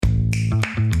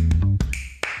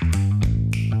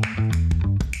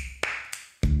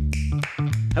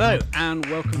Hello and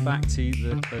welcome back to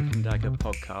the Cloak and Dagger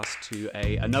podcast, to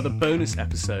another bonus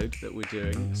episode that we're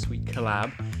doing, a sweet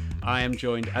collab. I am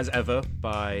joined as ever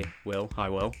by Will. Hi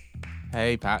Will.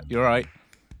 Hey Pat, you alright?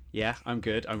 Yeah, I'm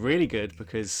good. I'm really good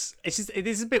because it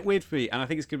is a bit weird for me, and I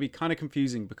think it's going to be kind of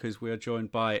confusing because we are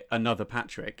joined by another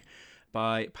Patrick,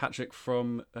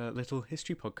 from Little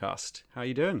History Podcast. How are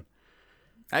you doing?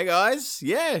 Hey guys,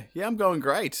 yeah, I'm going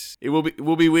great. It will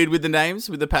be weird with the names,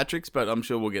 with the Patricks, but I'm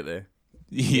sure we'll get there.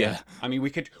 Yeah. I mean, we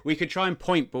could try and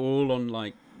point, but we're all on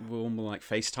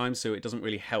FaceTime, so it doesn't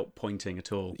really help pointing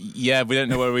at all. Yeah, we don't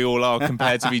know where we all are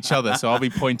compared to each other, so I'll be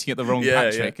pointing at the wrong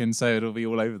Patrick, and so it'll be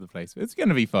all over the place. It's going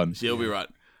to be fun. She'll be right.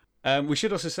 We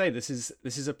should also say this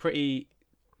is a pretty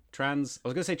I was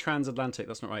going to say transatlantic.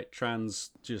 That's not right.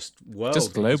 Just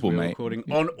global, mate. Recording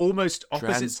on almost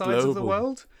opposite sides of the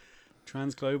world.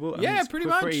 Transglobal. Yeah, pretty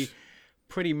much.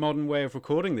 Pretty modern way of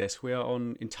recording this. We are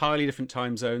on entirely different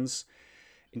time zones,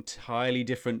 entirely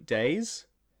different days.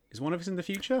 Is one of us in the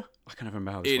future? I can't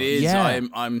remember how this works. It is. Yeah.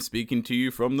 I'm speaking to you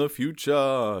from the future.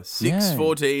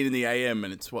 6:14 in the AM,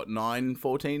 and it's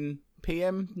 9:14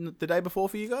 PM the day before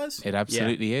for you guys? It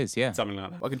absolutely is, yeah. Something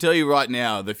like that. I can tell you right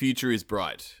now, the future is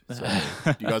bright. So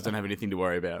you guys don't have anything to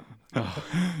worry about.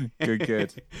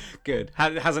 Good. Good.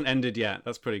 It hasn't ended yet.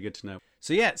 That's pretty good to know.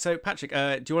 So Patrick,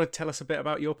 do you want to tell us a bit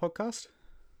about your podcast?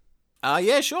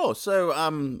 Yeah, sure. So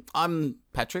I'm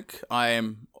Patrick. I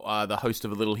am the host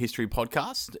of a Little History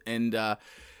podcast, and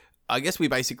I guess we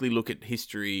basically look at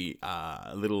history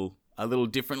a little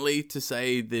differently, to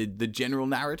say the general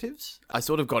narratives. I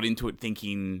sort of got into it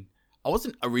thinking, I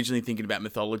wasn't originally thinking about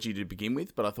mythology to begin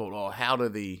with, but I thought,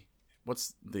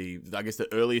 what's the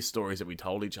earliest stories that we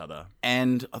told each other?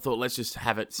 And I thought, let's just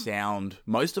have it sound,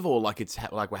 most of all, like it's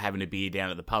like we're having a beer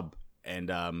down at the pub. And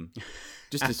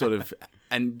just to sort of,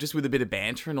 and just with a bit of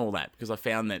banter and all that, because I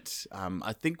found that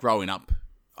I think growing up,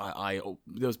 I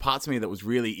there was parts of me that was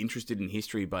really interested in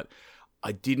history, but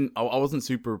I wasn't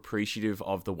super appreciative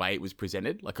of the way it was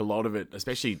presented. Like a lot of it,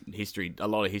 especially history, a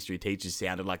lot of history teachers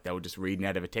sounded like they were just reading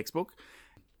out of a textbook.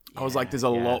 I was like, there's a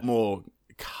lot more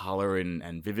color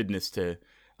and vividness to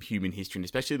human history, and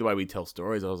especially the way we tell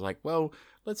stories. I was like, well,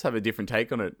 let's have a different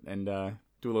take on it and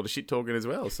do a lot of shit talking as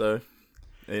well. So,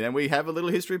 and we have a Little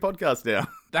History podcast now.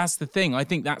 That's the thing. I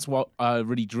think that's what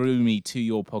really drew me to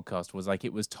your podcast, was like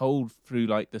it was told through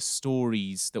like the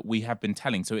stories that we have been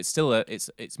telling. So it's still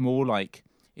it's more like,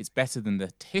 it's better than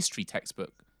the history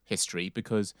textbook history,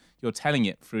 because you're telling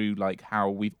it through like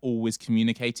how we've always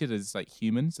communicated as like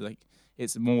humans. Like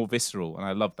it's more visceral, and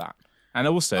I love that. And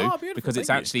also because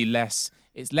it's actually less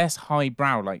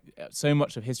highbrow. Like so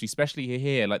much of history, especially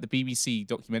here, like the BBC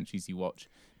documentaries you watch,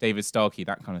 David Starkey,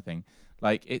 that kind of thing.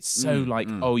 Like, it's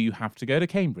so you have to go to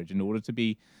Cambridge in order to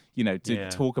be, to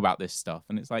talk about this stuff.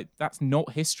 And it's like, that's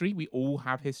not history. We all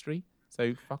have history.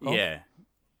 So fuck off.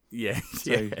 Yeah.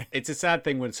 So it's a sad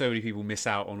thing when so many people miss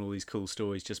out on all these cool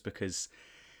stories just because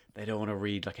they don't want to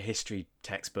read like a history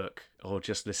textbook or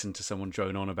just listen to someone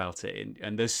drone on about it.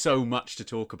 And there's so much to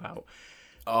talk about.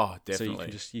 Oh,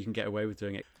 definitely. So you can get away with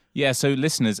doing it. Yeah, so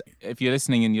listeners, if you're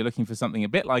listening and you're looking for something a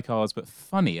bit like ours, but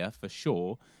funnier for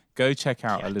sure, go check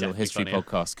out a Little History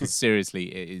podcast, because seriously,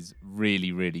 it is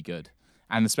really, really good.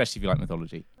 And especially if you like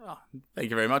mythology. Oh, thank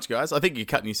you very much, guys. I think you're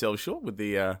cutting yourselves short with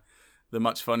the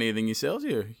much funnier than yourselves.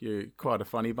 You're quite a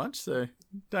funny bunch, so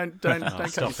don't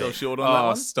cut yourself short on that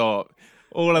one. Stop.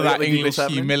 All of that English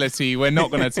humility, we're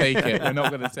not going to take it. We're not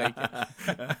going to take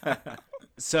it.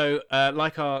 So,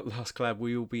 like our last collab,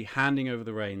 we will be handing over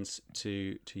the reins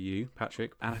to you,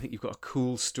 Patrick. And I think you've got a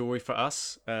cool story for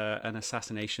us, an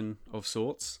assassination of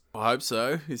sorts. I hope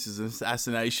so. This is an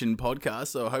assassination podcast,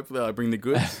 so hopefully I bring the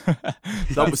goods.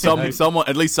 Someone,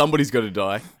 at least somebody's got to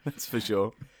die. That's for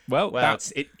sure. Well,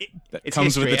 that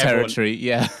comes with the territory.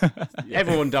 Yeah.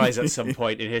 Everyone dies at some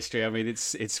point in history. I mean,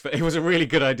 it was a really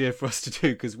good idea for us to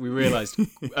do, because we realised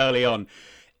early on,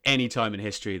 any time in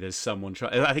history there's someone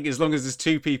I think as long as there's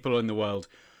two people in the world,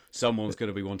 someone's going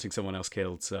to be wanting someone else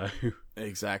killed. So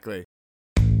exactly.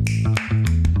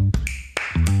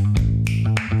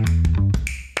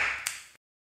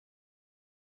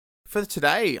 For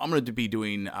today, I'm going to be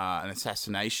doing an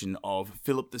assassination of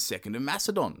Philip II of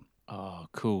Macedon. Oh,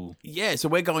 cool. Yeah, so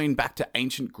we're going back to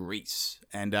ancient Greece,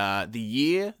 and the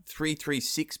year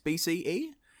 336 BCE.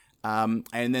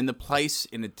 And then the place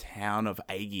in the town of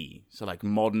Agi, so like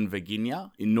modern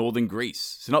Virginia in northern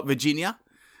Greece. So not Virginia.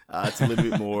 It's a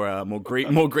little bit more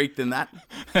Greek than that.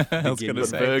 I was going to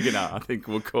say Virginia, I think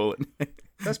we'll call it.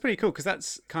 That's pretty cool, because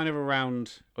that's kind of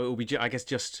around. It will be, I guess,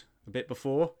 just a bit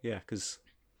before. Yeah, because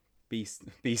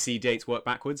BC dates work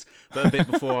backwards, but a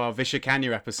bit before our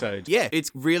Vishakanya episode. Yeah,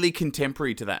 it's really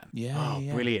contemporary to that. Yeah, Oh,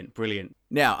 yeah. brilliant.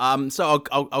 Now, so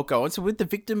I'll go on. So with the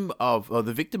victim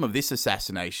of this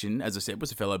assassination, as I said,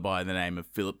 was a fellow by the name of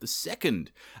Philip II. And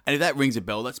if that rings a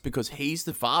bell, that's because he's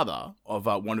the father of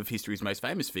one of history's most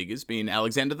famous figures, being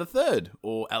Alexander III,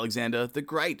 or Alexander the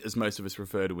Great, as most of us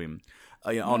refer to him,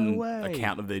 on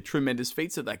account of the tremendous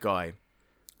feats that guy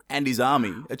and his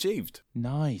army achieved.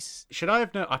 Nice. Should I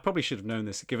have known? I probably should have known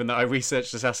this, given that I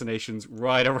researched assassinations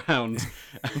right around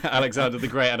Alexander the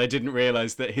Great, and I didn't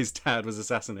realise that his dad was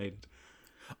assassinated.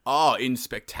 Oh, in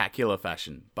spectacular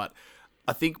fashion. But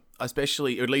I think,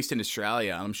 especially, at least in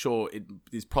Australia, and I'm sure it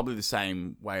is probably the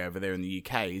same way over there in the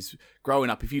UK, is growing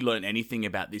up, if you learn anything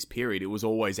about this period, it was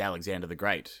always Alexander the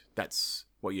Great. That's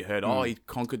what you heard. Oh, he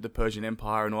conquered the Persian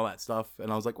Empire and all that stuff. And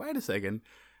I was like, wait a second.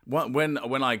 When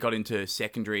I got into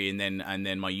secondary and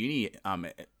then my uni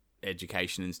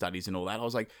education and studies and all that, I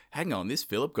was like, hang on, this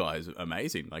Philip guy is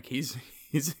amazing. Like he's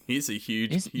a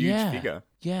huge figure.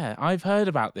 Yeah, I've heard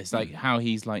about this, like how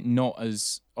he's like not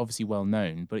as obviously well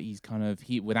known, but he's kind of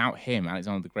without him,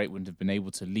 Alexander the Great wouldn't have been able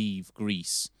to leave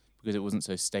Greece because it wasn't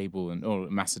so stable, or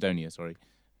Macedonia, sorry.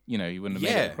 You know, he wouldn't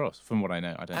have made it across. From what I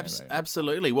know, I don't know.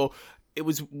 Absolutely. Well, it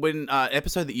was when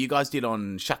episode that you guys did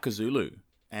on Shaka Zulu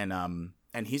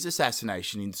and his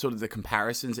assassination, in sort of the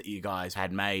comparisons that you guys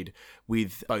had made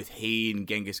with both he and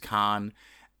Genghis Khan,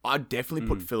 I'd definitely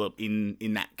put Philip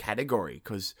in that category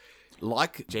because,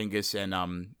 like Genghis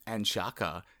and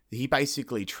Shaka, he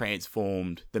basically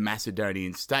transformed the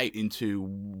Macedonian state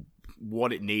into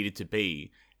what it needed to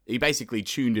be. He basically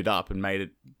tuned it up and made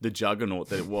it the juggernaut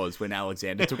that it was when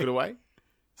Alexander took it away.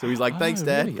 So he's like, "Thanks,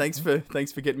 Dad. Really?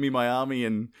 Thanks for getting me my army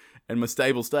and my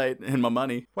stable state and my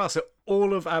money." Wow, so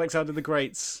all of Alexander the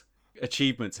Great's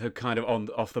achievements are kind of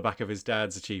off the back of his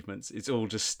dad's achievements. It's all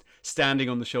just standing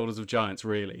on the shoulders of giants,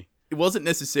 really. It wasn't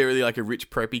necessarily like a rich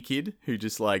preppy kid who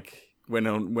just like went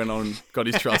on, got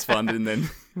his trust fund and then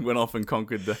went off and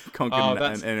conquered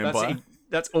an empire.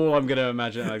 That's all I'm going to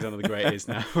imagine Alexander the Great is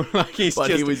now. Like he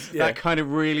was that kind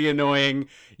of really annoying,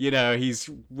 you know, he's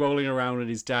rolling around in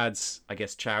his dad's, I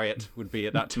guess, chariot would be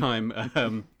at that time.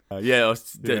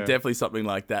 Definitely something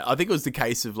like that. I think it was the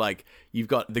case of like you've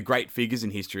got the great figures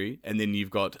in history, and then you've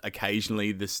got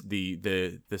occasionally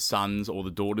the sons or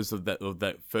the daughters of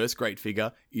that first great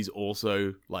figure is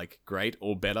also like great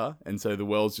or better, and so the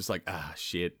world's just like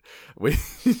shit,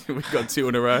 we've got two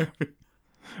in a row.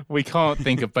 We can't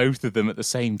think of both of them at the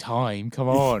same time. Come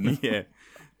on. Yeah.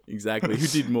 Exactly. Who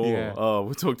did more? Yeah. Oh,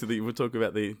 we'll talk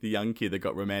about the young kid that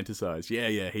got romanticized.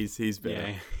 Yeah, he's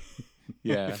better.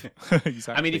 Yeah.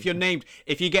 Exactly. I mean, if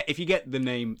you get the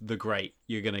name The Great,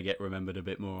 you're gonna get remembered a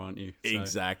bit more, aren't you? So.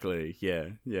 Exactly. Yeah.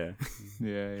 Yeah.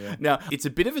 Now it's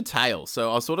a bit of a tale,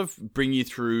 so I'll sort of bring you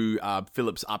through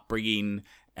Philip's upbringing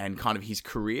and kind of his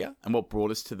career and what brought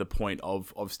us to the point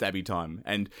of Stabby Time,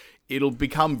 and it'll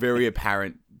become very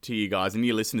apparent to you guys and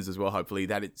your listeners as well, hopefully,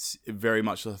 that it's very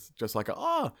much just like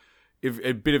a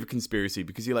bit of a conspiracy,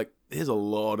 because you're like, there's a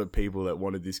lot of people that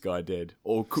wanted this guy dead,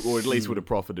 or at least would have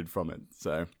profited from it.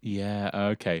 So yeah,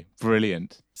 okay,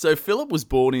 brilliant. So Philip was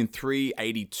born in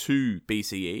 382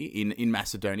 BCE in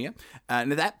Macedonia,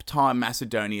 and at that time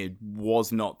Macedonia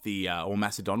was not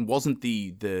Macedon wasn't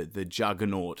the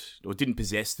juggernaut, or didn't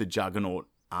possess the juggernaut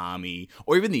army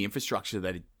or even the infrastructure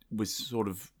that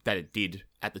it did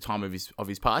at the time of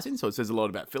his passing. So it says a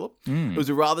lot about Philip. It was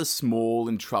a rather small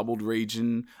and troubled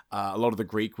region. A lot of the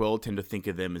Greek world tend to think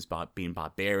of them as being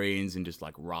barbarians and just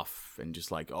like rough and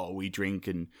just like, oh, we drink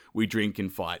and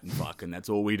fight and fuck, and that's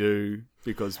all we do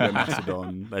because we're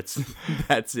Macedon.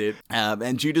 That's it.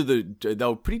 And due to they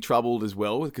were pretty troubled as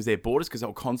well because their borders, because they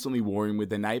were constantly warring with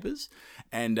their neighbors,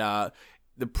 and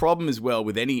the problem as well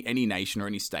with any nation or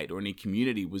any state or any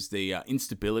community was the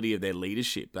instability of their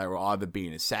leadership. They were either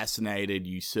being assassinated,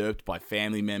 usurped by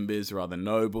family members or other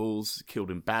nobles,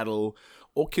 killed in battle,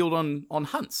 or killed on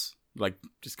hunts, like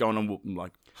just going on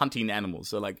like hunting animals.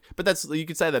 So like, but you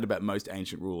could say that about most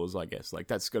ancient rulers, I guess. Like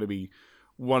that's got to be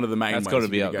one of the main ways to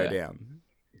go down.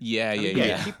 Yeah.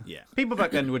 People back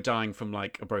then were dying from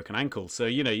like a broken ankle, so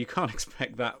you know you can't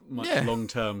expect that much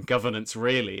long-term governance,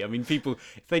 really. I mean, people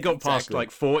if they got past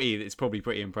like 40, it's probably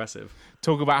pretty impressive.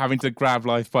 Talk about having to grab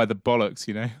life by the bollocks,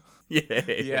 you know. Yeah.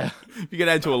 If you get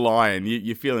down to a lion,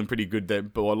 you're feeling pretty good there,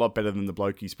 but a lot better than the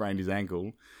bloke who sprained his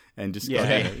ankle and just got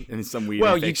and some weird.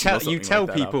 Well, you tell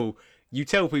people. You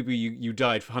tell people you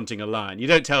died for hunting a lion. You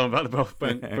don't tell them about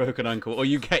the broken ankle, or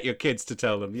you get your kids to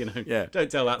tell them. You know, don't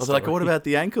tell that. I was like, "What about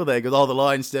the ankle there?" Because the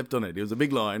lion stepped on it. It was a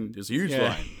big lion. It was a huge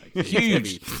lion.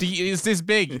 Huge. Is this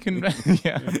big?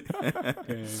 Yeah.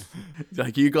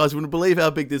 Like, you guys wouldn't believe how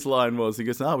big this lion was. He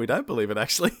goes, no, we don't believe it,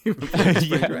 actually.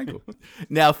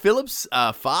 Now, Philip's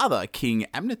father, King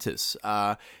Amnetus,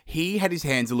 he had his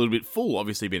hands a little bit full,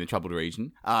 obviously being a troubled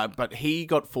region, but he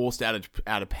got forced out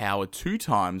of power 2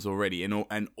 times already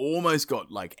and almost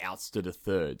got, like, ousted a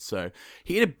third. So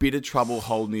he had a bit of trouble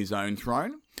holding his own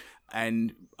throne.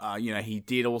 And, he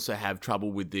did also have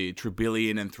trouble with the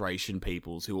Trebyllian and Thracian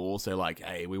peoples who were also like,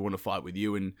 hey, we want to fight with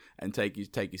you and take your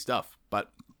stuff.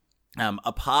 But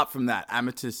apart from that,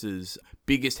 Amnetus's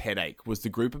biggest headache was the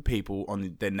group of people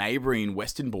on the neighbouring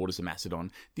western borders of Macedon,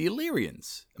 the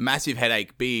Illyrians. A massive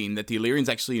headache being that the Illyrians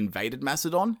actually invaded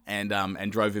Macedon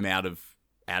and drove him out of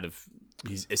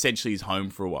his home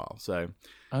for a while. So,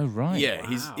 oh right, yeah,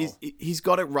 wow. he's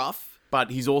got it rough. But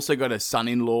he's also got a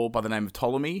son-in-law by the name of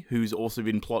Ptolemy, who's also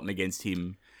been plotting against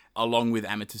him, along with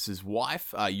Amnetus's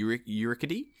wife,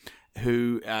 Euryclide,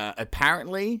 who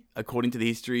apparently, according to the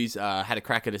histories, had a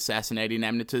crack at assassinating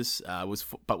Amnetus,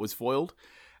 but was foiled.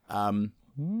 I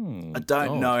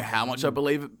don't know how much I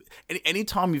believe it.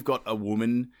 Anytime you've got a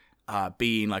woman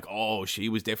being like, oh, she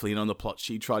was definitely in on the plot,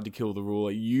 she tried to kill the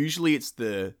ruler, usually it's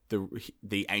the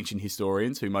ancient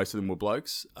historians, who most of them were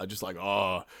blokes, are just like,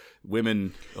 oh,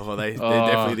 women, they're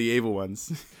definitely the evil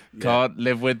ones. Can't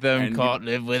live with them, can't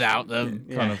live without them,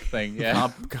 kind of thing. Yeah,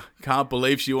 can't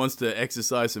believe she wants to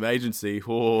exercise some agency.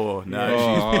 Oh no,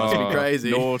 she must be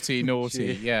crazy.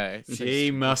 Naughty. Yeah,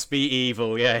 she must be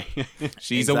evil. Yeah,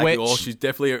 she's exactly. a witch. Oh, she's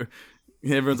definitely.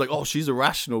 Everyone's like, oh, she's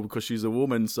irrational because she's a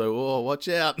woman, so watch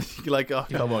out. You're like, oh,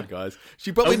 come on, guys.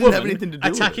 She probably didn't have anything to do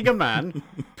with it. Attacking a man?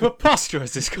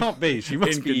 Preposterous. This can't be. She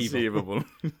must be evil.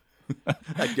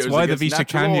 That's why the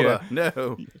Vishakanya.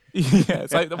 No. Yeah,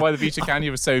 it's like why the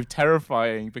Vishakanya was so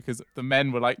terrifying, because the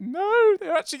men were like, no,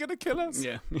 they're actually going to kill us.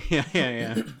 Yeah.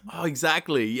 Oh,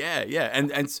 exactly. Yeah.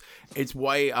 And it's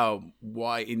why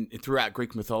throughout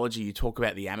Greek mythology you talk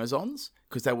about the Amazons,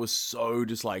 because they were so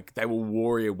just like, they were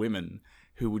warrior women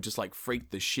who would just like freak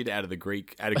the shit out of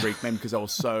Greek men, because they were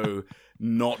so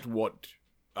not what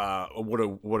a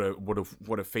woman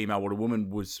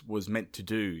was meant to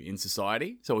do in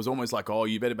society. So it was almost like, oh,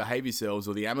 you better behave yourselves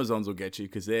or the Amazons will get you,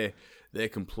 because they're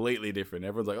completely different.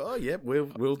 Everyone's like, oh yeah,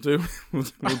 we'll do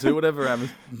whatever,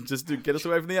 just to get us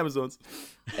away from the Amazons.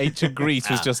 Ancient Greece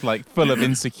was just like full of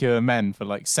insecure men for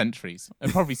like centuries,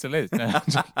 and probably still is. No.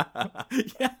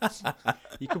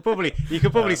 You could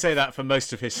probably say that for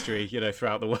most of history,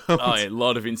 throughout the world. Oh yeah, a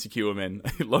lot of insecure men,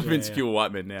 a lot of insecure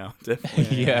white men now,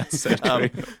 definitely. Yeah, so true.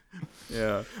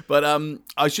 Yeah, but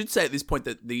I should say at this point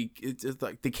that the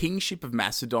kingship of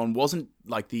Macedon wasn't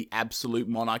like the absolute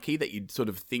monarchy that you'd sort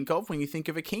of think of when you think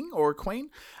of a king or a queen.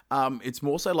 It's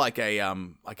more so like a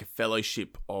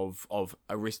fellowship of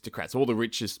aristocrats. All the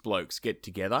richest blokes get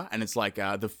together, and it's like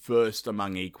the first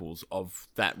among equals of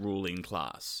that ruling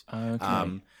class.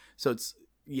 Okay. So it's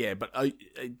but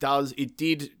it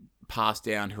did pass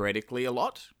down heretically a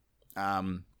lot.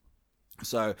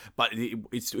 But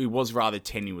it was rather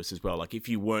tenuous as well. Like, if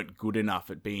you weren't good enough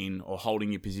at being or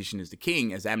holding your position as the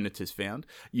king, as Amnetus found,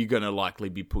 you're going to likely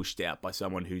be pushed out by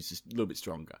someone who's just a little bit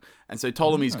stronger. And so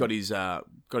Ptolemy's got his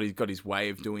way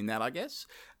of doing that, I guess.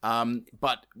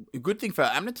 But a good thing for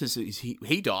Amnetus is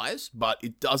he dies, but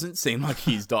it doesn't seem like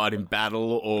he's died in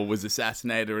battle or was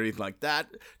assassinated or anything like that.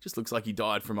 It just looks like he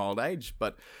died from old age.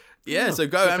 But yeah, so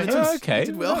go Amnetus. Okay. You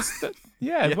did well.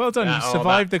 Well done. You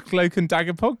survived the Cloak and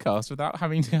Dagger podcast without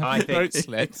having to have your throat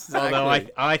slit. Exactly.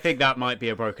 Although I think that might be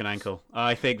a broken ankle.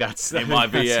 I think that's it.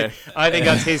 Might be. Yeah. I think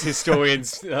that's his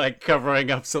historians like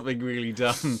covering up something really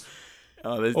dumb.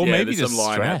 Oh, there's some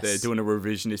line out there doing a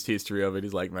revisionist history of it.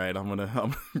 He's like, mate, I'm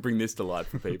gonna bring this to light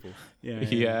for people.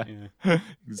 Yeah.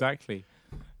 Exactly.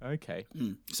 Okay.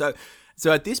 So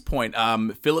at this point,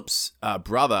 Philip's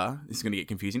brother, this is going to get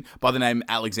confusing, by the name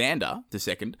Alexander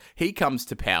II, he comes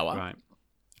to power. Right.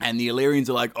 And the Illyrians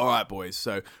are like, all right, boys,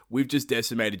 so we've just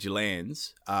decimated your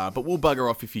lands, but we'll bugger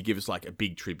off if you give us like a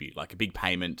big tribute, like a big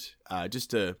payment,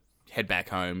 just to head back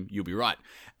home. You'll be right.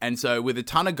 And so with a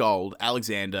ton of gold,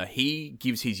 Alexander, he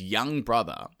gives his young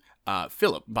brother,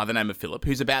 Philip, by the name of Philip,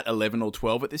 who's about 11 or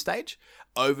 12 at this stage,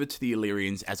 over to the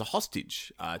Illyrians as a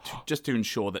hostage, just to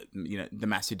ensure that the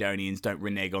Macedonians don't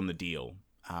renege on the deal.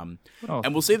 And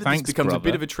we'll see that this becomes a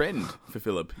bit of a trend for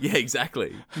Philip. Yeah,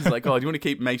 exactly. He's like, oh, do you want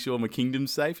to make sure my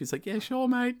kingdom's safe? He's like, yeah, sure,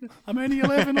 mate. I'm only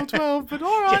 11 or 12, but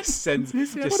all right. Just sends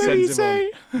whatever you him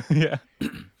say. on. Yeah.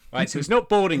 Right, so it's not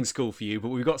boarding school for you, but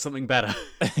we've got something better.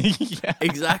 Yeah.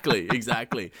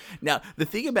 Exactly. Now, the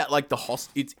thing about like the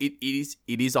it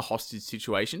is a hostage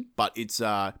situation, but it's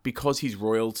because he's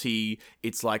royalty.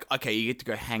 It's like, okay, you get to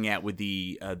go hang out with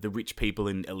the rich people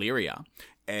in Illyria,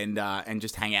 and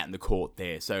just hang out in the court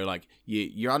there. So like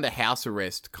you're under house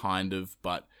arrest, kind of,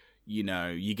 but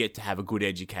you get to have a good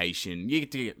education. You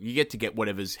get to get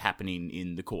whatever's happening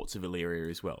in the courts of Illyria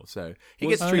as well. So he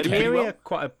gets treated pretty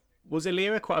well. Was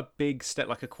Illyria quite a big state,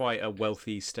 like quite a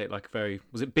wealthy state,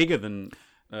 was it bigger than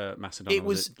Macedon? It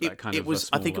was.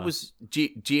 I think it was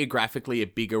geographically a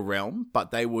bigger realm,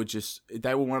 but they were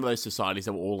one of those societies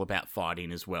that were all about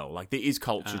fighting as well. Like there is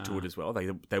culture to it as well.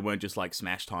 They weren't just like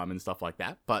smash time and stuff like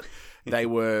that, but they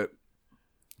were.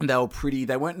 They were pretty.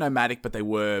 They weren't nomadic, but they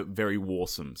were very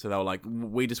warsome. So they were like,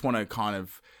 we just want to kind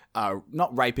of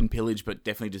not rape and pillage, but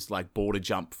definitely just like border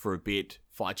jump for a bit,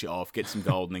 fight you off, get some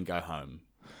gold, and then go home.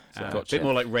 So, a bit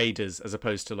more like raiders as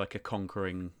opposed to like a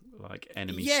conquering like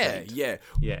enemy state. Yeah.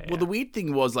 Well, the weird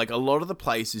thing was like a lot of the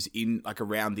places in like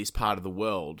around this part of the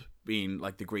world, being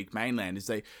like the Greek mainland, is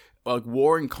they like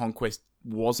war and conquest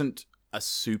wasn't a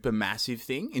super massive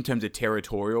thing in terms of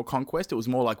territorial conquest. It was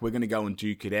more like we're going to go and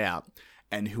duke it out.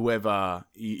 And whoever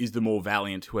is the more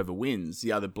valiant, whoever wins,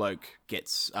 the other bloke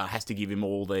has to give him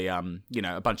all the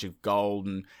a bunch of gold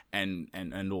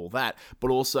and all that. But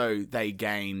also they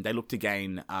look to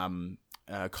gain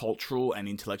cultural and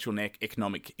intellectual and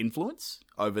economic influence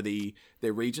over their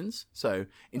regions. So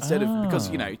instead of because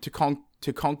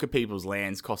to conquer people's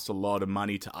lands costs a lot of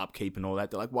money to upkeep and all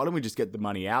that, they're like, why don't we just get the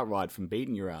money outright from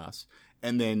beating your ass,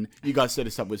 and then you guys set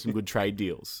us up with some good trade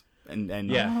deals.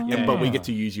 But we get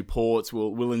to use your ports.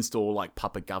 We'll install like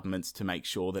puppet governments to make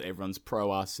sure that everyone's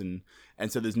pro us, and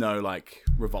so there's no like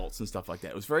revolts and stuff like that.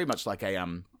 It was very much like a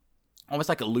almost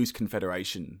like a loose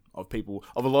confederation of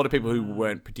a lot of people who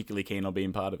weren't particularly keen on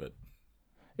being part of it.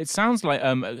 It sounds like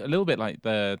a little bit like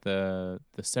the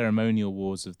ceremonial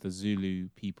wars of the Zulu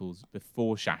peoples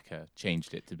before Shaka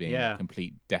changed it to being a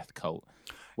complete death cult,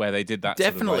 where they did that.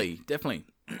 Definitely.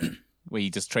 Where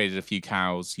you just traded a few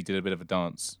cows, you did a bit of a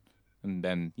dance, and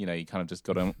then you kind of just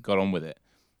got on with it.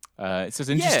 It's just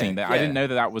interesting that I didn't know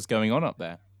that was going on up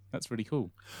there. That's really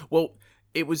cool. Well,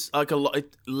 it was like a lot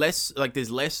less. Like there's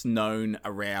less known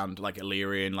around like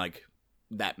Illyria and like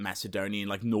that Macedonian,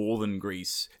 like northern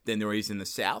Greece, than there is in the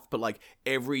south. But like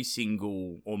every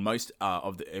single or most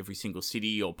every single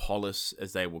city or polis,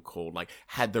 as they were called, like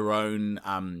had their own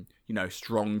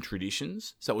strong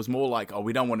traditions. So it was more like,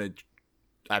 we don't want to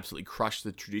absolutely crush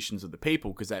the traditions of the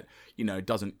people, because that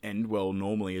doesn't end well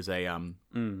normally as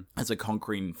a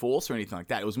conquering force or anything like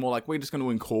that. It was more like, we're just going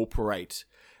to incorporate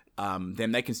them.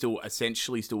 They can still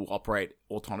operate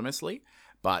autonomously,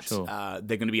 but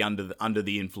they're going to be under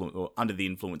the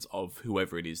influence of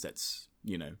whoever it is that's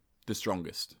the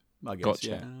strongest, I guess. Gotcha.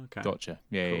 Yeah. Okay. Gotcha.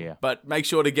 Yeah, yeah. But make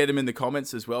sure to get them in the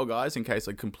comments as well, guys, in case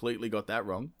I completely got that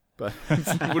wrong. But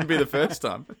it wouldn't be the first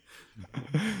time.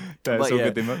 That's all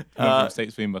good. The number of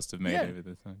mistakes we must have made over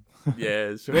the time.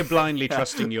 Yeah, sure. We're blindly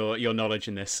trusting your knowledge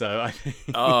in this, so I think.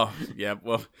 Oh yeah,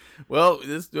 well,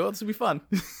 this will be fun.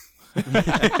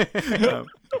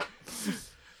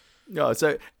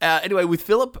 Anyway, with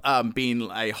Philip being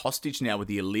a hostage now with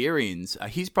the Illyrians,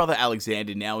 his brother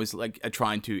Alexander now is like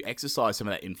trying to exercise some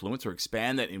of that influence or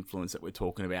expand that influence that we're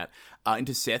talking about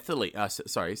into Thessaly,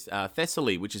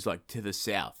 which is like to the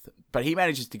south. But he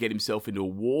manages to get himself into a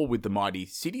war with the mighty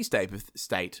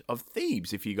city-state of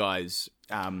Thebes. If you guys,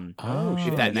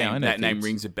 if that name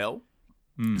rings a bell.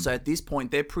 So at this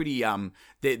point, they're pretty.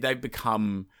 They've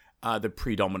become the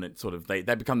predominant sort of. They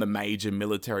become the major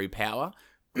military power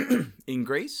in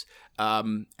Greece,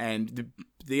 and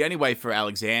the only way for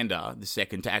Alexander II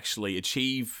to actually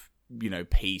achieve,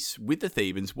 peace with the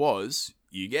Thebans was,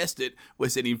 you guessed it, we're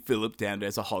sending Philip down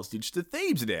as a hostage to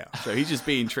Thebes now. So he's just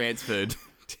being transferred.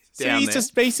 So he's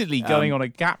just basically going on a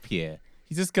gap year.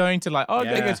 He's just going to I'm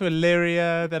going to go to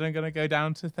Illyria, then I'm going to go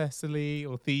down to Thessaly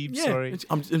or Thebes. Yeah, sorry,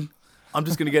 I'm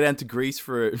just going to go down to Greece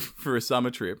for a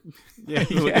summer trip. Yeah,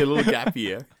 a little gap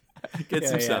year, get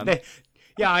some sun.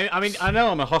 Yeah, I mean, I know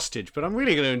I'm a hostage, but I'm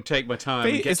really going to take my time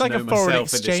and get it's to like know a foreign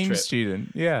myself exchange in this trip.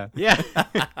 student. Yeah. Yeah.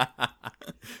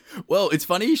 Well, it's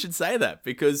funny you should say that,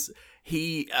 because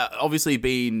he obviously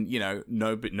being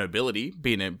nobility,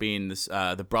 being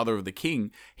the brother of the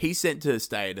king, he's sent to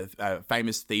stay at a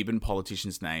famous Theban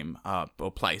politician's name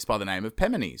or place by the name of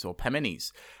Pamenes,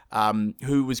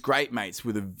 who was great mates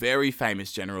with a very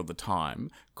famous general of the time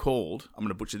called, I'm going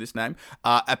to butcher this name,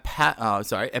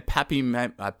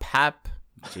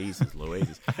 Jesus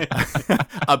Louise.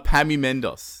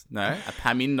 Epaminondas.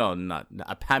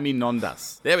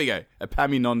 There we go.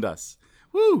 Epaminondas.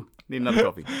 Woo! Need another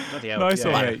coffee. Bloody hell. Nice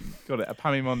Yeah. one, mate. Got it.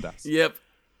 Epaminondas. Yep.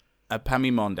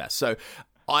 Epaminondas. So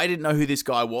I didn't know who this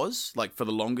guy was, like, for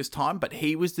the longest time, but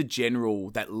he was the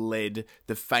general that led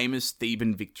the famous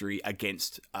Theban victory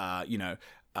against,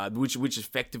 which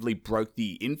effectively broke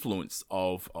the influence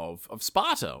of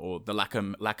Sparta, or the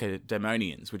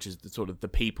Lacedaemonians, which is the sort of the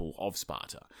people of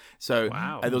Sparta. So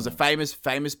there was a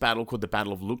famous battle called the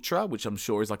Battle of Leuctra, which I'm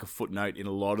sure is like a footnote in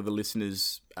a lot of the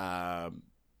listeners'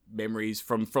 memories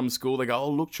from school. They go,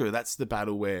 oh, Leuctra, that's the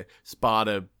battle where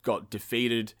Sparta got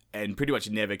defeated and pretty much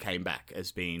never came back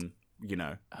as being,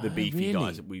 the beefy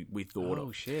guys that we thought of.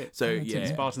 Oh, shit. So, yeah.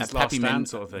 Spartan's last stand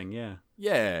sort of thing, yeah.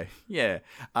 Yeah.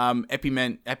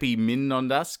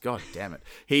 Epaminondas, god damn it.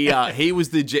 He was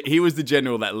the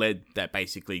general that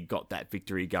basically got that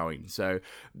victory going. So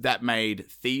that made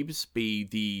Thebes be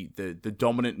the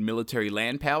dominant military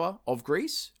land power of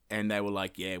Greece. And they were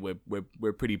like, yeah,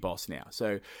 we're pretty boss now.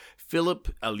 So Philip,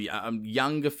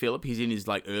 younger Philip, he's in his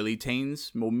like early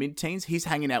teens, more mid-teens. He's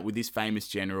hanging out with this famous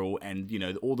general and,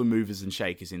 all the movers and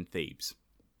shakers in Thebes.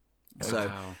 So,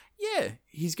 yeah,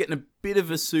 he's getting a bit of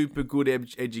a super good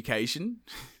education.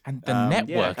 And the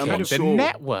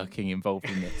networking involved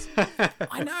in this.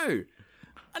 I know.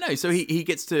 So he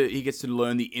gets to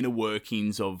learn the inner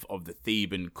workings of the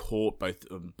Theban court,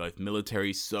 both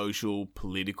military, social,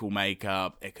 political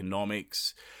makeup,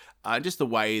 economics, just the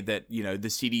way that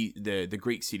the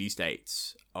Greek city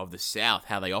states of the south,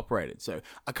 how they operated. So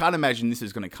I can't imagine this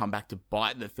is going to come back to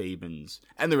bite the Thebans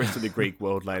and the rest of the Greek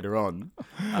world later on.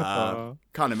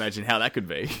 Can't imagine how that could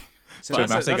be. So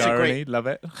Dramatic irony, love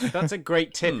it. That's a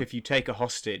great tip if you take a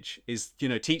hostage. Is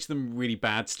teach them really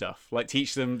bad stuff. Like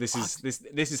teach them this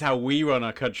is how we run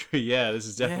our country. Yeah, this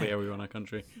is definitely how we run our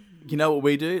country. You know what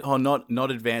we do? Oh, not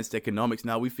advanced economics.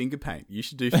 No, we finger paint. You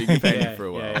should do finger painting for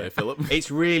a while, Philip.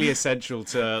 It's really essential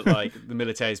to like the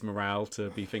military's morale to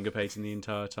be finger painting the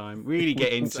entire time. Really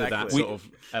get into that sort of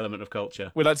element of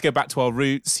culture. We like to go back to our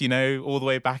roots, all the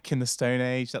way back in the Stone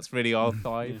Age. That's really our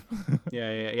vibe.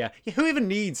 Yeah. Who even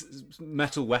needs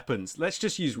metal weapons? Let's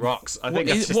just use rocks. I think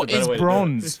that's just what the better is way to do it.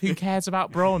 bronze? Who cares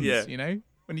about bronze? Yeah.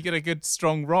 When you get a good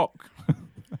strong rock.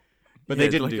 But they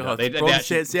didn't do that. They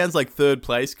actually... It sounds like third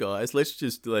place, guys. Let's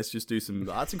just do some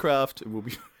arts and craft, and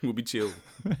we'll be chill.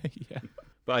 Yeah.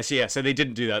 But I see. Yeah, so they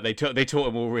didn't do that. They taught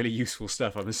them all really useful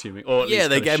stuff. I'm assuming, or at least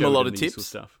they gave him a lot of useful tips.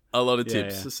 Stuff. A lot of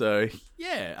tips. Yeah. So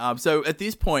yeah. So at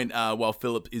this point, while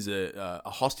Philip is a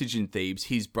hostage in Thebes,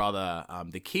 his brother,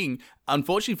 the king,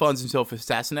 unfortunately finds himself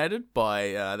assassinated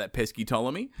by that pesky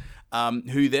Ptolemy,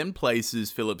 who then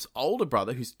places Philip's older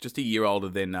brother, who's just a year older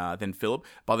than Philip,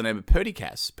 by the name of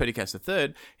Perdiccas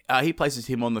III. He places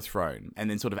him on the throne and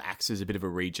then sort of acts as a bit of a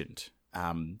regent,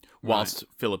 whilst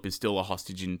Philip is still a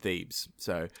hostage in Thebes.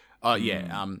 So,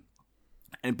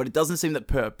 but it doesn't seem that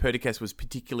Perdiccas was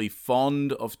particularly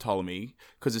fond of Ptolemy,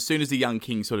 because as soon as the young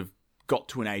king sort of got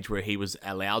to an age where he was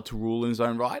allowed to rule in his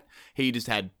own right, he just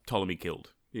had Ptolemy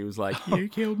killed. He was like, "You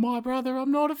killed my brother.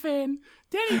 I'm not a fan."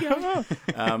 There you go.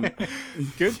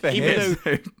 Good for him.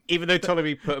 Even though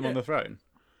Ptolemy put him on the throne.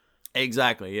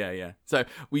 Exactly. Yeah. So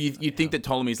you'd think that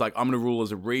Ptolemy's like, I'm going to rule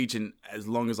as a regent as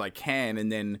long as I can,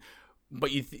 and then.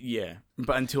 But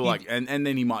but until like, and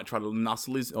then he might try to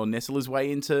nestle his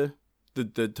way into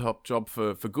the top job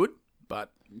for good.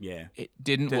 But yeah, it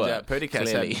didn't turns work. out Perdiccas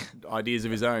clearly. had ideas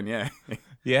of his own. Yeah,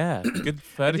 Yeah, good.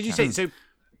 Did you say so?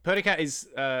 Perdiccas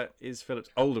is Philip's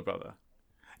older brother.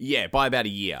 Yeah, by about a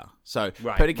year. So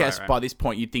Perdiccas by this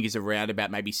point you'd think is around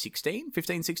about maybe 15,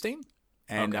 16.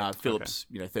 And Philip's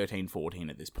 13, 14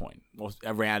 at this point, or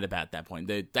around about that point.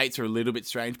 The dates are a little bit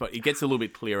strange, but it gets a little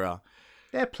bit clearer.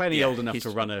 They're plenty old enough to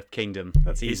run a kingdom.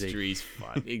 That's easy. History's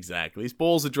fine. Exactly. His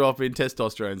balls are dropping.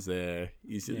 Testosterone's there.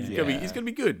 He's gonna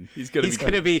be good. He's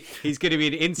gonna be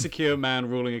an insecure man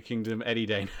ruling a kingdom any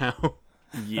day now.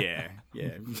 Yeah.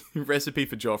 Recipe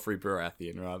for Joffrey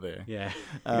Baratheon right there. Yeah,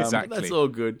 exactly. That's all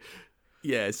good.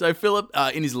 Yeah, so Philip,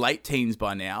 in his late teens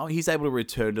by now, he's able to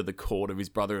return to the court of his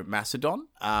brother Macedon,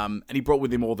 and he brought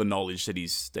with him all the knowledge that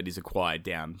he's acquired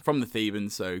down from the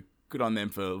Thebans, so good on them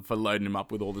for loading him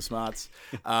up with all the smarts.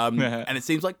 And it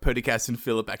seems like Perdiccas and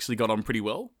Philip actually got on pretty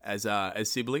well as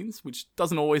siblings, which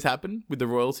doesn't always happen with the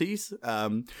royalties.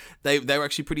 They were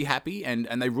actually pretty happy,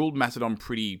 and they ruled Macedon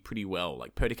pretty well.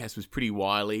 Like Perdiccas was pretty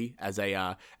wily as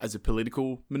a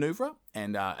political maneuver,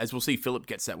 and as we'll see, Philip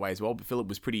gets that way as well. But Philip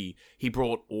was he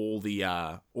brought all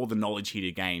the knowledge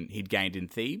he'd gained in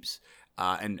Thebes,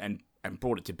 and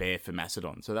brought it to bear for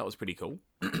Macedon. So that was pretty cool.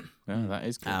 Oh, that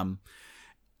is cool.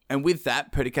 And with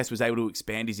that, Perdiccas was able to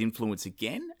expand his influence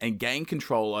again and gain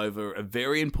control over a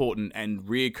very important and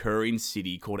reoccurring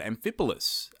city called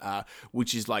Amphipolis,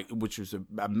 which was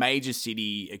a major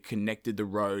city. It connected the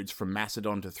roads from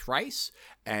Macedon to Thrace,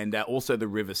 and also the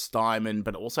river Stymon,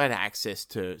 but also had access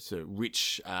to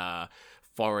rich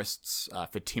forests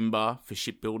for timber, for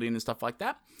shipbuilding and stuff like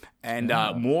that. And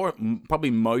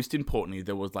probably most importantly,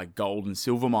 there was like gold and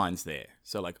silver mines there.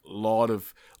 So like a lot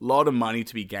of money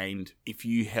to be gained if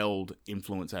you held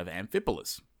influence over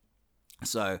Amphipolis.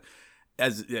 So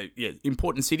as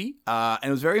important city, and it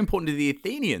was very important to the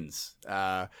Athenians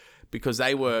because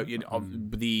they were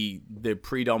the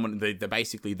predominant,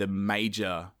 basically the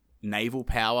major naval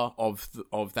power of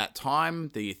that time.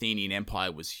 The Athenian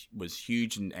Empire was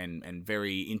huge and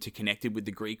very interconnected with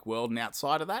the Greek world and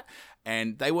outside of that,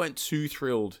 and they weren't too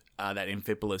thrilled that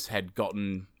Amphipolis had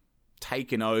gotten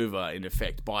taken over in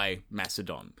effect by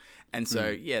Macedon, and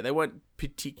so they weren't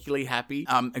particularly happy.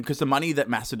 Because the money that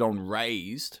Macedon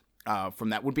raised from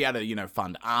that would be able to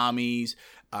fund armies,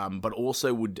 but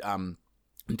also would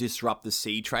disrupt the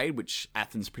sea trade, which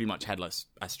Athens pretty much had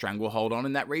a stranglehold on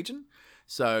in that region.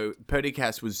 So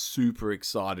Perdiccas was super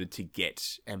excited to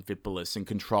get Amphipolis and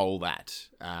control that.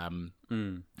 And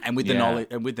with the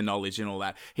knowledge and all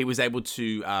that, he was able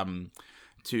to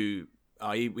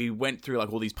he went through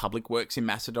like all these public works in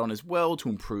Macedon as well to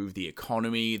improve the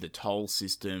economy, the toll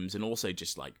systems, and also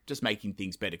just making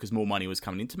things better because more money was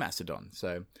coming into Macedon.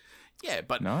 So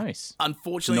but nice.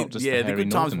 Unfortunately, the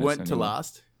good times weren't to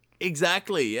last.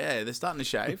 Exactly. Yeah, they're starting to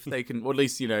shave. They can, or at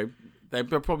least they've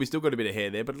probably still got a bit of hair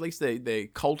there, but at least they're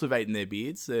cultivating their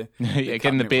beards. They're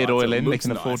getting the beard oil in. They can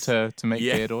nice. afford to make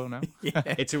beard oil now.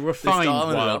 It's a refined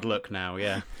wild look now,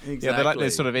 yeah. Exactly. Yeah, they're like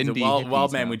those sort of indie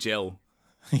wild man now. with gel.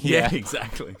 Yeah,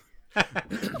 exactly.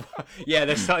 Yeah,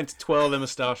 they're starting to twirl their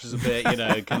moustaches a bit,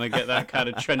 kind of get that kind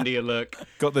of trendier look.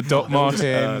 Got the Doc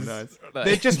Martens. Nice.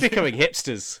 They're just becoming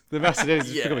hipsters. The Macedonians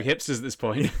are just becoming hipsters at this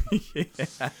point.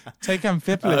 Take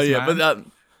Amphipolis, man.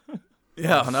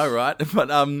 But I know, right? But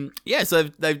so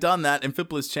they've done that.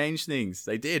 Amphipolis changed things.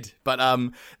 They did. But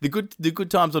the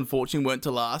good times, unfortunately, weren't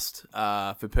to last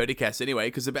for Perdiccas anyway,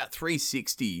 because about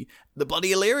 360, the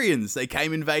bloody Illyrians, they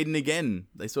came invading again.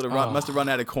 They sort of must have run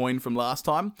out of coin from last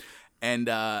time. And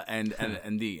a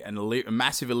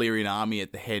massive Illyrian army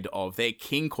at the head of their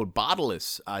king called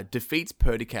Bartolus defeats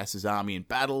Perdiccas' army in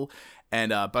battle,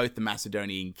 and both the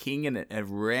Macedonian king and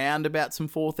around about some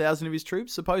 4,000 of his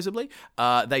troops, supposedly,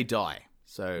 they die.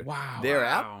 So they're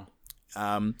out.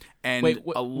 And Wait,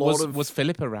 a lot was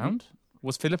Philip around?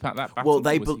 Was Philip at that battle? Well,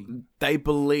 they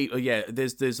believe.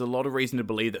 There's a lot of reason to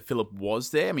believe that Philip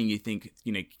was there. I mean, you think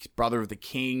brother of the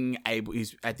king,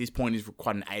 he's at this point is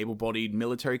quite an able-bodied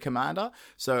military commander.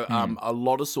 So a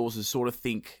lot of sources sort of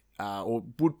think or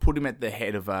would put him at the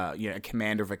head of a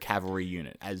commander of a cavalry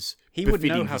unit, as he would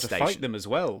know how to station. fight them as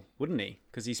well, wouldn't he?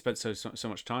 Because he spent so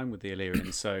much time with the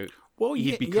Illyrians. So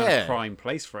he'd be yeah. of prime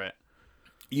place for it.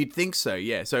 You'd think so,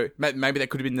 yeah. So maybe that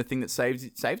could have been the thing that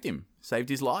saved him, saved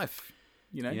his life.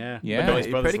 Yeah.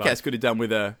 But Perdiccas could have done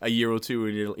with a year or two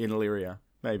in Illyria,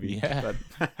 maybe. Yeah.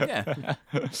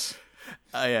 But,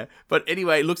 yeah. But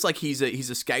anyway, it looks like he's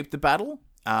escaped the battle.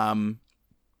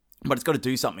 But it's got to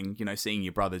do something, seeing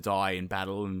your brother die in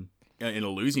battle and in a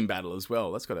losing battle as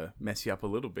well. That's got to mess you up a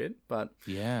little bit. But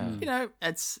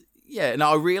it's. Yeah, and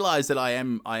I realise that I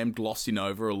am glossing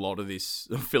over a lot of this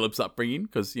Philip's upbringing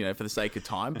because for the sake of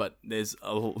time. But there's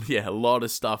a lot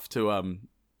of stuff to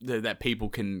that people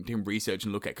can research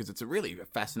and look at because it's a really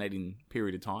fascinating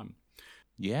period of time.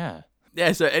 Yeah.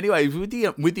 Yeah. So anyway, with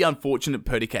the unfortunate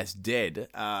Perdiccas dead,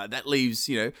 that leaves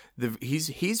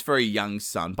his very young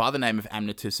son by the name of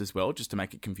Amnitus as well, just to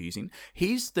make it confusing.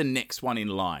 He's the next one in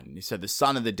line. So the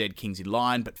son of the dead king's in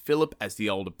line, but Philip, as the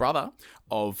older brother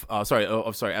as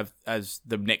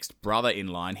the next brother in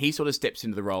line, he sort of steps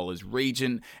into the role as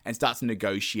regent and starts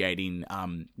negotiating,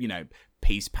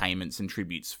 peace payments and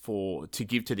tributes to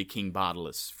give to the King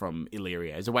Bartolus from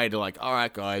Illyria as a way to all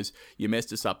right, guys, you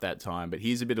messed us up that time, but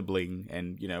here's a bit of bling,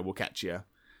 and we'll catch you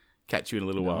in a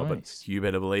little while. But you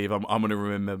better believe I'm going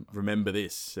to remember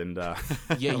this. And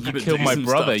you killed my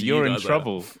brother. You're in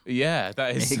trouble. Yeah,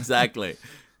 that is exactly.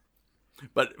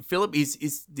 But Philip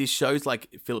this shows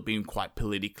Philip being quite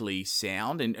politically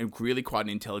sound and really quite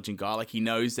an intelligent guy. He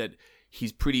knows that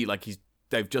he's pretty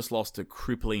they've just lost a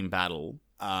crippling battle.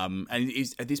 And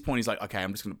at this point, he's like, okay,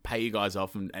 I'm just going to pay you guys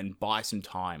off and buy some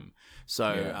time.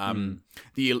 So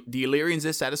the Illyrians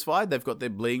are satisfied. They've got their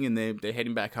bling and they're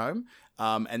heading back home.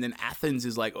 And then Athens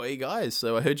is like, "Hey guys,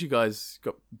 so I heard you guys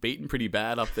got beaten pretty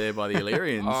bad up there by the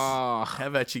Illyrians. How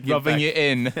about you give rubbing back, it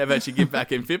in? How about you give back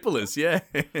Amphipolis? Yeah,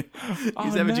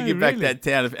 how about you give back that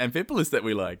town of Amphipolis that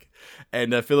we like?"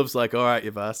 And Philip's like, "All right,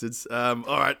 you bastards. All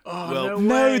right.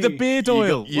 No, the beard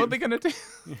oil. you- What are they gonna do?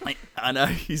 I know."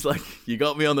 He's like, "You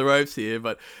got me on the ropes here,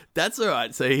 but that's all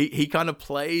right." So he kind of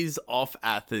plays off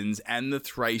Athens and the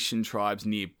Thracian tribes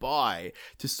nearby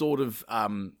to sort of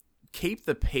keep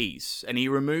the peace. And he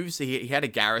removes, he had a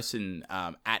garrison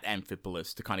at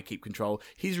Amphipolis to kind of keep control.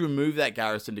 He's removed that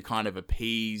garrison to kind of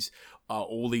appease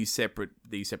all these separate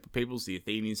peoples, the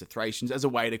Athenians, the Thracians, as a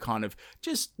way to kind of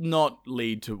just not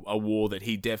lead to a war that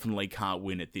he definitely can't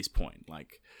win at this point.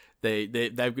 Like they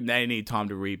need time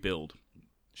to rebuild.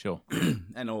 Sure.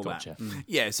 And all Gotcha. that.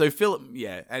 Yeah, so Philip,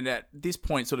 and at this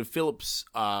point, sort of Philip's,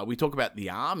 we talk about the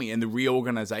army and the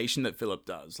reorganization that Philip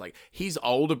does. Like, his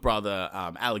older brother,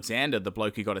 Alexander, the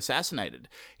bloke who got assassinated,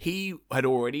 he had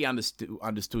already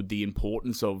understood the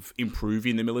importance of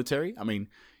improving the military. I mean,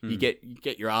 you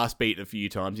get your ass beat a few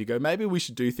times, you go, maybe we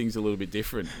should do things a little bit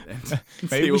different. And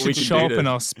Maybe we should sharpen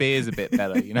our spears a bit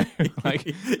better,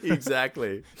 Like,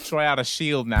 exactly. try out a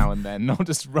shield now and then, not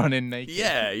just run in naked.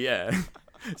 Yeah.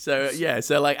 So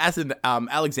like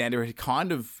Alexander had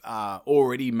kind of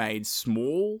already made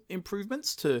small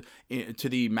improvements to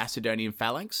the Macedonian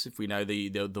phalanx. If we know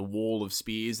the wall of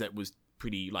spears that was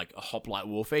pretty like a hoplite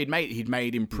warfare, he'd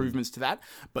made improvements to that.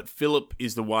 But Philip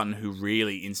is the one who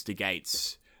really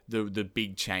instigates the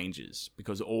big changes,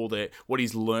 because what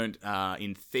he's learned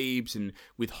in Thebes and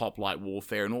with hoplite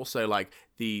warfare, and also like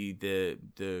the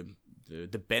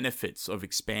benefits of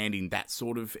expanding that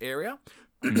sort of area.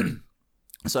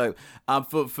 So,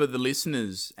 for the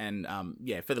listeners,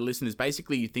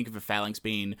 basically you think of a phalanx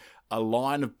being a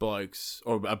line of blokes,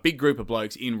 or a big group of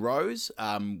blokes in rows,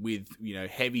 with,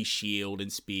 heavy shield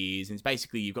and spears, and it's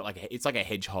basically you've got it's like a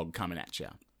hedgehog coming at you.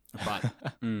 But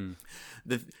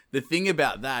the thing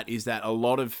about that is that a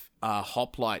lot of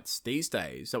hoplites these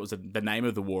days, that was the name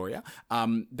of the warrior,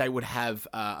 they would have,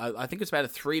 I think it's about a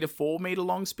 3 to 4 meter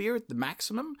long spear at the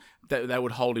maximum, that they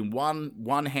would hold in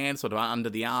one hand, sort of under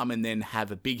the arm, and then have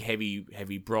a big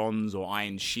heavy bronze or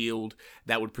iron shield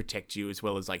that would protect you, as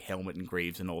well as like helmet and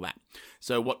greaves and all that.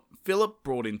 So what Philip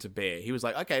brought into bear, he was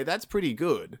like, okay, that's pretty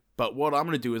good, but what I'm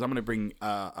going to do is I'm going to bring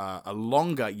a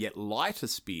longer yet lighter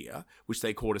spear, which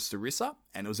they called a sarissa,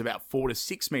 and it was about 4 to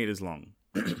 6 meters long.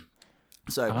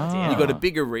 So you got a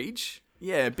bigger reach.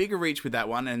 Yeah, bigger reach with that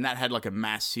one, and that had like a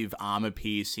massive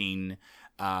armor-piercing,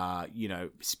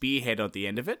 spearhead at the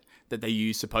end of it that they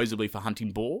use supposedly for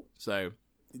hunting boar. So,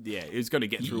 yeah, it was going to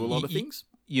get through a lot of things.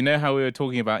 You know how we were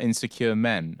talking about insecure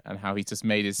men and how he just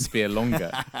made his spear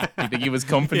longer? You think he was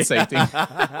compensating?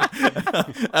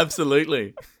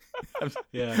 Absolutely.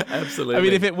 Yeah, absolutely. I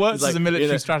mean, if it works as a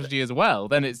military strategy as well,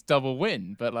 then it's double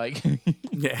win. But like,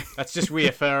 yeah, that's just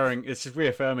reaffirming. It's just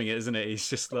reaffirming it, isn't it? He's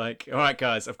just like, all right,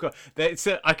 guys, I've got.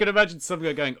 I can imagine some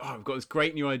guy going, "Oh, I've got this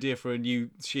great new idea for a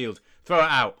new shield. Throw it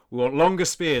out. We want longer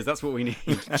spears. That's what we need.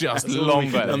 Just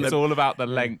longer. It's all about the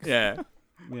length." Yeah.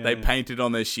 They painted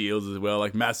on their shields as well,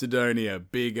 like Macedonia,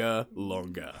 bigger,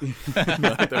 longer.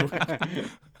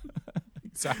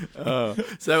 Exactly.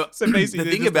 So basically,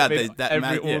 the thing about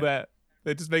that,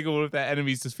 they just make all of their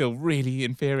enemies just feel really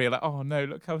inferior. Like, oh no,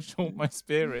 look how short my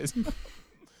spear is.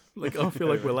 Like, I feel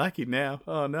like we're lacking now.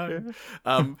 Oh no.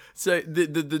 So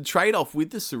the trade off with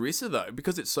the sarissa though,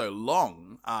 because it's so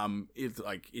long,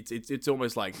 it's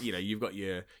almost like you've got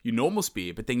your normal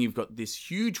spear, but then you've got this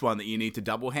huge one that you need to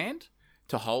double hand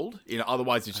to hold.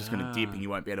 Otherwise it's just going to dip and you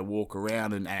won't be able to walk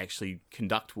around and actually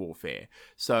conduct warfare.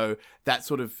 So that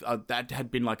sort of that had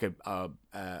been like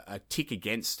a tick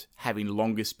against having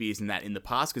longer spears than that in the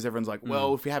past, because everyone's like,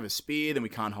 well, if we have a spear, then we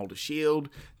can't hold a shield,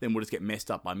 then we'll just get messed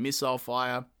up by missile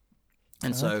fire.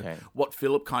 And so what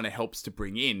Philip kind of helps to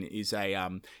bring in is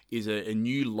a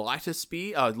new lighter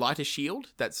spear, lighter shield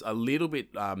that's a little bit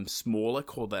smaller,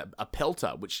 called a pelter,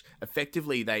 which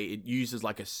effectively it uses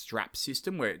like a strap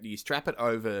system where you strap it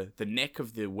over the neck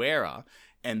of the wearer,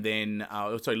 and then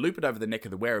loop it over the neck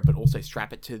of the wearer, but also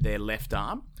strap it to their left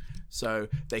arm, so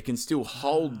they can still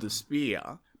hold the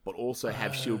spear but also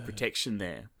have shield protection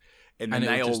there, and then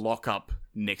they all lock up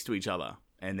next to each other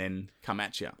and then come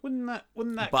at you. Wouldn't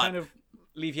that kind of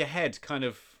leave your head kind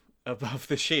of above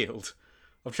the shield?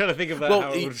 I'm trying to think about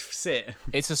how it would sit.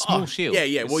 It's a small shield. Yeah.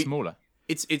 It's smaller.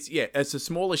 It's a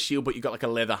smaller shield, but you've got like a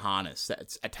leather harness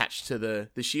that's attached to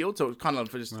the shield, so it kind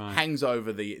of just hangs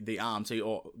over the arm,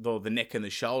 or the neck and the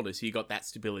shoulder, so you got that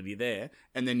stability there,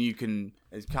 and then you can't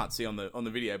see on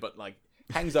the video, but like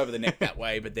hangs over the neck that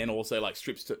way, but then also like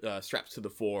straps to the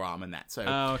forearm and that. So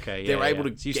okay, they're able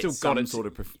to so you get still some got sort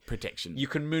of protection. You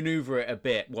can maneuver it a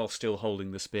bit while still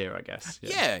holding the spear, I guess.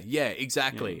 Yeah,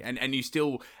 exactly. Yeah. And you're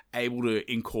still able to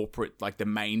incorporate like the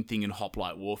main thing in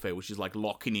hoplite warfare, which is like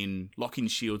locking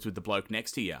shields with the bloke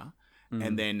next to you,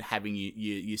 and then having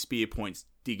your spear points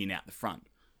digging out the front.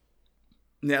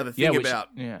 Now the thing the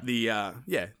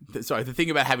thing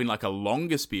about having like a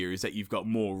longer spear is that you've got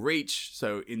more reach.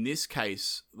 So in this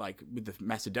case, like with the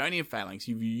Macedonian phalanx,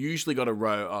 you've usually got a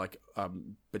row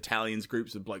battalions,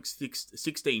 groups of like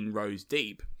 16 rows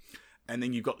deep, and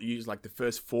then you've got to use like the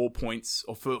first 4 points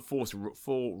or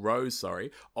four rows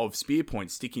of spear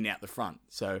points sticking out the front.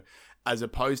 So as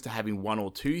opposed to having 1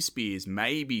 or 2 spears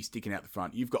maybe sticking out the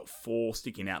front, you've got 4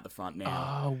 sticking out the front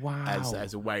now. Oh, wow.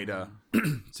 As a way to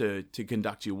to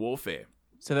conduct your warfare.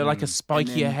 So they're like a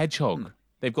spikier hedgehog.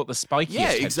 They've got the spikiest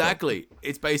hedgehog. Exactly.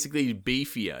 It's basically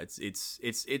beefier.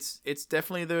 It's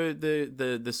definitely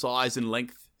the size and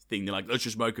length thing. They're like, let's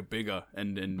just make it bigger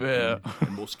and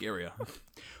more scarier.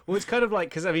 Well, it's kind of like,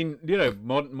 because I mean,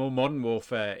 more modern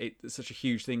warfare, it's such a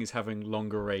huge thing is having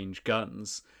longer range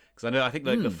guns. Because I think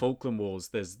like the Falkland Wars,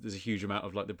 there's a huge amount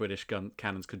of like the British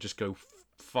cannons could just go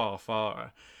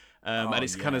farther, and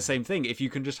it's kind of the same thing. If you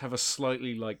can just have a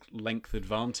slightly like length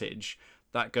advantage,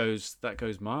 that goes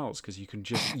miles because you can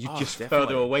just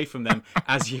further away from them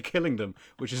as you're killing them,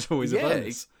 which is always a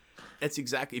bonus. That's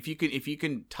exactly if you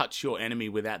can touch your enemy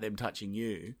without them touching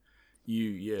you,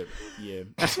 you've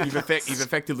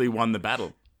effectively won the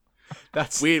battle.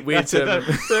 That's weird.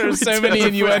 There are so many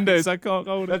innuendos. I can't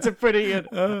hold it. That's a pretty good.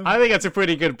 I think that's a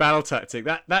pretty good battle tactic.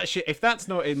 If that's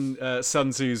not in Sun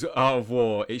Tzu's Art of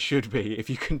War, it should be. If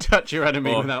you can touch your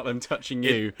enemy without them touching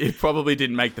you, it probably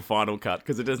didn't make the final cut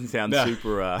because it doesn't sound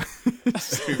super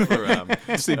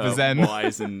zen,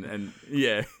 wise and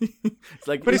yeah. It's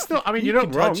like, but it's not. I mean, you're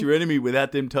not wrong. Touch your enemy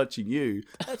without them touching you.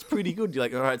 That's pretty good. You're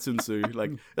like, all right, Sun Tzu.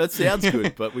 Like that sounds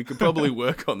good, but we could probably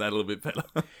work on that a little bit better.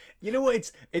 You know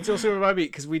what? It's also reminded me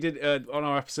because we did on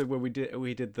our episode where we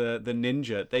did the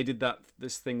ninja. They did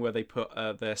this thing where they put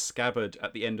their scabbard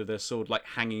at the end of their sword, like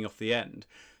hanging off the end,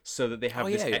 so that they have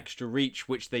this extra reach,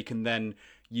 which they can then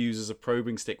use as a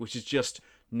probing stick, which is just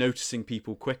noticing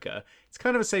people quicker. It's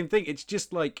kind of the same thing. It's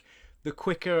just like the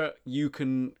quicker you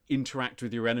can interact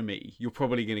with your enemy, you're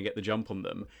probably going to get the jump on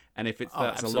them. And if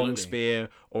that's a long spear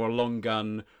or a long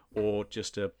gun or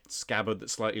just a scabbard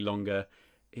that's slightly longer,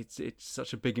 it's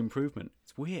such a big improvement.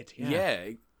 It's weird. Yeah,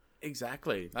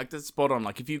 exactly. Like that's spot on.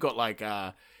 Like if you've got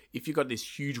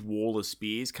this huge wall of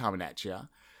spears coming at you,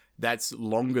 that's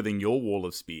longer than your wall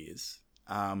of spears.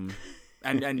 And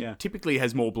typically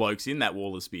has more blokes in that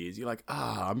wall of spears. You're like,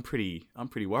 I'm pretty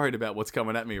worried about what's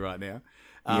coming at me right now.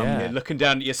 Looking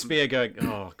down at your spear going,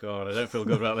 oh god, I don't feel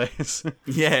good about this.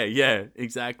 yeah,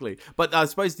 exactly. But I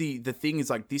suppose the thing is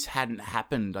like this hadn't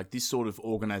happened, like this sort of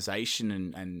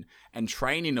organization and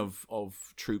training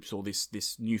of troops or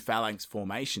this new phalanx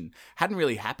formation hadn't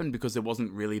really happened because there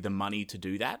wasn't really the money to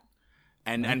do that.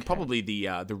 And probably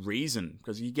the reason,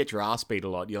 because you get your ass beat a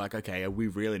lot, you're like, okay, we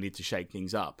really need to shake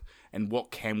things up. And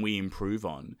what can we improve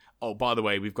on? Oh, by the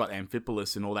way, we've got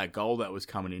Amphipolis and all that gold that was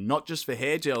coming in, not just for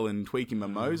hair gel and tweaking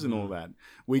mimos and all that.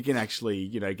 We can actually,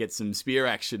 get some spear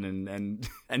action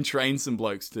and train some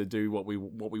blokes to do what we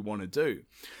want to do.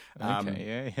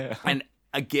 And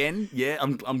again,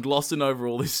 I'm glossing over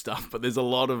all this stuff, but there's a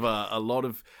lot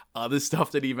of other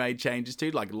stuff that he made changes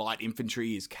to, like light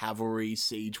infantry, his cavalry,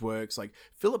 siege works. Like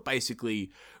Philip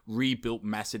basically rebuilt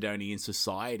Macedonian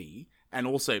society and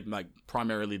also like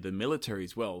primarily the military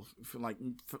as well.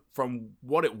 From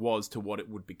what it was to what it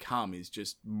would become is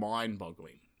just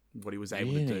mind-boggling. What he was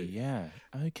able to do. Yeah.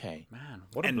 Okay. Man,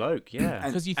 what a bloke. Yeah.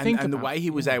 Because you think and the way he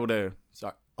was able to.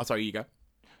 Sorry, you go.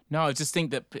 No, I just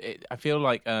think that I feel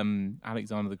like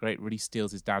Alexander the Great really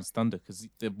steals his dad's thunder, because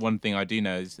the one thing I do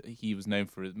know is he was known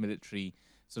for his military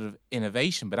sort of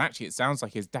innovation, but actually it sounds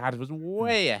like his dad was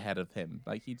way ahead of him.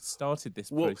 Like he'd started this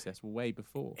process way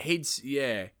before. He'd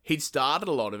started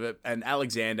a lot of it, and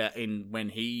Alexander, when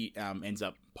he ends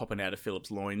up popping out of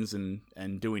Philip's loins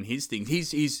and doing his things,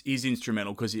 he's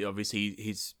instrumental because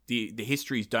obviously the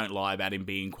histories don't lie about him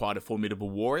being quite a formidable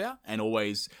warrior, and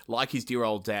always, like his dear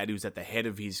old dad, who was at the head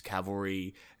of his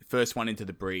cavalry, first one into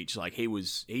the breach. Like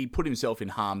he put himself in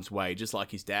harm's way just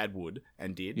like his dad would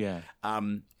and did. Yeah.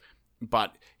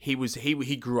 But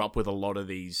he grew up with a lot of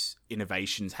these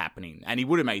innovations happening, and he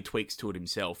would have made tweaks to it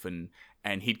himself, and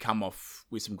he'd come off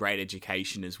with some great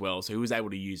education as well. So he was able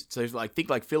to use it. So think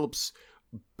like Philip's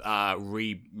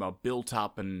built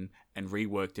up and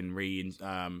reworked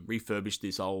and refurbished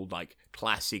this old like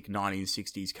classic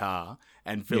 1960s car,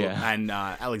 and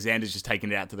Alexander's just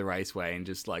taken it out to the raceway and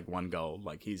just like won gold.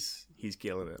 Like he's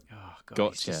killing it. Oh god,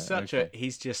 Gotcha.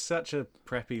 he's just such a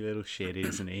preppy little shit,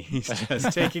 isn't he? He's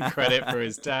just taking credit for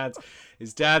his dad's.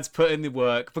 His dad's put in the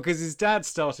work, because his dad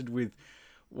started with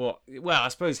I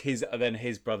suppose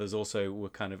his brothers also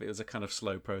were it was a kind of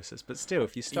slow process, but still,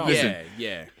 if you start,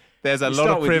 Yeah. There's a lot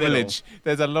of privilege.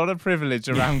 There's a lot of privilege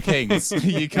around kings.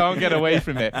 You can't get away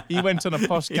from it. He went on a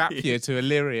posh gap year to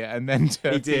Illyria and then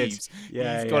to Thebes.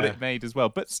 Yeah, he's got it made as well.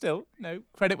 But still, no,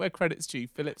 credit where credit's due.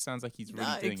 Philip sounds like he's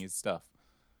really doing his stuff.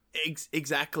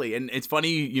 Exactly, and it's funny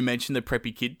you mentioned the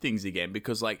preppy kid things again,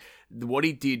 because like what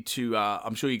he did to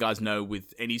I'm sure you guys know,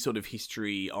 with any sort of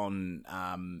history on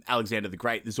Alexander the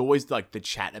Great, there's always like the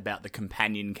chat about the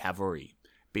companion cavalry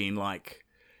being like,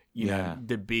 you know,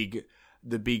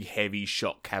 the big heavy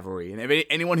shock cavalry, and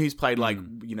anyone who's played like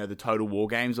the Total War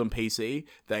games on PC,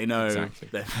 they know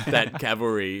that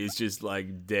cavalry is just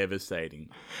like devastating.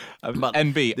 But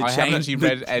NB, I haven't actually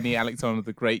read any Alexander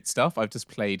the Great stuff. I've just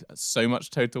played so much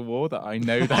Total War that I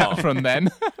know that from then.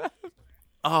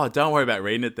 Oh, don't worry about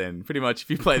reading it then. Pretty much, if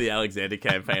you play the Alexander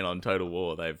campaign on Total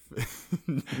War,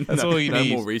 that's all you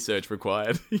need. No more research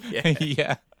required.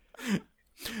 Yeah.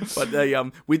 But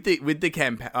with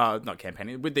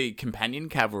the companion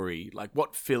cavalry, like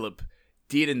what Philip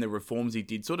did and the reforms he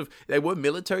did, sort of, they were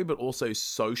military but also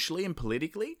socially and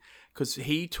politically, because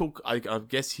he took, I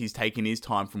guess he's taken his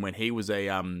time from when he was a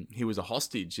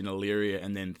hostage in Illyria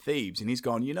and then Thebes, and he's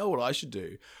gone, you know what I should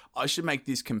do? I should make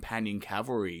this companion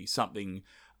cavalry something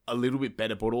a little bit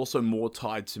better, but also more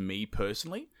tied to me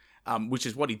personally, which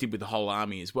is what he did with the whole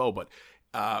army as well. But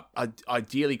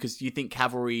ideally, because you think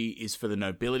cavalry is for the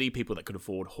nobility, people that could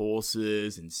afford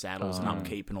horses and saddles and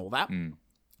upkeep and all that.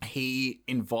 He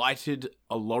invited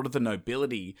a lot of the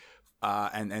nobility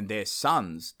and their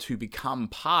sons to become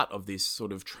part of this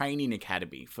sort of training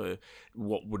academy for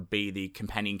what would be the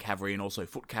companion cavalry, and also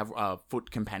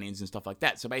foot companions and stuff like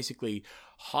that. So basically,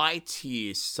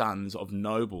 high-tier sons of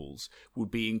nobles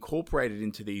would be incorporated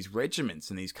into these regiments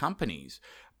and these companies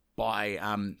by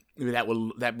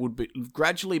that would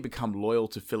gradually become loyal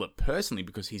to Philip personally,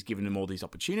 because he's given him all these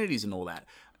opportunities and all that,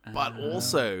 but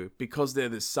also because they're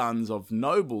the sons of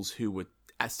nobles who were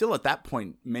still at that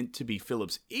point meant to be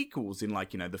Philip's equals in,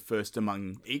 like, the first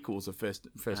among equals, the first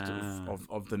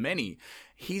of the many.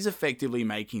 He's effectively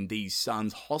making these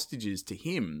sons hostages to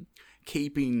him,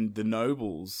 keeping the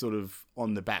nobles sort of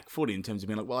on the back foot in terms of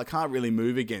being like, well, I can't really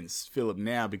move against Philip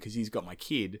now because he's got my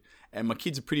kid, and my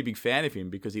kid's a pretty big fan of him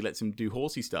because he lets him do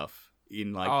horsey stuff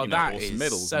in awesome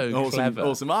medals, so clever,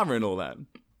 awesome armor and all that.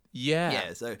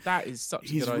 Yeah. So that is such.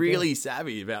 He's a good really idea.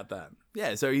 savvy about that.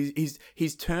 Yeah. So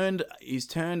he's turned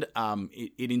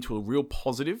it into a real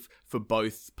positive for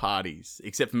both parties,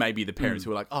 except for maybe the parents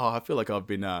who are like, oh, I feel like I've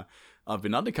been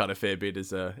undercut a fair bit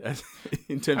as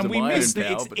in terms of my own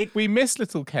power. We miss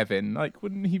little Kevin. Like,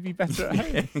 wouldn't he be better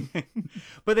at home?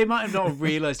 But they might have not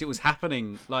realised it was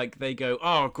happening. Like, they go,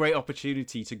 oh, great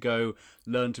opportunity to go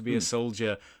learn to be a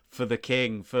soldier for the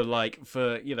king, for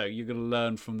you're going to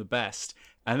learn from the best.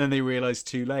 And then they realise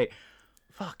too late,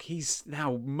 fuck, he's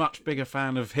now a much bigger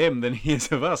fan of him than he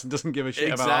is of us, and doesn't give a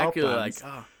shit about our plans.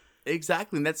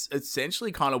 Exactly, and that's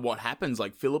essentially kind of what happens.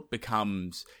 Like, Philip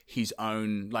becomes his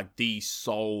own, like, the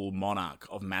sole monarch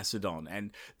of Macedon, and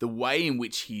the way in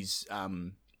which he's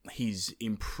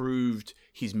improved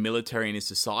his military and his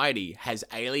society has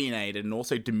alienated and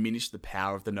also diminished the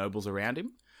power of the nobles around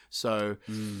him. So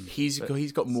he's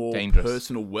got more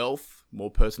personal wealth,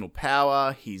 more personal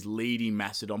power. He's leading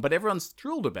Macedon, but everyone's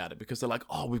thrilled about it because they're like,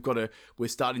 "Oh, we're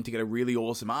starting to get a really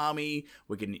awesome army.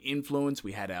 We're getting influence.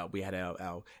 We had our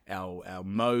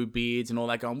Mo beards and all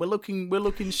that going. We're looking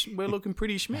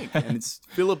pretty schmick." And it's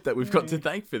Philip that we've got to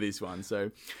thank for this one.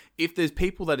 So if there's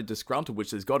people that are disgruntled,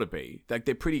 which there's got to be, like,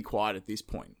 they're pretty quiet at this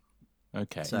point.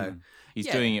 Okay, so he's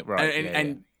doing it right,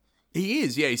 and he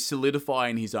is, he's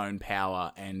solidifying his own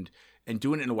power and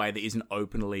doing it in a way that isn't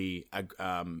openly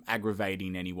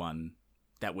aggravating anyone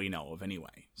that we know of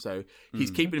anyway. So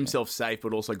he's keeping himself safe,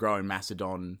 but also growing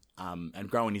Macedon and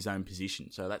growing his own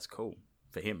position. So that's cool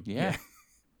for him. Yeah.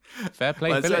 Fair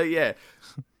play, Philip. So,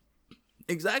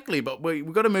 exactly. But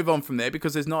we've got to move on from there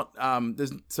because there's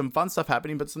some fun stuff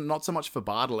happening, but not so much for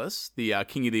Bartolus, the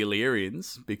king of the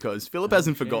Illyrians, because Philip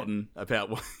hasn't forgotten about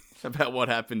what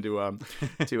happened to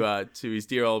his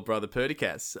dear old brother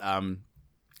Perdiccas.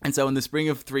 And so in the spring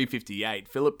of 358,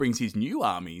 Philip brings his new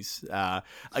armies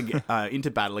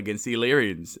into battle against the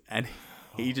Illyrians, and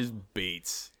he just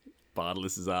beats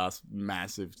Bardalus's ass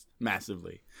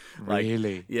massively.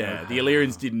 Really? Yeah, the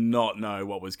Illyrians did not know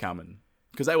what was coming.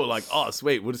 Because they were like, oh,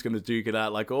 sweet, we're just going to duke it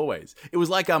out like always. It was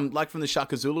like from the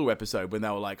Shaka Zulu episode when they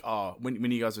were like, oh,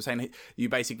 when you guys were saying you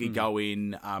basically go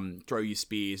in, throw your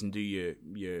spears and do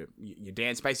your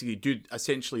dance, basically do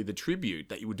essentially the tribute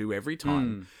that you would do every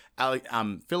time.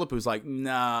 Philip was like,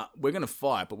 nah, we're going to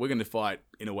fight, but we're going to fight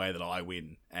in a way that I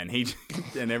win. And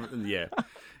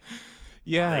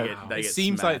Yeah, They it get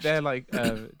seems like smashed. they're like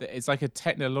it's like a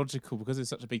technological, because it's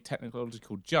such a big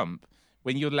technological jump.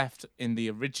 When you're left in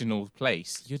the original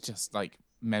place, you're just like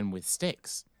men with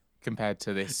sticks compared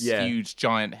to this huge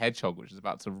giant hedgehog which is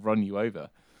about to run you over.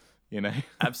 You know,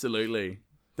 Absolutely.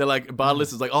 They're like,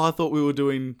 Bardalus is like, oh, I thought we were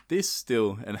doing this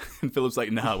still, and Philip's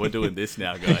like, nah, we're doing this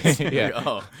now, guys. Yeah.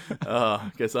 Like,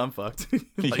 I guess I'm fucked.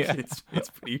 Yeah.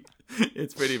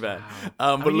 It's pretty bad.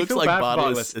 I But mean, it you looks feel like bad for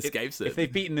Bardalus If- escapes If it.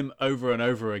 they've beaten them over and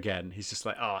over again, he's just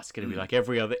like, oh, it's going to be like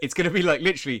every other. It's going to be like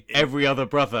literally every other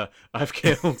brother I've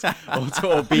killed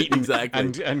or beaten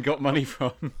Exactly. and got money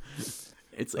from.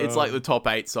 It's like the top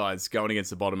 8 sides going against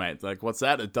the bottom 8. Like, what's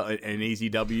that? An easy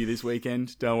W this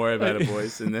weekend? Don't worry about it,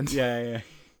 boys. And then Yeah.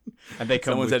 And they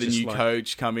come someone's with had a just new like,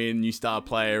 coach come in, new star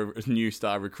player, new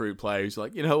star recruit player who's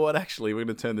like, you know what? Actually, we're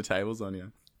going to turn the tables on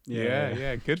you.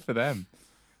 yeah, good for them.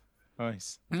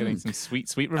 Nice, getting some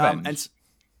sweet revenge.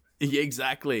 Yeah,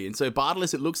 exactly. And so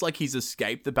Bardalus, it looks like he's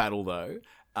escaped the battle though.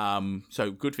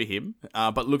 So good for him.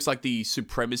 But looks like the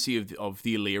supremacy of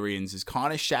the Illyrians is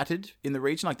kind of shattered in the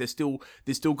region. Like there's still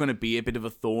going to be a bit of a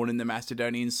thorn in the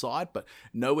Macedonian side, but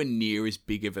nowhere near as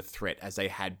big of a threat as they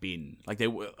had been. Like they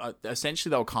were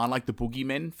essentially they were kind of like the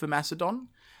boogeymen for Macedon.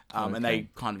 And they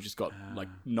kind of just got like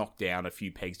knocked down a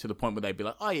few pegs to the point where they'd be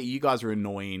like, oh yeah, you guys are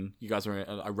annoying. You guys are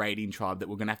a raiding tribe that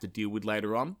we're going to have to deal with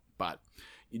later on. But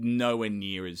nowhere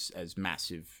near as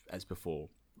massive as before.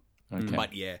 Okay.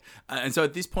 But yeah, and so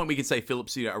at this point we can say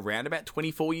Philip's around about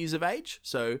 24 years of age,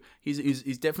 so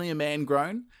he's definitely a man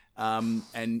grown.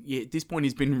 And yeah, at this point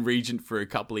he's been regent for a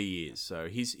couple of years, so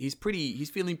he's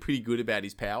feeling pretty good about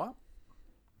his power.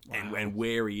 And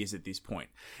where he is at this point.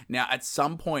 Now, at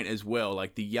some point as well,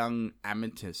 like the young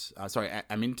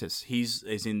Amyntas,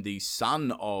 he's in the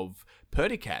son of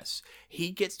Perdiccas. He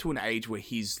gets to an age where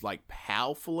he's like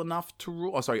powerful enough to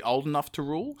rule, old enough to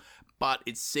rule. But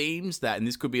it seems that, and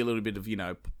this could be a little bit of,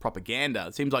 propaganda.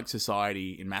 It seems like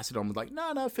society in Macedon was like,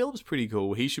 no, Philip's pretty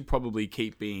cool. He should probably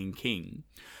keep being king.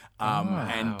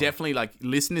 And definitely, like,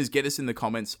 listeners, get us in the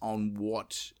comments on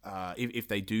what, if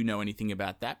they do know anything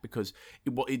about that, because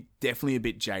it definitely a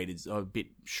bit jaded, a bit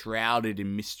shrouded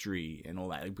in mystery and all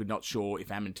that. We're not sure if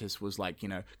Amyntas was, like,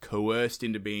 coerced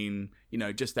into being,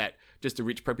 just a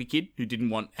rich preppy kid who didn't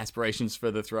want aspirations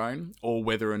for the throne, or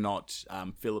whether or not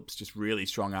Philip's just really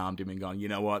strong-armed him and gone, you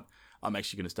know what, I'm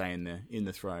actually going to stay in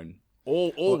the throne.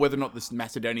 Or whether or not the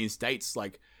Macedonian states,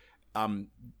 like,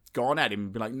 gone at him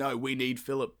and been like, no, we need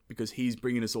Philip because he's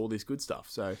bringing us all this good stuff.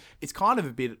 So it's kind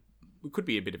of it could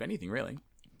be a bit of anything, really.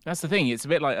 That's the thing. It's a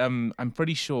bit like I'm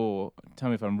pretty sure. Tell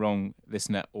me if I'm wrong,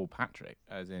 listener, or Patrick,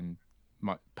 as in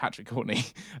Patrick Courtney.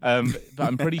 But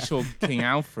I'm pretty sure King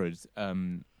Alfred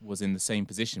was in the same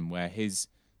position where his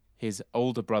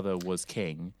older brother was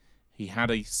king. He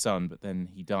had a son, but then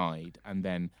he died, and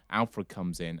then Alfred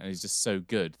comes in and is just so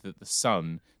good that the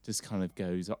son just kind of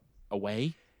goes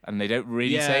away. And they don't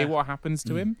really say what happens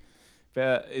to him.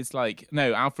 But it's like,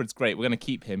 no, Alfred's great. We're going to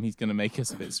keep him. He's going to make us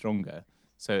a bit stronger.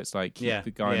 So it's like, keep the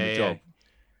guy in the job.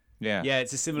 Yeah,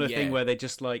 it's a similar thing where they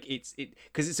just like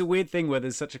because it's a weird thing where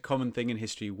there's such a common thing in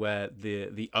history where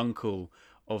the uncle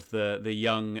of the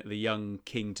young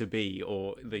king to be,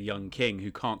 or the young king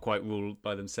who can't quite rule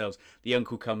by themselves, the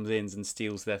uncle comes in and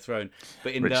steals their throne.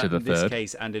 But in this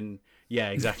case, and in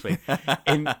exactly.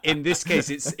 in this case,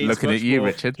 it's looking at you, more,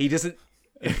 Richard. He doesn't.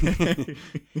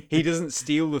 He doesn't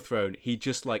steal the throne. He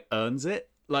just like earns it.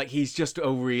 Like he's just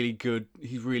really good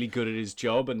at his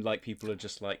job, and like people are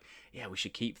just like, yeah, we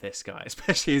should keep this guy.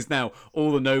 Especially as now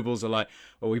all the nobles are like,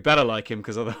 well, we better like him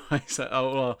because otherwise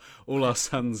all our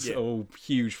sons are all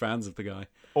huge fans of the guy.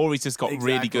 Or he's just got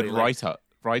really good like-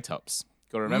 write-ups.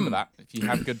 Got to remember that. If you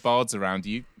have good bards around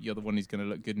you, you're the one who's going to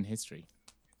look good in history.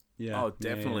 Yeah. Oh,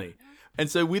 definitely. Yeah. And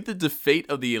so with the defeat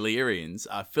of the Illyrians,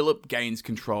 Philip gains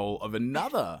control of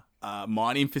another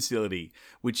mining facility,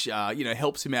 which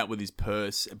helps him out with his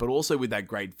purse, but also with that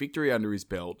great victory under his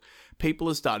belt. People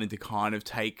are starting to kind of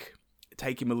take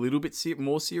him a little bit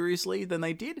more seriously than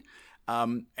they did.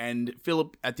 And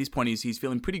Philip at this point he's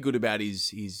feeling pretty good about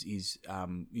his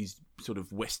sort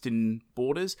of western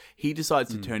borders. He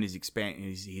decides to turn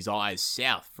his eyes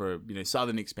south for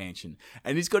southern expansion,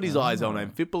 and he's got his eyes on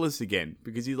Amphipolis again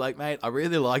because he's like, mate, I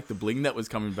really like the bling that was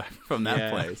coming back from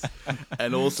that place,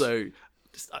 and also he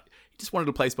just wanted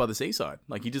a place by the seaside.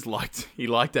 Like he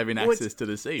liked having access to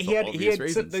the sea for obvious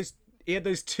reasons. He had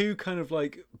those two kind of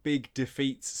like big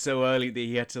defeats so early that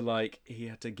he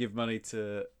had to give money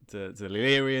to the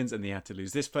Illyrians, and he had to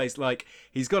lose this place. Like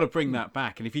he's got to bring that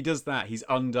back, and if he does that, he's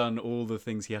undone all the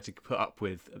things he had to put up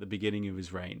with at the beginning of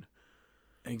his reign.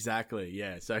 Exactly,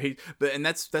 yeah. So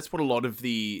that's what a lot of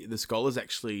the scholars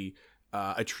actually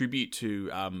attribute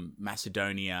to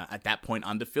Macedonia at that point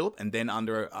under Philip, and then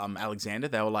under Alexander.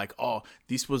 They were like, oh,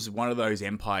 this was one of those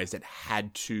empires that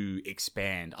had to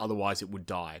expand, otherwise it would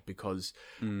die because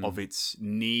of its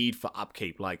need for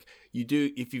upkeep. Like you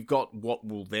do, if you've got what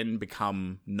will then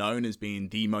become known as being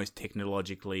the most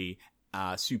technologically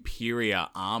superior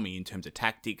army in terms of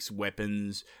tactics,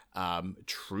 weapons,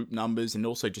 troop numbers, and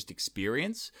also just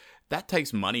experience, that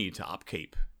takes money to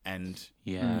upkeep. And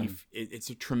it's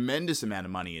a tremendous amount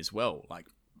of money as well. Like,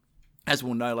 as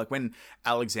we'll know, like when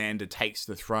Alexander takes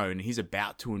the throne, he's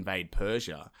about to invade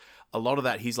Persia. A lot of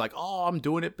that, he's like, oh, I'm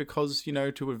doing it because,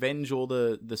 to avenge all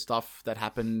the stuff that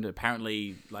happened.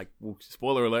 Apparently, like, well,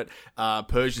 spoiler alert,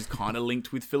 Persia's kind of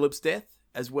linked with Philip's death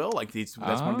as well. Like, that's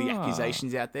one of the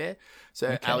accusations out there.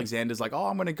 So Alexander's like, oh,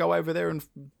 I'm going to go over there and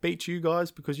beat you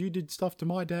guys because you did stuff to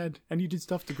my dad and you did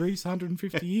stuff to Greece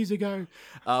 150 years ago.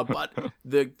 But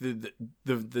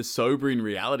the sobering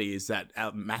reality is that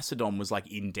Macedon was like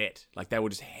in debt. Like they were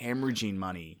just hemorrhaging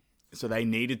money. So they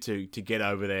needed to get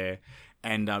over there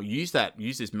and use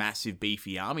this massive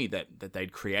beefy army that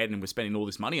they'd created and were spending all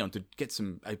this money on to get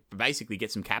some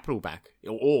capital back,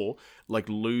 or like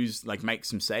make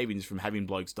some savings from having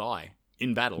blokes die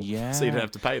in battle, so you don't have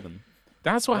to pay them.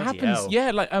 That's what happens. Yeah,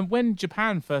 like when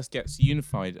Japan first gets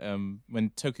unified,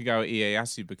 when Tokugawa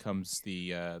Ieyasu becomes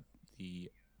the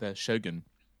shogun,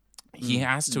 he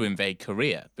has to invade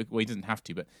Korea. Well, he doesn't have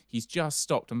to, but he's just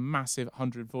stopped a massive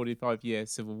 145-year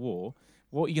civil war.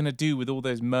 What are you going to do with all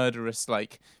those murderous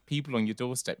people on your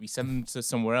doorstep? You send them to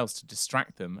somewhere else to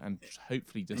distract them and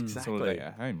hopefully just consolidate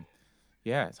at home.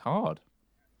 Yeah, it's hard.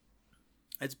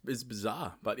 It's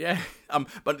bizarre, but yeah.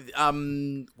 What are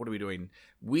we doing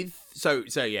with? So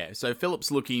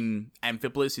Philip's looking.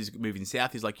 Amphipolis is moving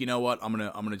south. He's like, you know what? I'm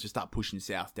gonna just start pushing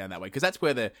south down that way because that's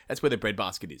where the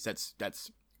breadbasket is.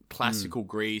 That's classical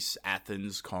Greece,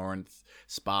 Athens, Corinth,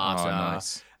 Sparta. Oh,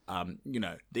 nice.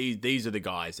 These are the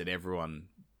guys that everyone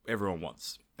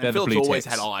wants. And They're Philip's always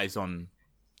ticks. had eyes on.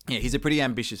 Yeah, he's a pretty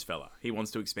ambitious fella. He wants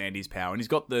to expand his power, and he's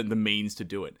got the means to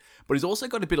do it. But he's also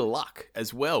got a bit of luck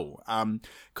as well,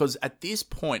 because at this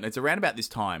point, it's around about this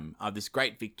time, this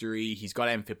great victory, he's got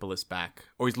Amphipolis back,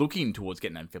 or he's looking towards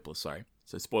getting Amphipolis, sorry.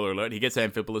 So spoiler alert, he gets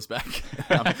Amphipolis back.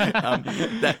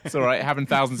 It's all right, it happened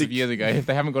thousands of years ago. If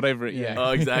they haven't got over it yet. Oh,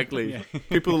 exactly. Yeah.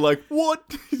 People are like,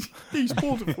 what? He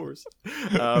spoiled it for us.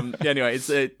 Anyway,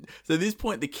 so at this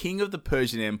point, the king of the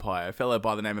Persian Empire, a fellow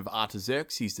by the name of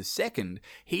Artaxerxes II,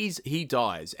 he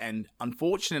dies. And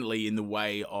unfortunately, in the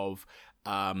way of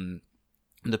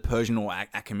the Persian or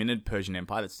Achaemenid Persian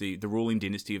Empire, that's the ruling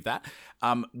dynasty of that,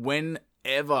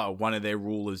 whenever one of their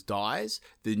rulers dies,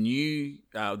 the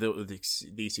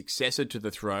successor to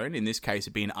the throne, in this case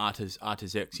it being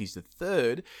Artaxerxes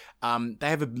III, they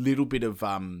have a little bit of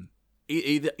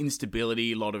either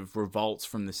instability, a lot of revolts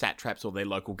from the satraps or their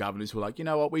local governors who are like, you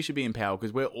know what, we should be in power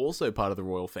because we're also part of the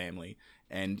royal family,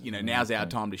 and now's our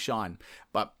time to shine.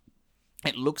 But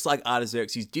it looks like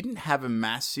Artaxerxes didn't have a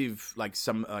massive,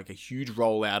 a huge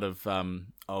rollout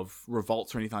of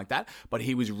revolts or anything like that, but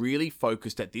he was really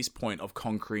focused at this point of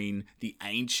conquering the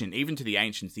ancient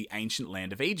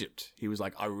land of Egypt. He was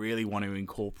like, I really want to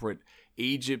incorporate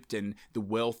Egypt and the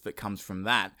wealth that comes from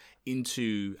that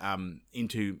into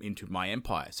my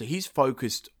empire. So he's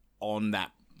focused on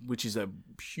that, which is a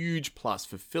huge plus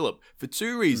for Philip for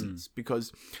two reasons,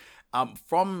 because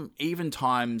from even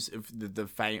times of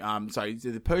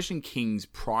the Persian king's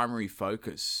primary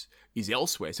focus is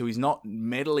elsewhere. So he's not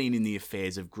meddling in the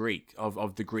affairs of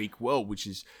the Greek world, which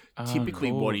is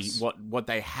typically what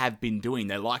they have been doing.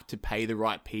 They like to pay the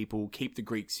right people, keep the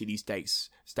Greek city-states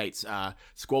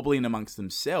squabbling amongst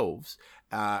themselves,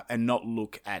 and not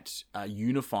look at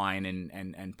unifying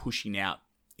and pushing out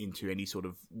into any sort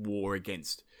of war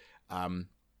against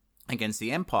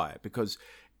the empire, because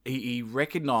he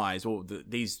recognized, or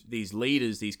these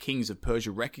leaders, these kings of Persia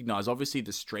recognized, obviously,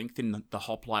 the strength in the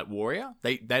hoplite warrior.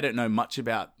 They don't know much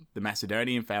about the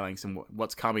Macedonian phalanx and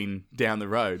what's coming down the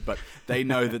road, but they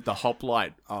know that the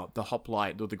hoplite or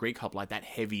the Greek hoplite, that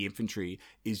heavy infantry,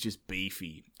 is just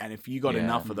beefy. And if you got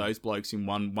enough of those blokes in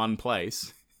one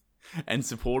place and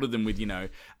supported them with,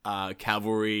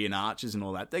 cavalry and archers and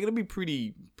all that, they're going to be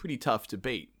pretty tough to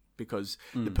beat, because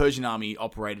the Persian army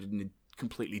operated in a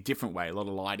completely different way. A lot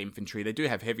of light infantry. They do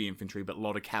have heavy infantry, but a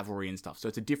lot of cavalry and stuff. So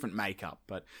it's a different makeup.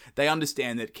 But they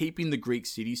understand that keeping the Greek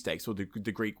city-states, or the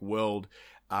Greek world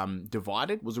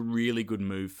divided, was a really good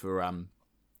move for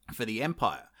the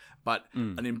empire. But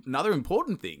another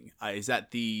important thing is that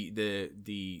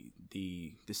the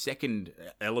second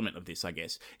element of this, I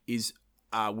guess, is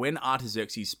when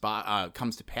Artaxerxes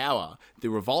comes to power, the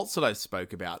revolts that I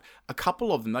spoke about, a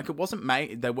couple of them, like, it wasn't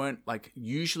made, they weren't like,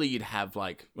 usually you'd have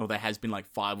there has been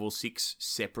 5 or 6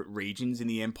 separate regions in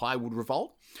the empire would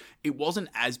revolt. It wasn't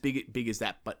as big as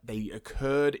that, but they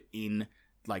occurred in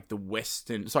the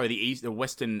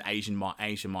Western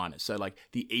Asia Minor, so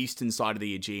the eastern side of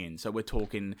the Aegean. So we're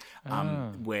talking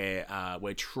where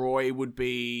Troy would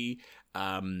be,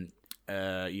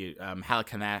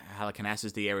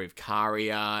 Halicarnassus, the area of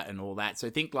Caria and all that. So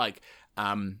think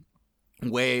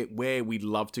where we'd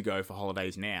love to go for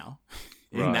holidays now,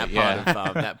 in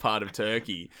that part of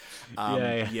Turkey.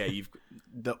 You've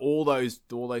all those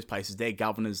places. Their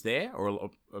governors there, or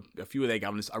a few of their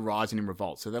governors, are rising in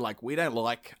revolt. So they're like, we don't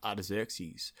like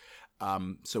Artaxerxes,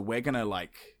 so we're gonna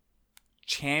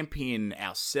champion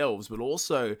ourselves, but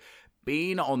also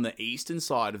being on the eastern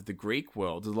side of the Greek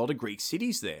world, there's a lot of Greek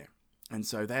cities there. And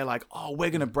so they're like, oh, we're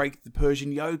going to break the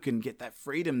Persian yoke and get that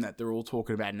freedom that they're all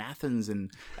talking about in Athens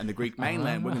and the Greek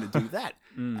mainland. We're going to do that.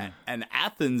 And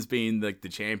Athens, being the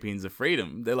champions of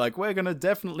freedom, they're like, we're going to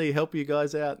definitely help you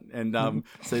guys out. And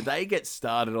so they get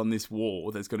started on this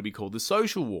war that's going to be called the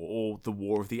Social War, or the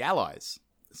War of the Allies.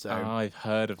 So I've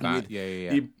heard of that.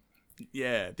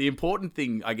 The important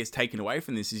thing, I guess, taken away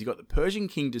from this is you got the Persian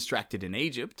king distracted in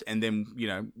Egypt, and then,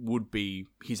 would be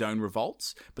his own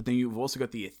revolts. But then you've also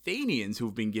got the Athenians, who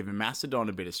have been giving Macedon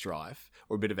a bit of strife,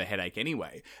 or a bit of a headache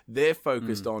anyway. They're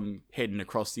focused on heading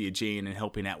across the Aegean and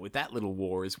helping out with that little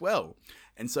war as well.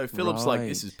 And so Philip's like,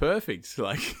 this is perfect.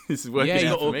 This is working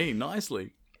out for me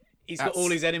nicely. He's got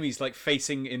all his enemies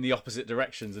facing in the opposite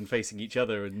directions and facing each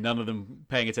other, and none of them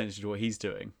paying attention to what he's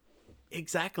doing.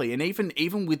 Exactly, and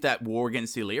even with that war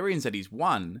against the Illyrians that he's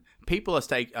won, people are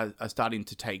starting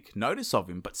to take notice of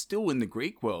him. But still, in the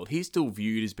Greek world, he's still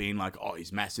viewed as being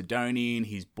he's Macedonian,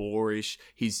 he's boorish,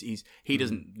 he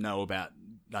doesn't know about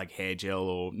hair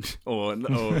gel or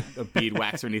a beard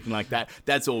wax or anything like that.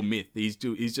 That's all myth. He's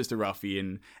just a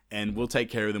ruffian, and we'll take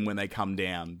care of them when they come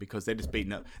down, because they're just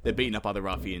beating up other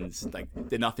ruffians.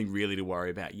 They're nothing really to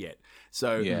worry about yet.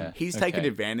 So he's taken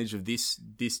advantage of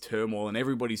this turmoil and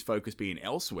everybody's focus being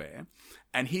elsewhere,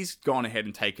 and he's gone ahead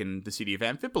and taken the city of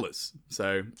Amphipolis.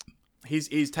 So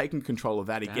he's taken control of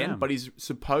that again. But he's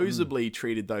supposedly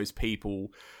treated those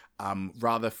people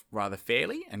rather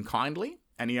fairly and kindly.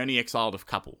 And he only exiled a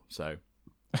couple, so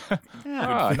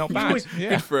not bad.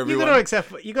 Good for everyone.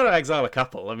 You got to exile a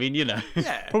couple. I mean,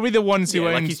 probably the ones who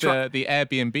owned the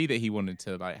Airbnb that he wanted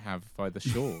to have by the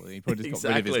shore. He probably just got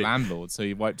rid of his landlord, so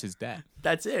he wiped his debt.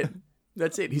 That's it.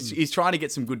 He's trying to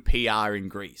get some good PR in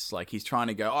Greece. He's trying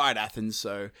to go, all right, Athens,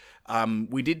 so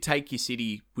we did take your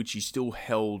city, which you still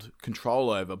held control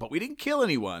over, but we didn't kill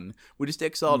anyone. We just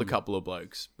exiled a couple of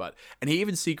blokes. And he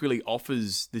even secretly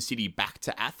offers the city back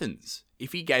to Athens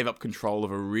if he gave up control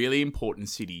of a really important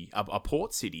city, a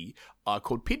port city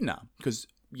called Pydna, because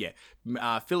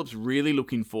Philip's really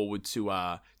looking forward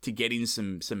to getting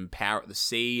some power at the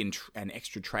sea and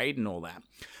extra trade and all that.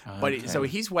 But so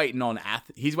he's waiting on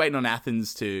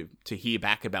Athens to hear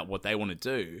back about what they want to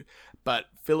do. But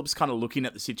Philip's kind of looking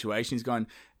at the situation. He's going,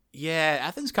 yeah,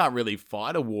 Athens can't really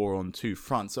fight a war on two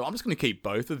fronts, so I'm just going to keep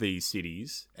both of these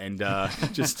cities and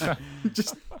just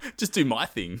do my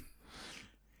thing.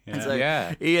 And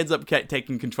so he ends up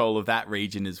taking control of that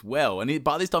region as well. And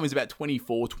by this time, he's about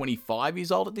 24, 25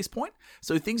 years old at this point.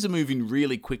 So things are moving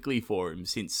really quickly for him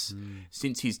since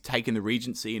he's taken the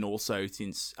regency, and also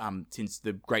since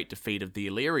the great defeat of the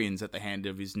Illyrians at the hand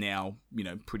of his now,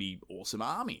 pretty awesome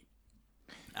army.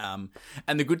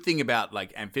 And the good thing about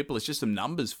like Amphipolis, just some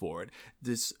numbers for it.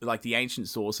 This like the ancient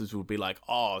sources would be like,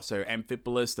 oh, so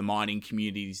Amphipolis, the mining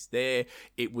communities there.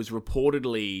 It was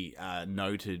reportedly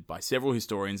noted by several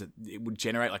historians that it would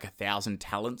generate like 1,000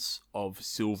 talents of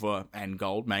silver and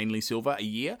gold, mainly silver, a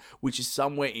year, which is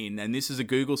somewhere in. And this is a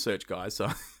Google search, guys,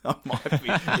 so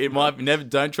it might be never.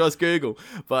 Don't trust Google,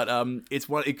 but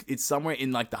it's somewhere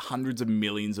in like the hundreds of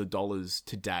millions of dollars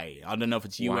today. I don't know if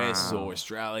it's US or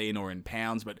Australian or in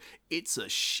pounds, but it's a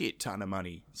shit ton of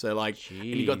money. So like, and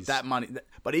you got that money,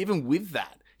 but even with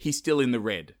that, he's still in the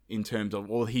red in terms of,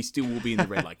 or he still will be in the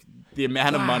red. Like the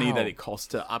amount of money that it costs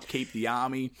to upkeep the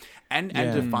army and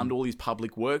to fund all these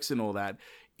public works and all that.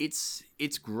 It's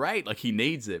great. Like he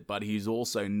needs it, but he's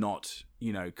also not,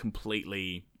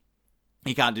 completely.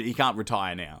 He can't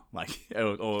retire now, like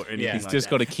or anything. He's like just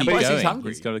that. got to keep But going. he's hungry.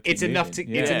 He's got to keep It's enough to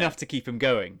moving. it's enough to keep him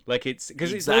going. Like it's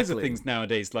because it's loads of things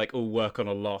nowadays, like all work on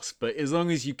a loss. But as long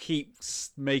as you keep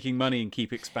making money and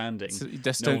keep expanding, So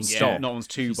just don't stop. No one's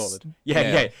too bothered.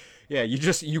 Yeah. Yeah.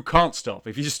 You can't stop.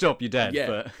 If you just stop, you're dead. Yeah.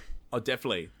 But Oh,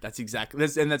 definitely. That's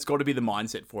that's got to be the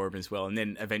mindset for him as well. And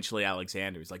then eventually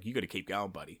Alexander is like, you got to keep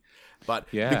going, buddy.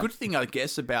 But the good thing, I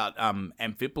guess, about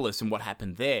Amphipolis and what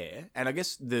happened there, and I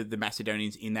guess the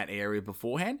Macedonians in that area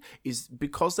beforehand, is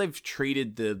because they've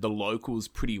treated the locals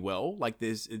pretty well. Like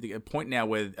there's a point now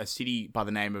where a city by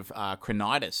the name of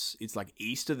Cronitis, it's like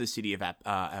east of the city of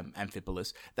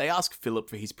Amphipolis, they ask Philip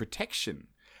for his protection.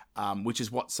 Which is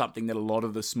something that a lot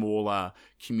of the smaller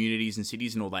communities and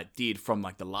cities and all that did from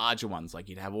like the larger ones. Like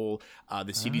you'd have all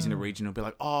the cities in a region will be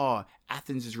like, oh,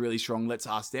 Athens is really strong. Let's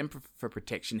ask them for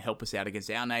protection. Help us out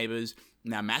against our neighbors.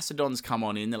 Now Macedon's come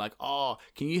on in. They're like, oh,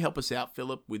 can you help us out,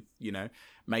 Philip, with,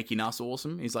 making us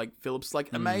awesome? He's like, Philip's like,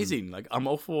 amazing. Like, I'm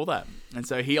all for that. And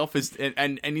so he offers,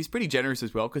 and he's pretty generous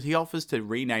as well, because he offers to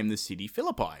rename the city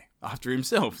Philippi after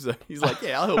himself. So he's like,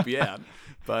 yeah, I'll help you out.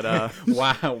 But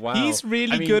wow. He's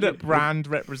really good at brand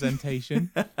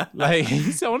representation. Like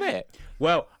he's on it.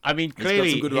 Well, I mean, he's got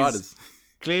some good writers.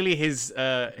 Clearly, his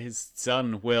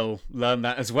son will learn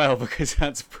that as well, because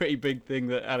that's a pretty big thing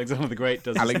that Alexander the Great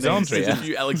does. Alexandria. There's a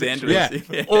few Alexandrians.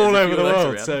 Yeah, all over the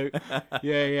world. around. So,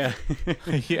 yeah.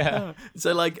 Yeah.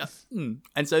 So like,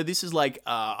 and so this is like,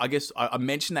 I guess I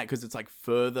mentioned that because it's like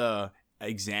further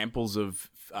examples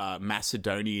of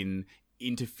Macedonian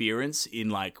interference in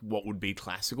like what would be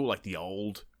classical, like the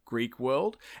old Greek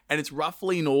world, and it's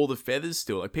roughly in all the feathers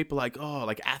still. Like people like, oh,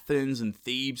 like Athens and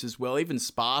Thebes as well, even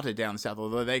Sparta down south,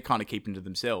 although they kind of keep them to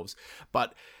themselves.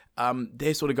 But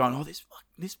they're sort of going, oh,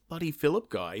 this bloody Philip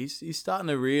guy, he's starting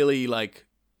to really like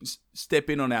step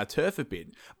in on our turf a bit.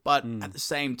 But at the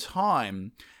same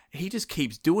time, he just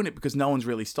keeps doing it because no one's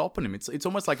really stopping him. It's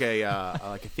almost like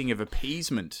a thing of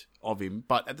appeasement of him,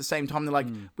 but at the same time they're like,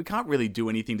 we can't really do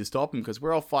anything to stop him because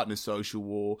we're all fighting a social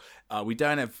war. We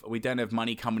don't have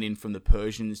money coming in from the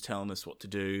Persians telling us what to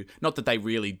do. Not that they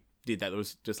really did that. There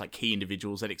was just like key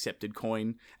individuals that accepted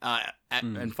coin.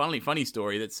 And funny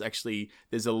story. That's actually,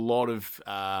 there's a lot of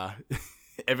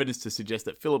evidence to suggest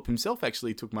that Philip himself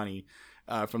actually took money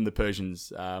from the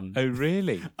Persians. Oh,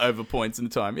 really? Over points in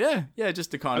the time. Yeah,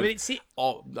 just to kind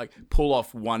of like pull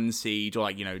off one siege, or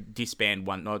like, disband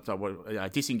one,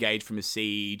 disengage from a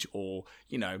siege, or,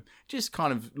 just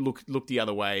kind of look the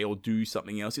other way or do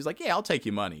something else. He's like, yeah, I'll take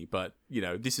your money, but,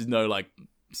 this is no like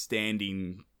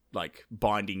standing like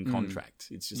binding contract.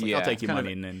 It's just like, I'll take your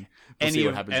money and then we'll see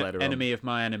what happens later on. Enemy of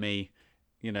my enemy.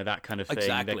 That kind of thing.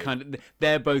 Exactly.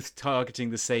 They're both targeting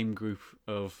the same group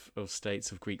of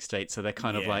states, of Greek states. So they're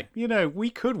kind of like, we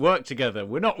could work together.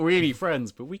 We're not really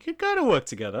friends, but we could kind of work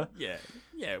together.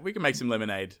 Yeah, we can make some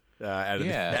lemonade out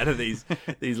of these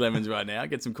lemons right now.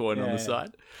 Get some coin on the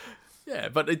side. Yeah,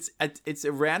 but it's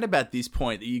around about this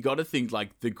point that you got to think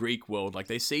like the Greek world. Like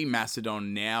they see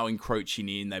Macedon now encroaching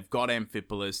in. They've got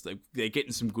Amphipolis. They're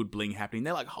getting some good bling happening.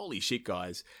 They're like, holy shit,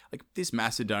 guys! Like this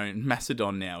Macedon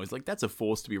now is like, that's a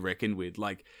force to be reckoned with.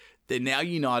 Like they're now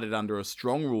united under a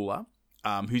strong ruler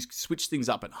who's switched things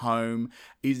up at home.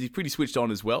 He's pretty switched on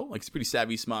as well. Like he's a pretty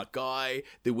savvy, smart guy.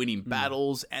 They're winning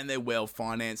battles and they're well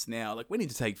financed now. Like we need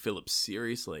to take Philip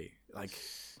seriously. Like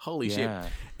holy shit,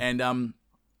 and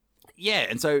yeah,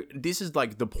 and so this is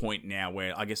like the point now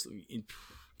where I guess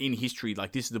in history,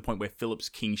 like this is the point where Philip's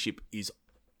kingship is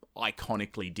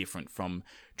iconically different from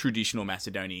traditional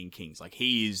Macedonian kings. Like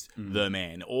he is the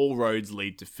man. All roads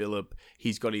lead to Philip.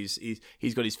 He's got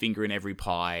his finger in every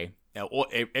pie.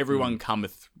 Everyone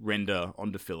cometh render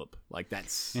onto Philip. Like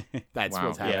that's wow.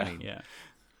 what's happening. Yeah.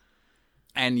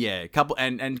 And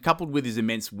coupled with his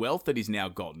immense wealth that he's now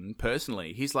gotten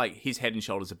personally, he's like he's head and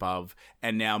shoulders above.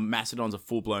 And now Macedon's a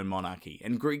full blown monarchy.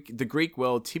 And the Greek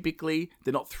world typically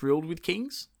they're not thrilled with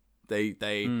kings. They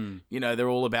they're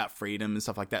all about freedom and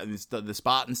stuff like that. And the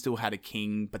Spartans still had a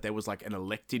king, but there was like an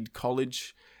elected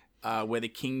college where the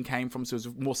king came from, so it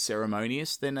was more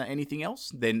ceremonious than anything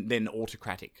else, than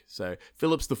autocratic. So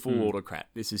Philip's the full autocrat.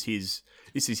 This is his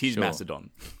sure.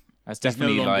 Macedon. That's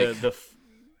definitely no like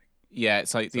yeah,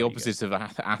 it's like the Sorry, opposite of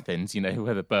Athens,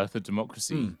 where the birth of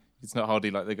democracy. It's not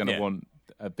hardly like they're going to want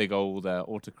a big old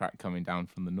autocrat coming down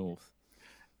from the north.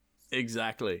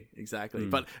 Exactly.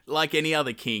 But like any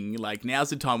other king, like now's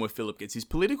the time where Philip gets his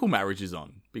political marriages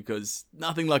on, because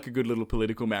nothing like a good little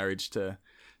political marriage to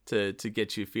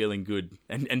get you feeling good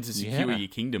and to secure your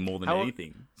kingdom more than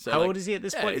anything. So how old is he at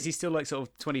this point? Is he still like sort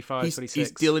of 25, 26? He's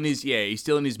still in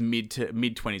his mid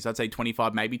 20s. I'd say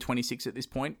 25, maybe 26 at this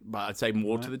point, but I'd say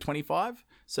more to the 25.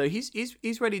 So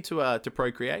he's ready to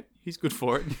procreate. He's good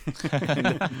for it.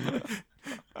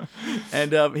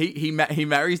 And he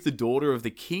marries the daughter of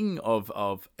the king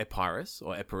of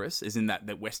Epirus, is in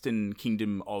that western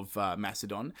kingdom of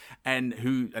Macedon, and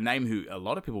a name who a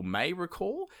lot of people may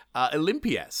recall,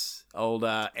 Olympias, old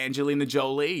Angelina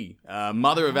Jolie,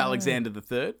 mother of Alexander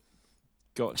III.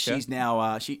 Gotcha.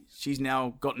 She's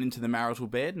now gotten into the marital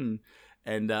bed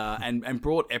and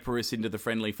brought Epirus into the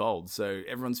friendly fold. So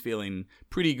everyone's feeling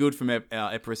pretty good from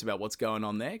Epirus about what's going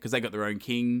on there, because they got their own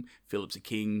king. Philip's a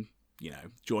king,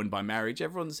 joined by marriage.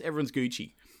 Everyone's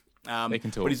Gucci. They can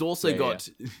talk. But he's also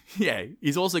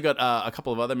got a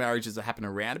couple of other marriages that happen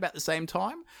around about the same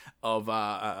time, of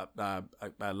a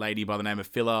lady by the name of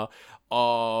Phila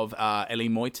of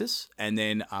Elymoitus, and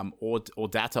then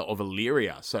Ordata of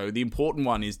Illyria. So the important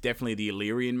one is definitely the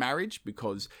Illyrian marriage,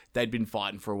 because they'd been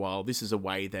fighting for a while. This is a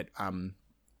way that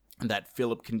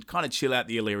Philip can kind of chill out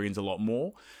the Illyrians a lot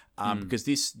more. Because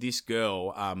this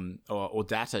girl,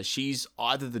 Ordata, she's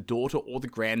either the daughter or the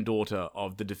granddaughter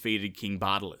of the defeated King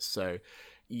Bartolus. So,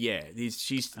 yeah,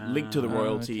 she's linked to the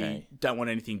royalty. Okay. Don't want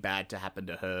anything bad to happen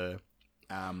to her.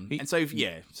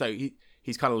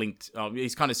 He's kind of linked.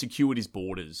 He's kind of secured his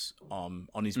borders on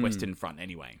his western front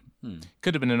anyway.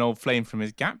 Could have been an old flame from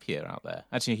his gap year out there.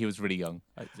 Actually, he was really young.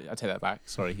 I take that back.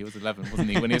 Sorry, he was 11, wasn't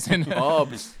he, when he was in...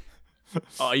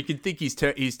 Oh, you can think he's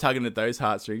tugging at those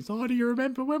heartstrings. Oh, do you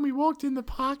remember when we walked in the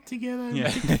park together?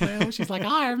 And she's like,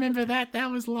 I remember that.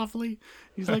 That was lovely.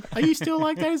 He's like, are you still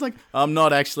like that? He's like, I'm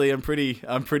not actually. I'm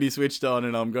pretty switched on,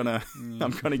 and I'm gonna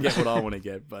get what I want to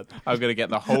get. But I'm gonna get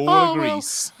the whole of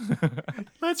Greece.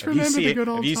 Let's remember the good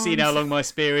old times. Have you seen how long my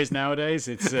spear is nowadays?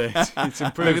 It's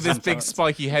improved. Look at this big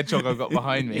spiky hedgehog I've got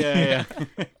behind me. Yeah.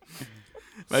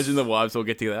 Imagine the wives all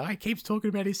get together. Oh, he keeps talking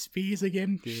about his spears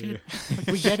again. Yeah. Shit.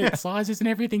 We get it. Sizes and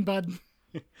everything, bud.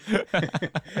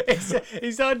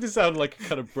 He's starting to sound like a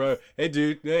kind of bro. Hey,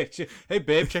 dude. Hey,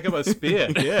 babe, check out my spear.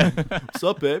 Yeah. What's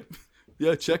up, babe?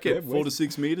 Yeah, check it. 4 to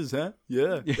 6 meters, huh?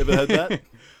 Yeah. Ever had that?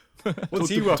 What's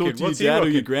he rocking? Talk to your dad or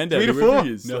your granddad, 3 to 4? whoever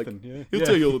he is. Nothing. Like, he'll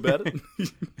tell you all about it.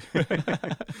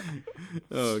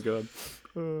 Oh, God.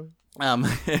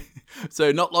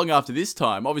 So not long after this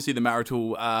time, obviously the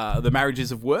marriages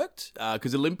have worked,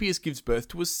 because Olympias gives birth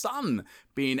to a son,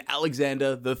 being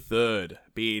Alexander III,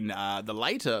 being the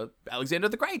later Alexander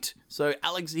the Great. So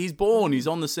he's born, he's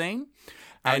on the scene.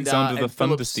 Alexander the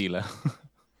Thunder Stealer.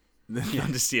 The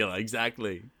Thunder Stealer,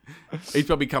 exactly. He's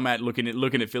probably come out looking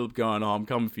at Philip going, oh, I'm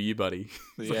coming for you, buddy.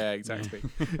 Yeah, exactly.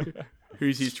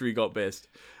 Whose history got best?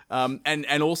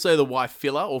 And also the wife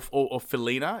Phila or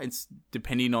Philina. It's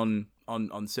depending on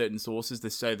certain sources.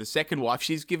 So the second wife,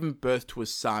 she's given birth to a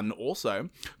son also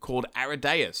called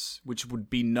Aridaeus, which would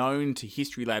be known to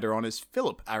history later on as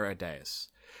Philip Aridaeus.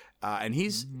 And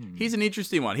he's an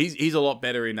interesting one. He's a lot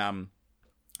better in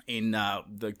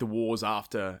the wars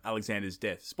after Alexander's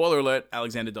death. Spoiler alert: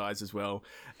 Alexander dies as well,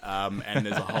 and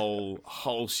there's a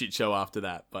whole shit show after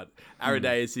that. But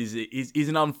Aridaeus is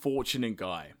an unfortunate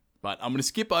guy. But I'm going to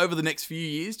skip over the next few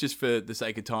years just for the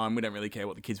sake of time. We don't really care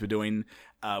what the kids were doing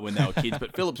when they were kids.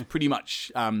 But Philip's pretty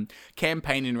much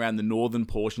campaigning around the northern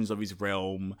portions of his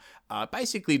realm.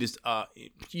 Basically, just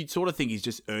you'd sort of think he's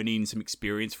just earning some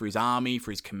experience for his army, for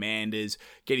his commanders,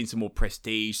 getting some more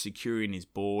prestige, securing his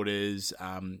borders,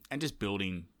 and just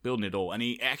building it all. And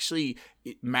he actually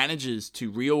manages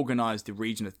to reorganize the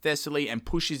region of Thessaly and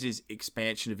pushes his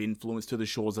expansion of influence to the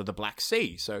shores of the Black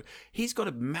Sea. So he's got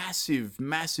a massive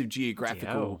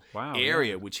geographical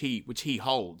area which he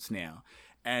holds now.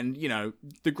 And,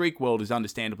 the Greek world is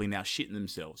understandably now shitting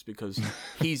themselves because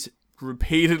he's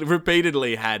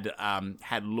repeatedly had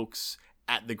looks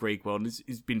at the Greek world.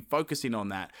 He's been focusing on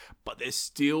that, but they're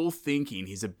still thinking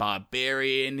he's a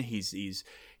barbarian. He's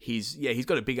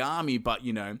got a big army, but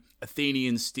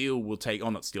Athenian steel will take. Oh,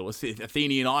 not steel.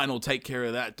 Athenian iron will take care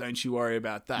of that. Don't you worry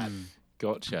about that.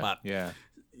 Gotcha. But, yeah.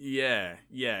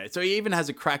 Yeah. So he even has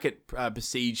a crack at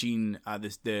besieging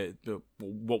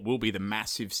what will be the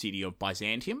massive city of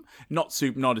Byzantium. Not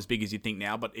as big as you think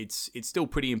now, but it's still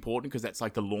pretty important because that's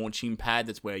like the launching pad.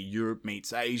 That's where Europe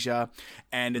meets Asia.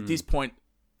 And at this point,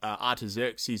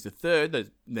 Artaxerxes III,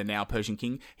 the now Persian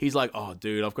king, he's like, oh,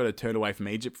 dude, I've got to turn away from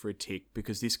Egypt for a tick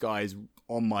because this guy is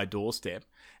on my doorstep.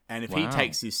 And if he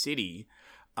takes this city,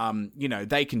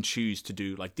 they can choose to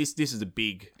do like this. This is a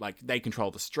big, like they control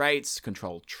the straits,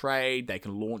 control trade. They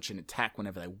can launch an attack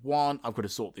whenever they want. I've got to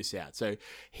sort this out. So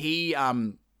he,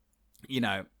 what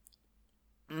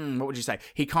would you say?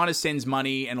 He kind of sends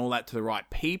money and all that to the right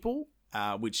people,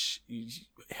 which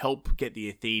help get the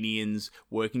Athenians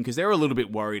working because they're a little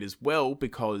bit worried as well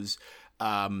because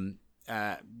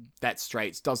that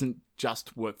straits doesn't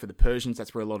just work for the Persians.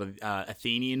 That's where a lot of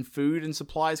Athenian food and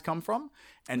supplies come from.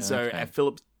 And so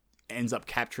Philip ends up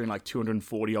capturing like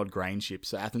 240 odd grain ships.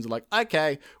 So Athens are like,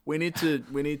 okay, we need to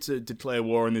declare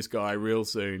war on this guy real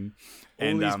soon.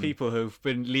 All these people who've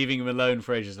been leaving him alone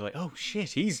for ages are like, oh shit,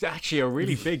 he's actually a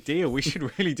really big deal. We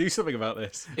should really do something about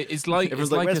this. It's like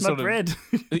everyone's like, where's my bread?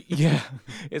 Yeah,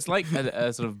 it's like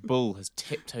a sort of bull has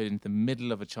tiptoed into the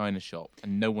middle of a china shop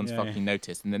and no one's fucking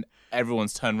noticed, and then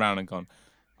everyone's turned around and gone,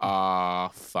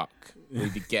 fuck, we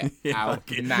need to get out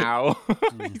now.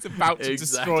 He's about to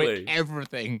destroy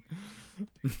everything.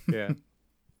 Yeah.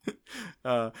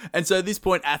 And so at this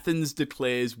point, Athens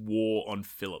declares war on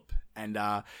Philip.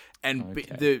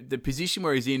 The position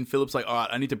where he's in, Philip's like, all right,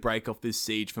 I need to break off this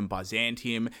siege from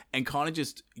Byzantium and kind of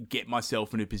just get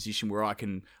myself in a position where I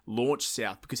can launch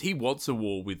south because he wants a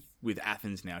war with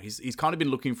Athens now. He's kind of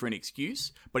been looking for an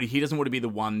excuse, but he doesn't want to be the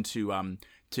one to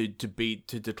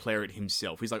declare it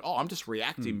himself. He's like, oh, I'm just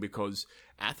reacting because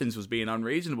Athens was being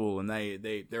unreasonable and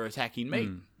they're attacking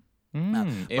me. But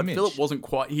Philip wasn't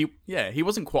quite. He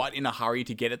wasn't quite in a hurry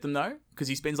to get at them though, because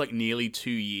he spends like nearly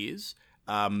 2 years,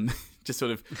 just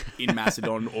sort of in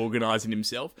Macedon organizing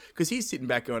himself, because he's sitting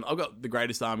back going, I've got the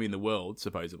greatest army in the world,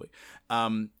 supposedly,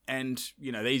 and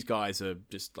these guys are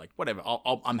just like, whatever.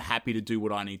 I'm happy to do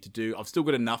what I need to do. I've still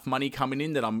got enough money coming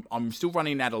in that I'm still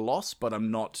running at a loss, but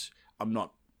I'm not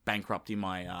bankrupting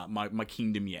my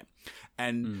kingdom yet.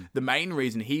 And the main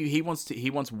reason he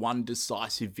wants one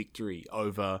decisive victory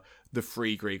over the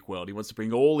free Greek world. He wants to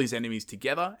bring all his enemies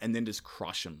together and then just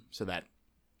crush them. So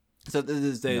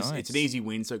there's nice. It's an easy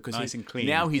win. So because nice and clean.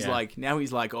 Now he's like,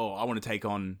 oh, I want to take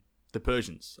on the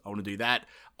Persians. I want to do that.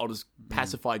 I'll just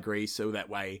pacify Greece, so that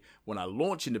way when I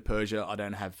launch into Persia, I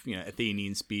don't have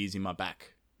Athenian spears in my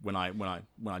back when I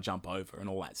jump over and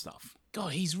all that stuff.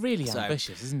 God, he's really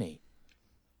ambitious, isn't he?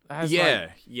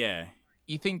 Yeah.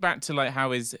 You think back to like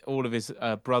how all of his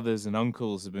brothers and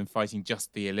uncles have been fighting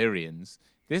just the Illyrians.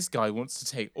 This guy wants to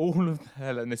take all of the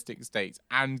Hellenistic states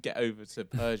and get over to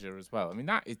Persia as well. I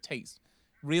mean, it takes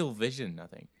real vision, I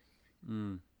think.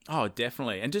 Oh,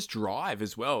 definitely. And just drive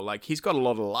as well. Like, he's got a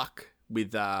lot of luck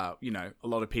with, a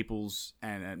lot of people's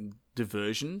and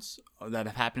diversions that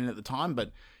have happened at the time,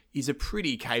 but he's a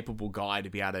pretty capable guy to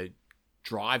be able to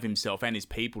drive himself and his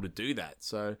people to do that.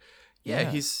 So,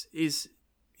 he's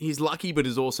lucky, but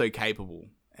is also capable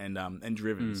and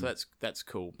driven. So that's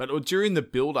cool. But during the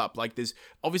build up, like, there's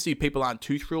obviously people aren't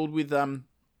too thrilled with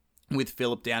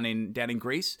Philip down in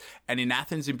Greece, and in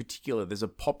Athens in particular. There's a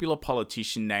popular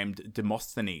politician named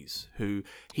Demosthenes who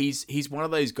he's one of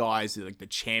those guys that, like, the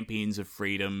champions of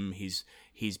freedom.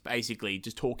 He's basically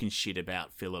just talking shit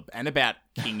about Philip and about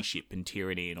kingship and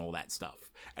tyranny and all that stuff.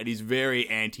 And he's very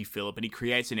anti-Philip, and he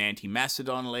creates an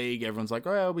anti-Macedon league. Everyone's like,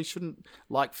 oh, we shouldn't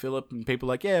like Philip. And people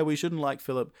are like, yeah, we shouldn't like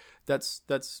Philip. That's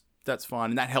fine.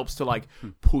 And that helps to, like,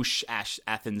 push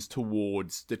Athens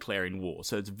towards declaring war.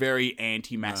 So it's very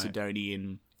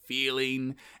anti-Macedonian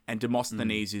feeling, and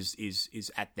Demosthenes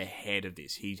is at the head of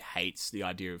this. He hates the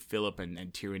idea of Philip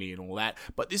and tyranny and all that.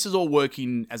 But this is all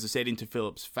working, as I said, into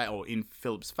Philip's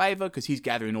favor, because he's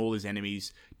gathering all his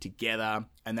enemies together,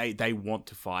 and they want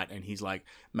to fight. And he's like,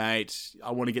 mate,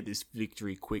 I want to get this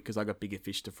victory quick because I got bigger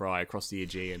fish to fry across the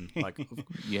Aegean. Like, I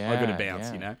got to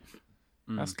bounce,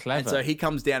 That's clever. And so he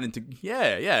comes down into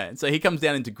And so he comes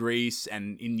down into Greece,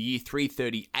 and in the year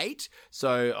 338.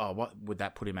 So what would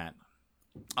that put him at?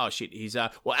 Oh shit, he's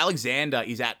Alexander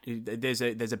is at. There's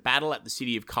a battle at the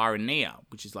city of Chaeronea,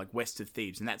 which is like west of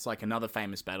Thebes, and that's like another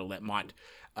famous battle that might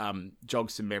jog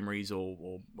some memories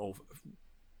or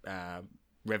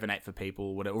reverberate for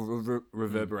people, whatever,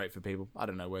 reverberate for people. I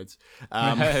don't know words.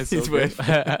 It's It's all word.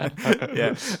 good.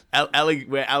 Yeah.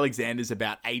 Where Alexander's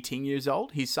about 18 years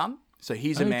old, his son. So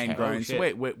he's a man Okay. grown. Oh, So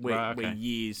shit. we're Right, okay.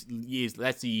 years.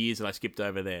 That's the years that I skipped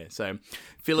over there. So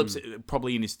Philip's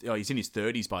probably he's in his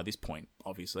 30s by this point,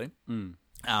 obviously.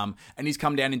 And he's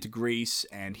come down into Greece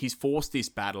and he's forced this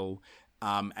battle.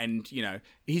 And,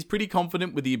 he's pretty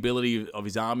confident with the ability of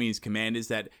his army, his commanders,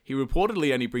 that he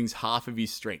reportedly only brings half of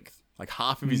his strength. Like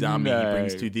half of his army he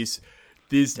brings to this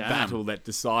battle that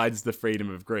decides the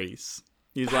freedom of Greece.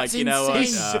 He's That's like, you know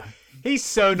insane. what? He's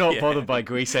so not bothered by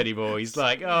Greece anymore. He's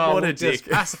like, oh, What a we'll just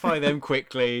dick. pacify them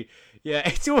quickly. Yeah,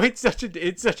 it's such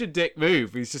a dick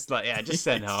move. He's just like, yeah, just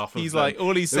send half of He's them. like,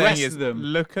 all he's The saying rest is, of them.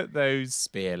 look at those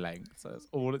spear lengths. That's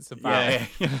all it's about.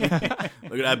 Yeah,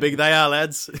 Look at how big they are,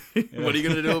 lads. What are you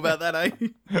going to do about that,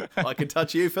 eh? I can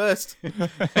touch you first.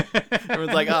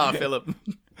 Everyone's like, Philip.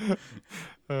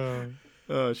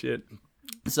 Oh, shit.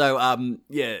 So,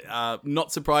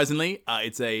 not surprisingly,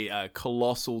 it's a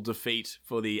colossal defeat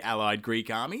for the allied Greek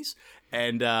armies.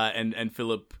 And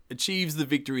Philip achieves the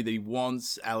victory that he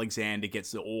wants. Alexander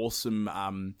gets the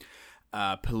awesome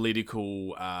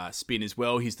political spin as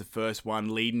well. He's the first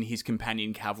one leading his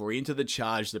companion cavalry into the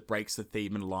charge that breaks the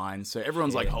Theban line. So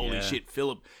everyone's like, holy shit,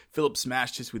 Philip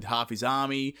smashed us with half his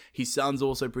army. His son's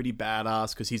also pretty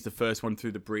badass because he's the first one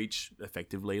through the breach,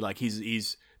 effectively. Like,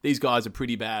 he's these guys are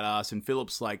pretty badass. And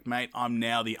Philip's like, mate, I'm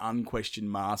now the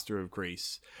unquestioned master of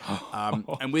Greece.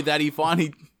 And with that, he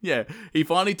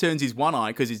finally turns his one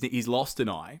eye because he's lost an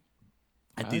eye.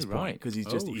 At this point, because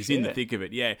he's in the thick of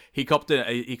it. Yeah, he copped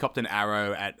an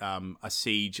arrow at a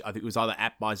siege. I think it was either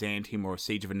at Byzantium or a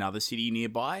siege of another city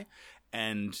nearby,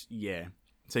 and yeah,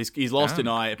 so he's lost an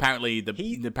eye. Apparently,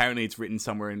 apparently it's written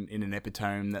somewhere in an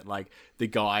epitome that like the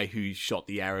guy who shot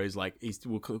the arrows, like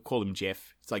we'll call him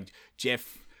Jeff. It's like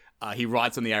Jeff. He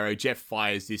writes on the arrow. Jeff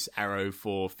fires this arrow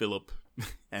for Philip.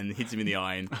 And hits him in the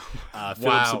eye. And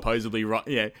Philip supposedly,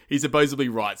 he supposedly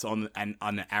writes on an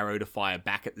arrow to fire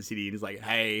back at the city, and he's like,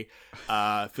 "Hey,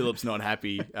 Philip's not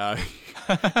happy.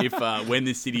 If when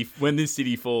this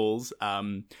city falls,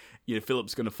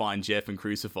 Philip's going to find Jeff and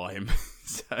crucify him."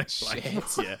 So,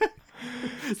 yeah.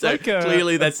 So like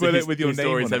clearly, that's the bullet with your name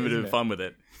historians on it, having a bit isn't of it? fun with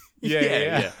it.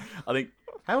 Yeah. I think.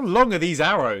 How long are these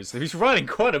arrows? He's writing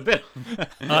quite a bit.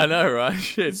 I know, right?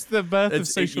 Shit. It's the birth of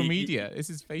It's- social you- media.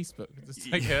 This is Facebook. It's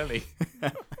like early.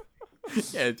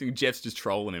 Yeah, I think Jeff's just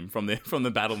trolling him from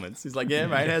the battlements. He's like, "Yeah,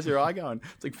 mate, how's your eye going?"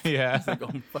 It's like, Yeah. it's like,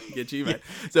 "Oh, fucking get you, mate."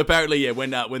 So apparently, yeah,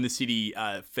 when the city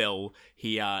fell,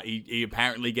 he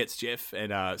apparently gets Jeff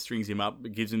and strings him up,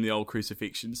 gives him the old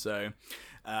crucifixion. So,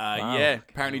 yeah,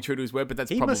 apparently true to his word. But that's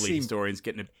He probably must seem- historians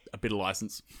getting a bit of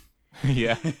license.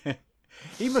 Yeah.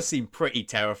 He must seem pretty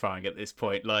terrifying at this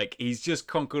point. Like, he's just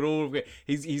conquered all of it.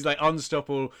 He's like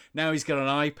unstoppable. Now he's got an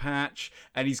eye patch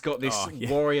and he's got this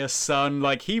warrior son.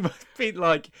 Like, he must be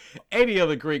like any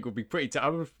other Greek would be pretty. I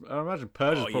imagine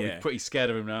Persia's probably pretty scared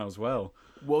of him now as well.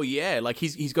 Well, yeah, like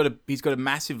he's got a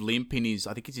massive limp in his,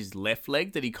 I think it's his left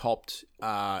leg that he copped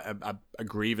a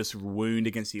grievous wound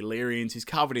against the Illyrians. He's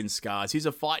covered in scars. He's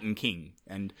a fighting king,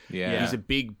 and he's a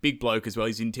big bloke as well.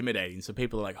 He's intimidating, so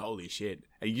people are like, "Holy shit!"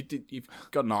 And you've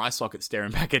got an eye socket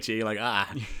staring back at you. You're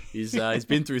like, he's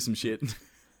been through some shit.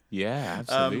 Yeah,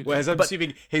 absolutely. Whereas I'm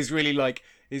assuming his really like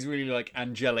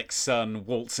angelic son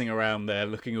waltzing around there,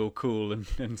 looking all cool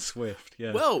and swift.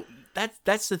 Yeah. Well,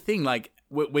 that's the thing. Like,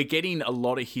 we're getting a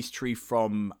lot of history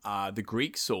from the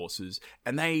Greek sources,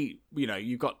 and they,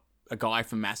 you've got a guy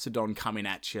from Macedon coming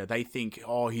at you. They think,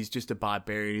 oh, he's just a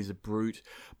barbarian, he's a brute.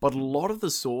 But a lot of the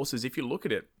sources, if you look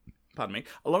at it, pardon me,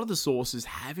 a lot of the sources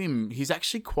have him. He's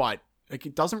actually quite like,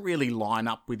 it doesn't really line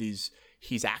up with his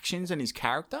actions and his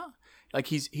character. Like,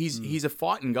 he's a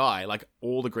fighting guy, like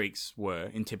all the Greeks were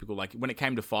in typical, like, when it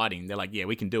came to fighting, they're like, yeah,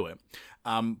 we can do it.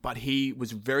 But he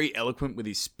was very eloquent with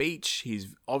his speech. He's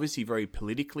obviously very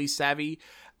politically savvy.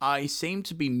 He seemed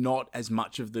to be not as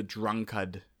much of the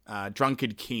drunkard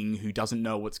king who doesn't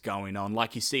know what's going on,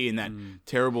 like you see in that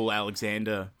terrible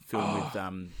Alexander film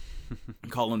with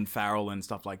Colin Farrell and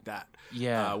stuff like that.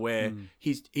 Yeah. Where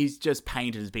he's just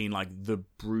painted as being like the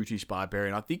brutish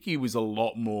barbarian. I think he was a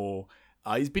lot more...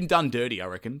 he's been done dirty, I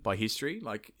reckon, by history.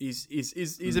 Like, he's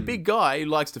a big guy who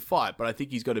likes to fight, but I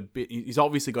think he's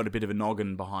obviously got a bit of a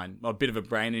noggin a bit of a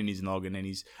brain in his noggin, and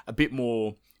he's a bit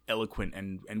more eloquent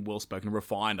and well-spoken,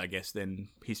 refined, I guess, than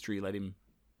history let him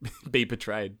be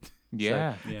portrayed.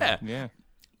 Yeah. So, yeah.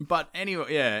 But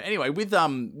anyway,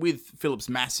 with Philip's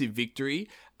massive victory,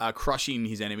 crushing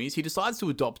his enemies, he decides to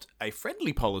adopt a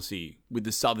friendly policy with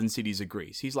the southern cities of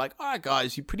Greece. He's like, all right,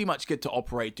 guys, you pretty much get to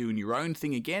operate doing your own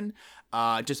thing again.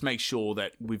 Just make sure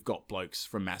that we've got blokes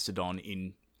from Macedon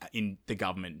in the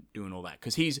government doing all that,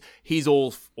 because he's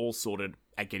all sorted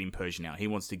at getting Persia now. He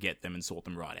wants to get them and sort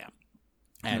them right out.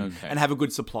 And have a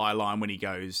good supply line when he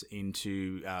goes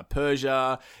into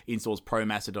Persia, installs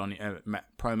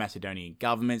pro-Macedonian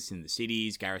governments in the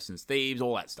cities, garrisons Thebes,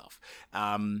 all that stuff.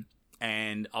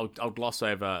 And I'll gloss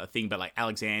over a thing, but like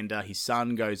Alexander, his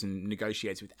son, goes and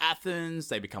negotiates with Athens.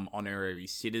 They become honorary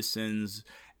citizens,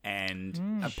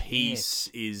 and a peace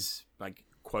is like,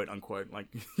 quote unquote, like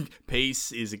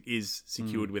peace is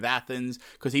secured with Athens,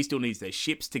 because he still needs their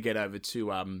ships to get over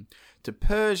to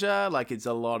Persia. Like, it's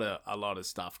a lot of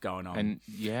stuff going on, and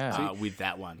with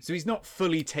that one. So he's not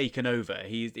fully taken over.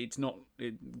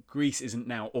 Greece isn't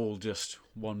now all just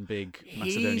one big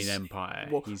Macedonian empire.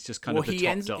 He's just kind of the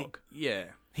top dog. Yeah,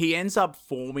 he ends up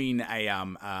forming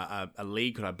a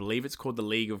league, and I believe it's called the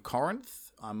League of Corinth.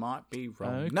 I might be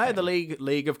wrong. Okay. No, the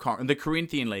League of Corinth, the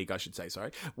Corinthian League, I should say.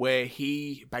 Sorry, where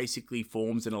he basically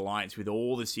forms an alliance with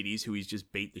all the cities who he's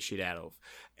just beat the shit out of,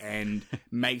 and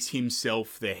makes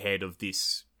himself the head of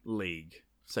this league.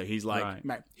 So he's like,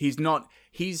 he's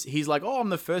like, oh, I'm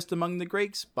the first among the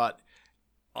Greeks, but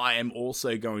I am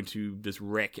also going to just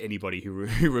wreck anybody who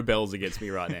rebels against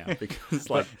me right now, because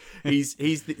like he's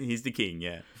the king,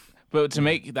 yeah. But to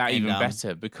make that even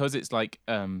better, because it's like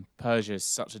Persia is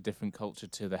such a different culture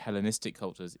to the Hellenistic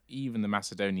cultures, even the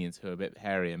Macedonians, who are a bit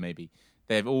hairier maybe,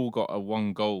 they've all got a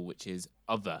one goal, which is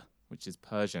other, which is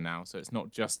Persia now. So it's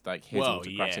not just like his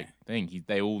autocratic thing.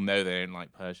 They all know they don't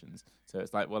like Persians. So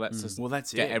it's like, well, let's just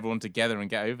get everyone together and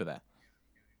get over there.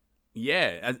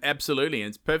 Yeah, absolutely. And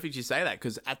it's perfect you say that,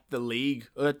 because at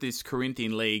this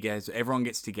Corinthian league, as everyone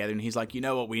gets together and he's like, you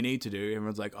know what we need to do?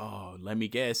 Everyone's like, oh, let me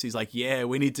guess. He's like, yeah,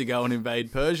 we need to go and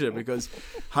invade Persia, because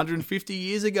 150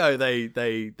 years ago they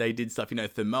did stuff,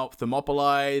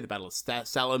 Thermopylae, the Battle of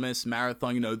Salamis,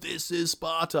 Marathon, this is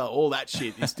Sparta. All that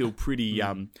shit is still pretty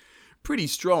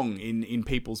strong in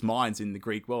people's minds in the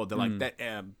Greek world. They're like,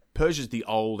 that Persia's the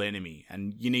old enemy,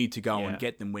 and you need to go and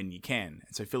get them when you can.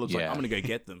 And so Philip's like, I'm going to go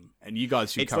get them, and you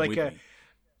guys should come with me.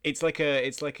 It's like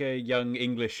a young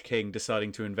English king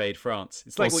deciding to invade France.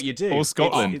 It's like what you do. Or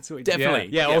Scotland. It's what you Definitely.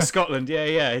 do. Yeah, or Scotland.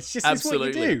 Yeah. It's just it's what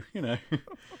you do, It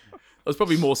was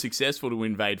probably more successful to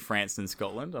invade France than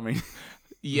Scotland. I mean,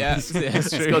 that's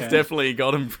true. Scott's definitely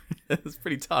got him. It's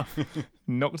pretty tough.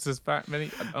 Knocked us back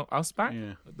us back?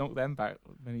 Yeah. Knocked them back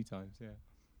many times, yeah.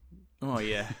 Oh,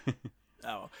 yeah.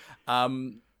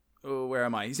 Where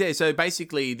am I? Yeah, so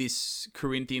basically this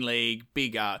Corinthian League,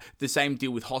 the same deal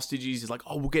with hostages is like,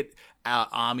 oh, we'll get our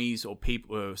armies or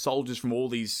people, soldiers from all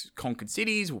these conquered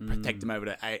cities, we'll protect them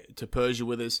over to Persia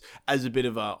with us as a bit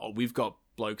of we've got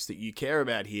blokes that you care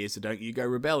about here, so don't you go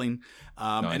rebelling.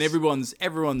 Nice. And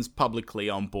everyone's publicly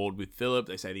on board with Philip.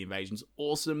 They say the invasion's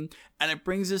awesome, and it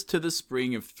brings us to the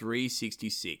spring of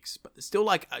 366. But there's still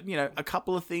a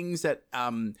couple of things that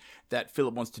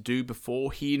Philip wants to do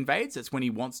before he invades. That's when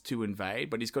he wants to invade,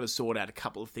 but he's got to sort out a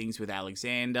couple of things with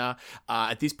Alexander.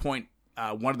 At this point,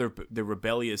 one of the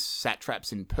rebellious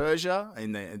satraps in Persia,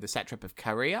 in the satrap of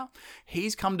Caria,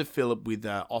 he's come to Philip with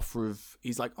an offer of,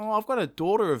 he's like, oh, I've got a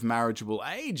daughter of marriageable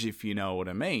age, if you know what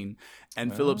I mean.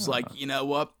 And Philip's like, you know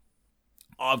what?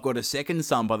 I've got a second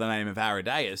son by the name of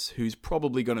Aridaeus, who's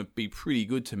probably going to be pretty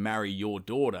good to marry your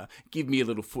daughter. Give me a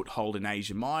little foothold in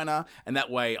Asia Minor, and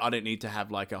that way I don't need to have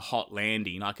like a hot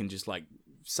landing. I can just like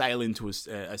sail into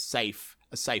a safe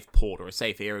port or a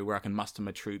safe area where I can muster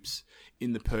my troops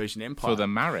in the Persian Empire. For the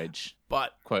marriage,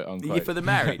 but quote unquote. Yeah, for the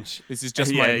marriage. This is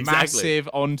just my massive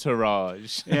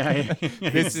entourage. Yeah.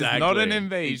 This is not an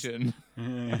invasion.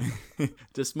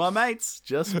 Just my mates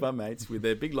with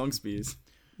their big long spears.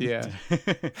 Yeah.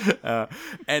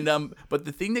 But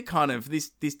the thing that kind of,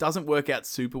 this doesn't work out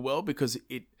super well, because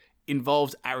it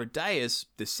involves Aridaeus,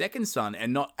 the second son,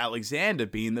 and not Alexander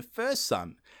being the first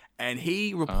son. And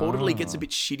he reportedly gets a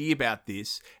bit shitty about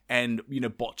this and,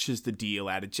 botches the deal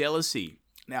out of jealousy.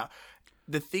 Now,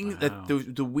 the thing that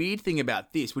the weird thing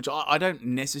about this, which I don't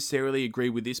necessarily agree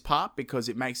with this part, because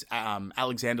it makes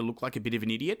Alexander look like a bit of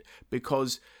an idiot,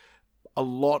 because a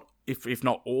lot, if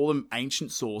not all the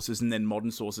ancient sources and then modern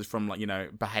sources from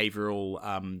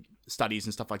behavioral studies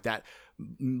and stuff like that,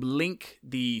 link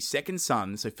the second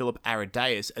son, so Philip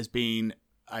Aridaeus, as being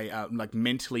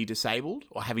mentally disabled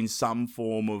or having some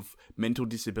form of mental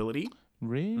disability.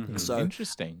 Really? So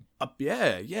interesting.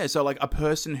 Yeah. So like a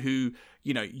person who,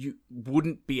 you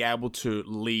wouldn't be able to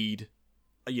lead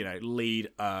lead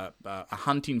a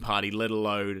hunting party, let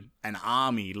alone an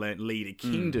army, lead a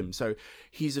kingdom. So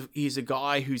he's a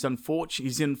guy who's unfortunate.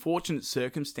 His unfortunate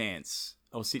circumstance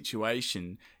or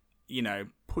situation,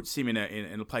 puts him in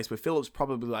a place where Philip's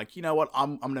probably like, you know what,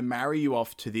 I'm going to marry you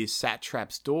off to this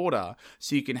satrap's daughter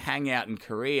so you can hang out in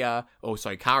Caria.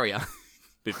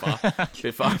 bit far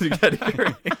to go to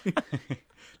Korea.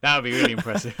 That would be really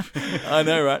impressive. I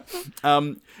know, right?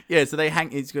 So they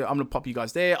hang. I'm going to pop you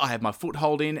guys there. I have my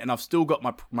foothold in, and I've still got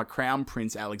my crown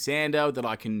prince Alexander that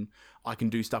I can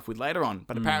do stuff with later on.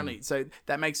 But apparently, so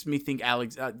that makes me think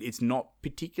it's not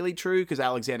particularly true because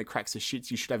Alexander cracks the shits.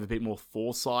 You should have a bit more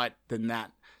foresight than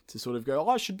that to sort of go,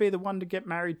 I should be the one to get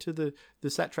married to the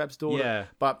satrap's daughter. Yeah.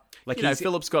 But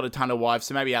Philip's got a ton of wives,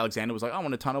 so maybe Alexander was like, I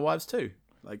want a ton of wives too.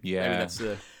 Maybe that's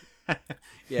the.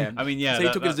 Yeah, I mean, yeah. So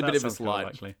he took it as a bit of a slide.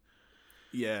 Actually.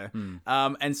 Yeah,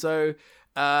 and so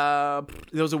there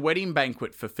was a wedding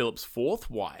banquet for Philip's fourth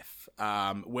wife,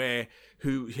 her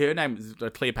name is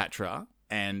Cleopatra,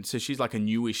 and so she's like a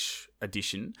newish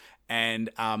addition, and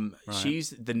she's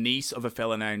the niece of a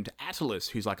fellow named Attalus,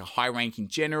 who's like a high-ranking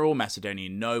general,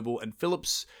 Macedonian noble, and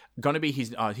Philip's going to be he's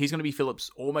going to be Philip's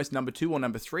almost number 2 or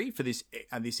number 3 for this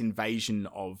invasion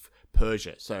of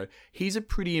Persia. So he's a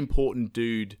pretty important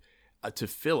dude to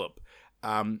Philip.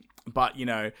 But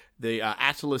the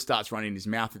Attalus starts running his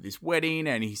mouth at this wedding,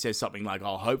 and he says something like,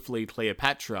 "Oh, hopefully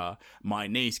Cleopatra, my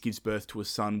niece, gives birth to a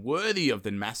son worthy of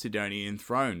the Macedonian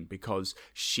throne, because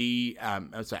she,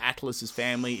 so Attalus's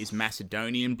family is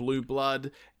Macedonian blue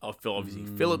blood, obviously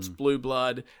Philip's blue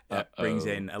blood. Brings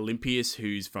in Olympias,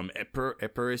 who's from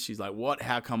Epirus. She's like, what?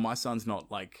 How come my son's not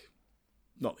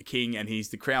the king, and he's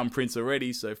the crown prince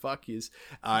already, so fuck yous."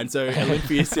 And so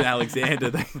Olympias and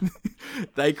Alexander,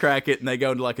 they crack it, and they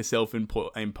go into like a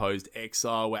self-imposed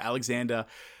exile where Alexander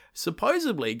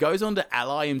supposedly goes on to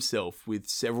ally himself with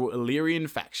several Illyrian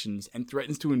factions and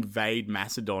threatens to invade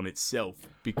Macedon itself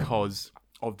because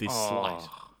of this slight.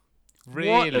 Really?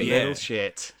 What a little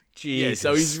shit. Jesus. Yeah,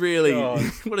 so he's really...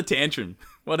 What a tantrum.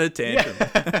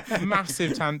 Yeah.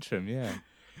 Massive tantrum, yeah.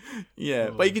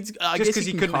 Yeah, but you can, I Just guess because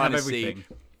you he can couldn't have kind of everything.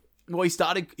 see. Well,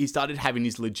 he started having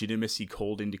his legitimacy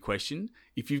called into question.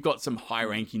 If you've got some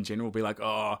high-ranking general be like,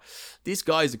 "Oh, this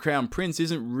guy's the crown prince,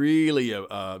 isn't really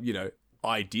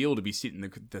ideal to be sitting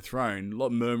the throne," a lot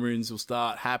of murmurings will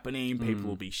start happening. People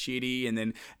will be shitty, and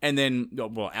then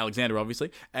Alexander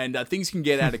obviously, and things can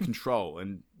get out of control,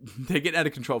 and they get out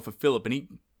of control for Philip, and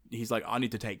he's like, "I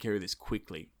need to take care of this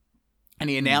quickly." And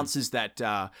he announces that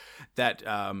to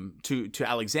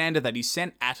Alexander that he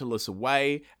sent Attalus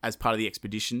away as part of the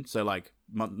expedition. So like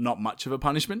not much of a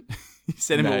punishment. He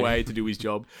sent him away to do his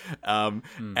job, and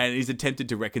he's attempted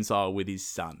to reconcile with his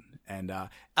son. And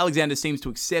Alexander seems to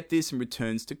accept this and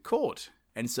returns to court.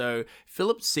 And so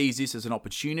Philip sees this as an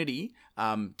opportunity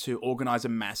to organize a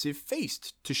massive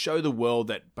feast to show the world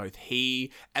that both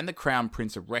he and the crown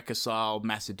prince are reconciled.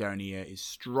 Macedonia is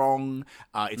strong.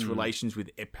 Its relations with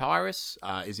Epirus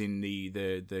is in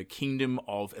the kingdom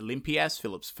of Olympias,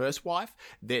 Philip's first wife.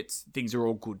 That things are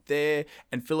all good there.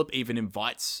 And Philip even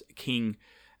invites King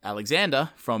Alexander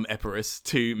from Epirus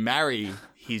to marry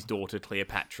his daughter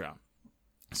Cleopatra.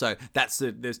 So there's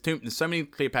so many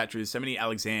Cleopatras, so many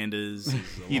Alexanders.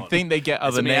 You'd think they get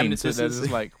other names, so they're just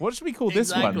like, what should we call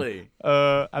this one?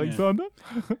 Alexander?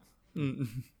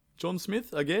 John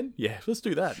Smith again? Yeah, let's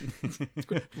do that.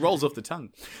 Rolls off the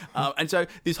tongue. And so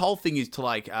this whole thing is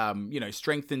to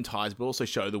strengthen ties, but also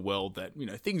show the world that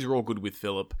things are all good with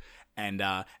Philip, and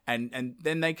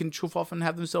then they can chuff off and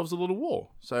have themselves a little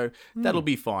war. So that'll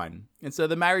be fine. And so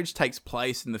the marriage takes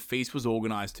place, and the feast was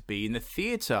organised to be in the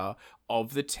theatre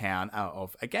of the town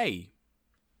of Agagi.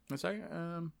 Of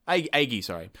Agagi,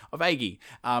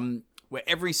 where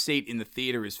every seat in the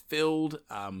theatre is filled.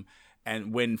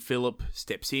 And when Philip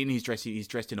steps in, he's dressed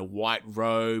in a white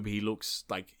robe. He looks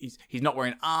like he's not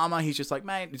wearing armor. He's just like,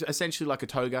 mate, it's essentially like a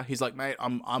toga. He's like, mate,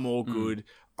 I'm all good.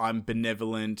 I'm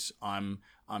benevolent. I'm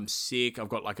sick. I've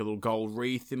got like a little gold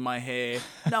wreath in my hair.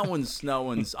 No one's.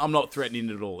 I'm not threatening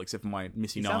at all, except for my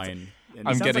missing eye.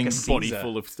 I'm getting like a body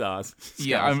full of stars.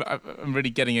 Yeah, I'm really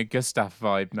getting a Gustav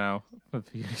vibe now.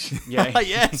 Yeah.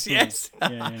 yes.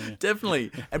 Yeah.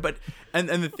 Definitely. And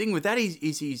the thing with that is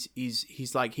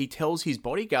he's like, he tells his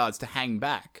bodyguards to hang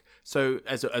back. So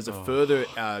as a further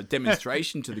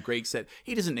demonstration to the Greeks that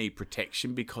he doesn't need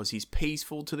protection because he's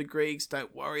peaceful to the Greeks.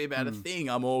 Don't worry about a thing.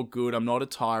 I'm all good. I'm not a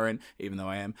tyrant, even though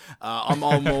I am. I'm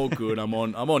all good. I'm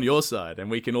on your side, and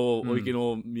we can all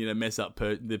mess up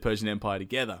the Persian Empire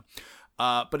together.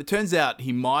 But it turns out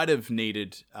he might have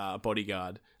needed a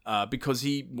bodyguard because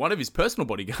one of his personal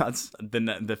bodyguards,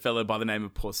 the fellow by the name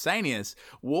of Pausanias,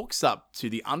 walks up to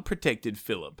the unprotected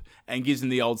Philip and gives him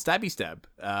the old stabby stab,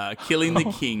 killing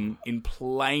the king in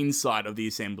plain sight of the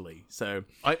assembly. So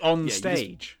on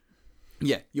stage.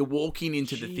 You're walking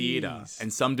into the theater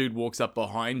and some dude walks up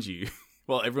behind you.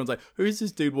 Well, everyone's like, who's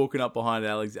this dude walking up behind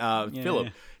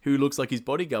Philip, who looks like his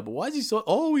bodyguard? But why is he so...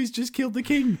 Oh, he's just killed the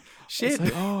king. Shit.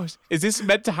 Like, oh, is this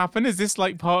meant to happen? Is this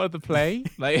like part of the play?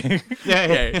 Like,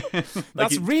 Like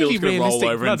that's really Phil's realistic.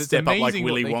 Roll over and It's step up like amazing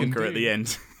Willy what they can Wonka at do. the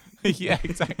end. Yeah,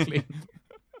 exactly.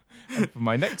 And for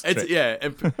my next trick.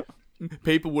 And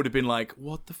people would have been like,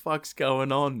 what the fuck's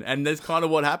going on? And that's kind of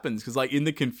what happens, because like in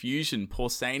the confusion,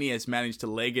 Pausanias manages to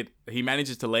leg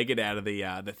it out of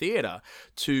the theater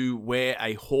to where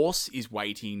a horse is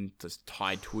waiting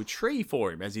tied to a tree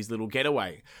for him as his little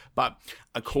getaway. But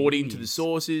according to the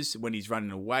sources, when he's running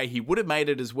away, he would have made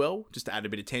it as well, just to add a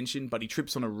bit of tension, but he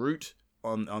trips on a root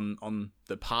on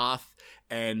the path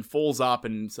and falls up,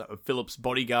 and Philip's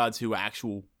bodyguards, who were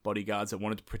actual bodyguards that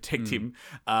wanted to protect him,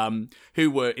 who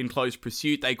were in close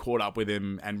pursuit, they caught up with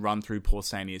him and run through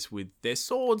Pausanias with their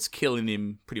swords, killing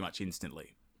him pretty much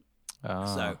instantly.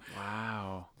 So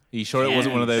Wow. Are you sure it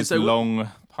wasn't one of those So-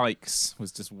 long pikes?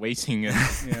 Was just waiting and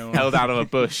held out of a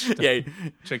bush to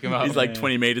trick him up. He's like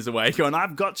 20 meters away going,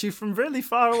 I've got you from really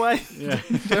far away.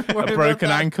 Don't worry A about broken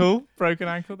that. ankle. Broken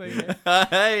ankle. There you go.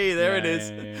 Hey, there it is.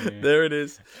 There it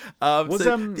is.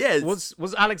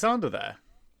 Was Alexander there?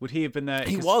 Would he have been there?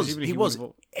 He 'Cause was. presumably He would was.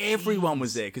 have- Everyone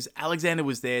was there because Alexander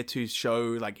was there to show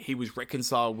like he was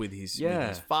reconciled with his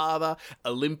father.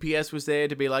 Olympias was there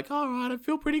to be like, all right, I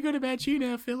feel pretty good about you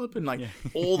now, Philip, and like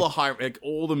all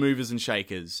the movers and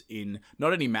shakers in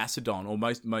not only Macedon or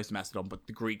most Macedon, but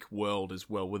the Greek world as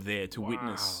well were there to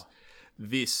witness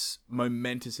this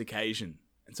momentous occasion.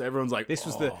 And so everyone's like, This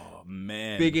was the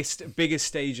man, biggest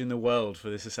stage in the world for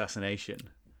this assassination.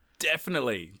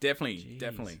 Definitely.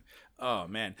 Oh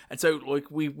man. And so like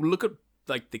we look at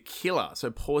like the killer. So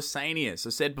Pausanias,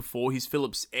 I said before, he's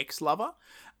Philip's ex-lover,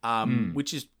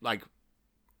 which is like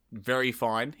very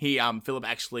fine. Philip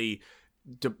actually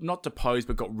not deposed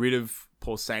but got rid of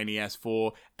Pausanias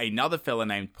for another fella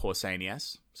named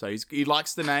Pausanias. So he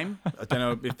likes the name. I don't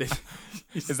know if there's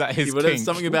Is that his but kink?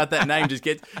 something about that name just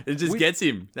gets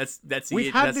him. That's We've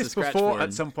it. had That's the this scratch before for him.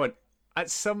 at some point. I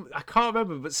can't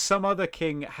remember, but some other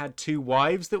king had two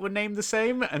wives that were named the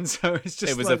same, and so it's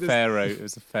just It was like a this- pharaoh. It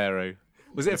was a pharaoh.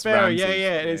 Was it a It's pharaoh? Ramses. Yeah. And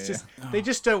Yeah, it's just they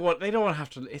just don't want to have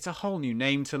to. It's a whole new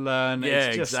name to learn. Yeah,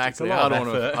 it's just, exactly. It's a lot I of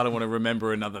don't effort. want to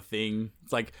remember another thing.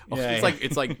 It's like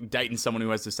it's like dating someone who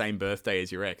has the same birthday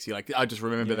as your ex. You're like, I just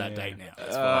remember that date now.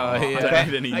 That's fine. I don't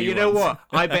need any new You know ones.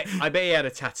 what? I bet he had a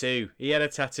tattoo. He had a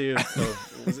tattoo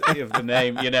of the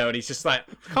name, and he's just like,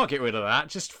 can't get rid of that.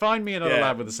 Just find me another Yeah.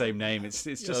 lad with the same name. It's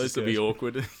just Oh, as this will be good.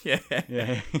 awkward.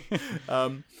 Yeah.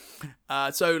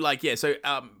 So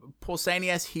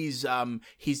Pausanias,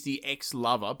 he's the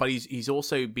ex-lover, but he's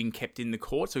also been kept in the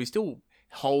court, so he still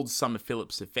holds some of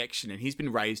Philip's affection, and he's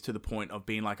been raised to the point of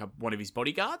being like one of his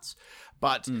bodyguards.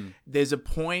 But there's a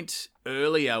point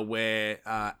earlier where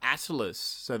Attalus,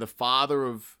 so the father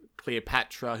of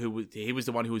Cleopatra, he was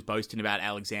the one who was boasting about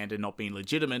Alexander not being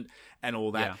legitimate and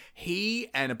all that. Yeah. He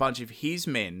and a bunch of his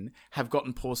men have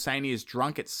gotten Pausanias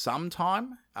drunk at some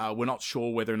time. We're not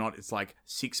sure whether or not it's like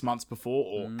 6 months before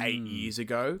or 8 years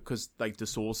ago, because like the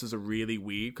sources are really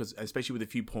weird, because especially with a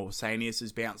few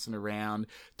Pausanias bouncing around,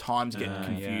 time's getting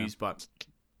confused. But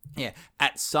yeah,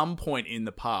 at some point in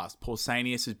the past,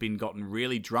 Pausanias has been gotten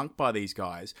really drunk by these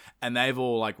guys, and they've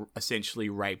all like essentially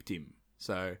raped him.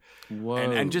 So,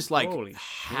 and just like Holy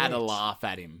had a shit. laugh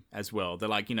at him as well. They're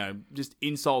like, just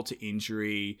insult to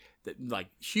injury, like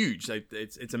huge.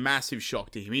 It's a massive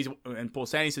shock to him. And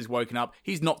Pausanias has woken up.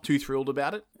 He's not too thrilled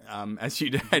about it, as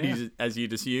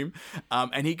you'd assume.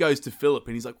 And he goes to Philip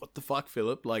and he's like, "What the fuck,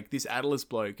 Philip? Like this Attalus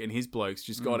bloke and his blokes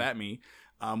just got at me.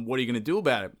 What are you going to do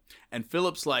about it?" And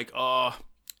Philip's like, "Oh,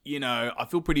 I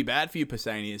feel pretty bad for you,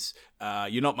 Pausanias.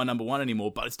 You're not my number one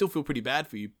anymore, but I still feel pretty bad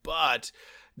for you. But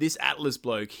this Attalus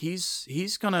bloke,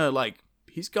 he's going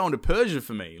to Persia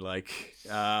for me. Like,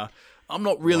 I'm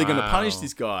not really going to punish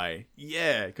this guy.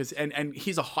 Yeah, because and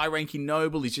he's a high-ranking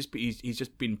noble. He's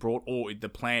just been brought. Or the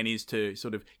plan is to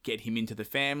sort of get him into the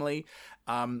family.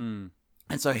 And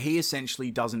so he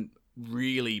essentially doesn't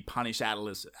really punish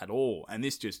Attalus at all. And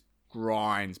this just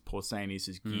grinds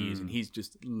Pausanias' gears, and he's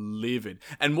just livid.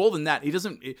 And more than that,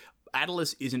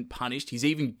 Attalus isn't punished. He's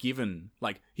even given,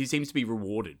 he seems to be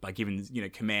rewarded by given,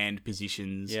 command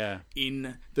positions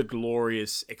in the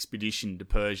glorious expedition to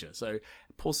Persia. So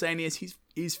Pausanias,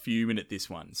 he's fuming at this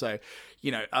one. So,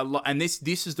 a lot, and this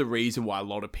is the reason why a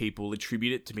lot of people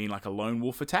attribute it to being like a lone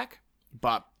wolf attack.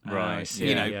 But Right.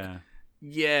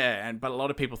 but a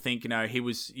lot of people think, he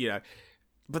was,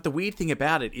 But the weird thing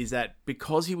about it is that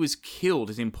because he was killed,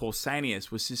 as in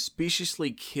Pausanias was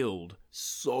suspiciously killed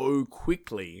so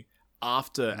quickly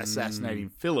after assassinating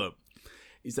Philip,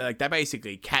 is that they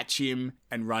basically catch him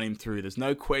and run him through. There's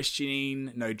no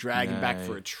questioning, no dragging back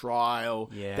for a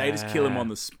trial. Yeah. They just kill him on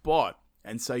the spot.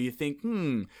 And so you think,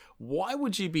 why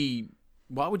would you be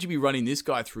running this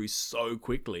guy through so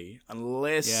quickly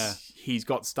unless he's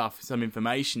got some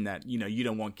information that, you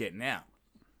don't want getting out.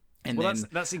 And then,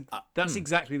 that's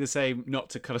exactly the same, not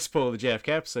to kind of spoil the JFK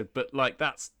episode, but like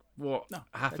that's what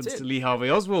happens to Lee Harvey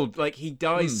Oswald. Like he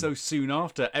dies so soon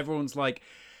after. Everyone's like,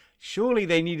 surely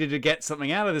they needed to get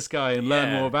something out of this guy and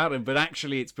learn more about him, but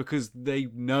actually it's because they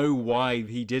know why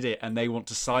he did it and they want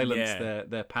to silence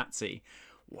their patsy.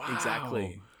 Wow.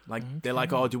 Exactly. Like they're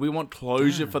like, oh, do we want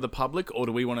closure for the public, or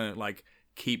do we want to like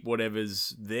keep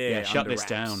whatever's there? Yeah, shut under this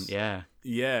wraps? down.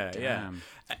 Yeah. Yeah.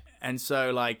 And so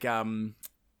like so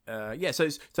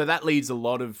that leads a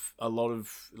lot of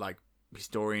like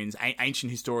historians,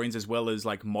 ancient historians, as well as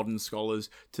like modern scholars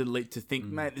to think,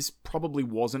 man, this probably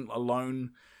wasn't a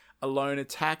lone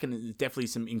attack, and there's definitely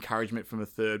some encouragement from a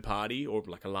third party or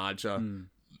like a larger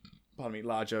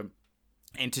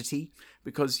entity,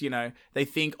 because they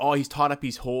think, oh, he's tied up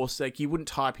his horse. Like you wouldn't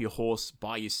tie up your horse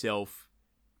by yourself.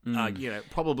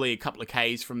 Probably a couple of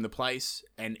Ks from the place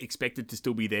and expected to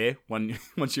still be there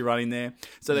once you're running there.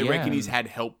 So they reckon he's had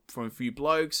help from a few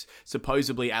blokes.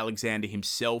 Supposedly Alexander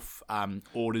himself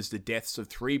orders the deaths of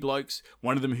 3 blokes.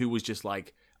 One of them who was just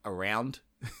like around.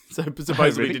 So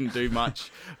supposedly didn't do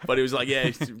much. But it was like,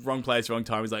 wrong place, wrong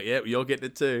time. He's like, you're getting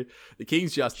it too. The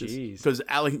King's Justice. Because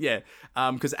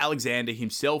Alexander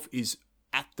himself is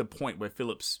at the point where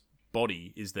Philip's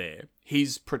body is there.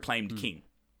 He's proclaimed king.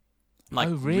 Like,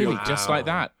 oh, really? Just like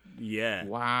that? Yeah.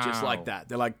 Wow. Just like that.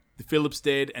 They're like, Philip's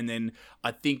dead, and then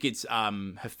I think it's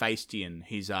Hephaestion,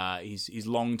 his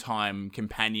longtime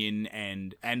companion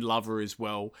and lover as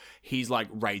well. He's like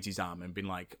raised his arm and been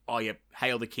like, oh, yep,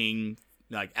 hail the king.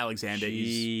 Like Alexander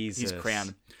is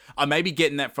crowned. I may be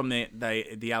getting that from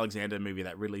the Alexander movie,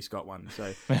 that Ridley Scott one.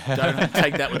 So don't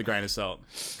take that with a grain of salt.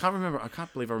 I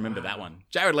can't believe I remember that one.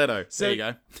 Jared Leto. There you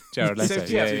go. Jared Leto.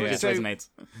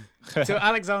 So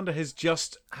Alexander has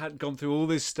just gone through all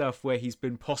this stuff where he's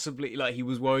been possibly, like, he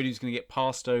was worried he was going to get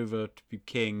passed over to be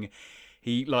king.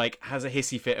 He like has a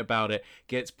hissy fit about it,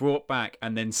 gets brought back,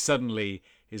 and then suddenly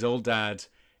his old dad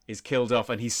is killed off,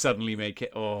 and he's suddenly make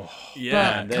it. Oh,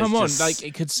 yeah! But come on, like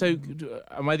it could. So,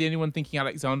 am I the only one thinking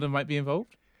Alexander might be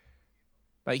involved?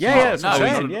 Like, right.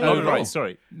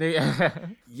 Sorry.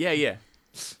 Yeah.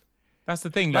 That's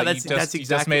the thing. Like, that's you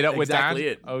just made up with Dad.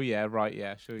 It. Oh yeah, right.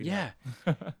 Yeah, sure.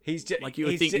 He's just like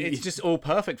it's just all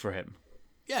perfect for him.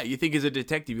 Yeah, you think as a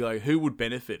detective, you're like, who would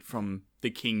benefit from the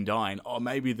king dying? Or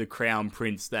maybe the crown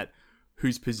prince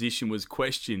whose position was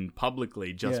questioned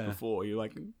publicly just before. You're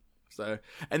like. So,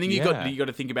 and then you got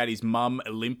to think about his mum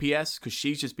Olympias, because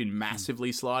she's just been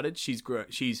massively slighted. She's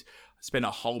spent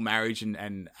a whole marriage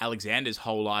and Alexander's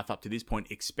whole life up to this point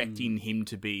expecting him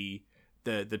to be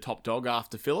the top dog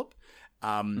after Philip.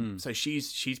 So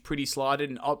she's pretty slighted.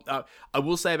 And I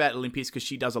will say about Olympias, because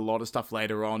she does a lot of stuff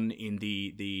later on in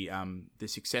the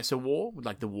Successor War,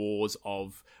 like the wars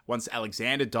of once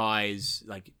Alexander dies,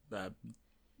 like.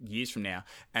 Years from now,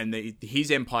 and his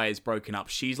empire is broken up.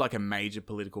 She's like a major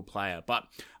political player, but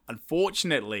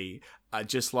unfortunately,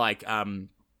 just like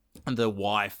the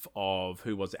wife of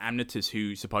who was Amnetus,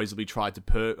 who supposedly tried to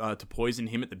poison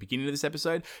him at the beginning of this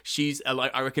episode, she's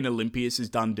like, I reckon Olympias is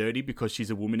done dirty because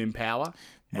she's a woman in power.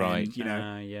 Right.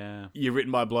 And, you're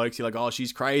written by blokes. You're like, oh,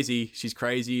 she's crazy,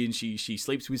 and she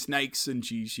sleeps with snakes, and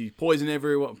she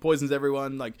poisons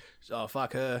everyone. Like, oh,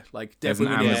 fuck her. Like,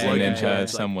 definitely there's an Amazon in her like,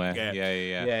 somewhere.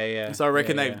 Yeah. So I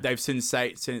reckon they've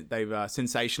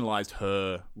sensationalized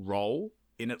her role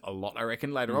in it a lot, I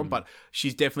reckon, later on, but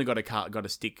she's definitely got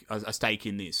a stake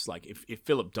in this. Like, if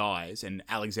Philip dies and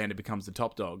Alexander becomes the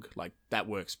top dog, like, that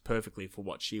works perfectly for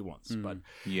what she wants. But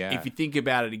if you think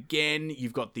about it again,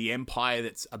 you've got the empire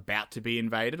that's about to be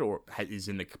invaded, or is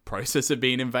in the process of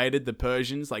being invaded, the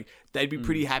Persians. Like, they'd be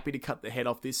pretty happy to cut the head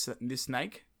off this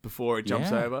snake. before it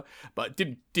jumps Yeah. over, but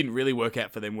didn't really work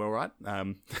out for them well, right?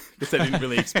 Because they didn't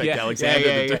really expect Yeah.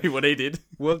 Alexander to do what he did.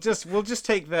 We'll just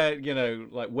take their,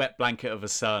 like wet blanket of a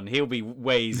son. He'll be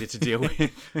way easier to deal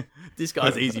with. This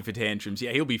guy's easy for tantrums.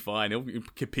 Yeah, he'll be fine. He'll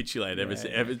capitulate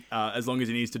as long as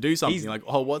he needs to do something. Like,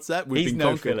 oh, what's that? We've been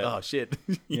conquered. Philip. Oh, shit.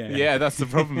 Yeah, that's the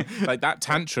problem. Like that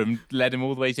tantrum led him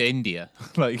all the way to India.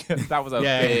 Like that was a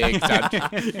big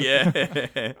tantrum.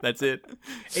 Yeah, that's it.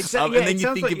 And then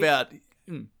you think about...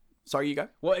 Sorry, you go.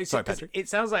 Well, Sorry, Patrick. It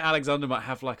sounds like Alexander might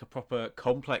have like a proper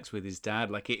complex with his dad.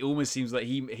 Like it almost seems like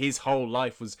his whole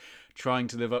life was trying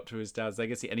to live up to his dad's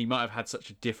legacy, and he might have had such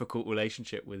a difficult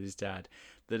relationship with his dad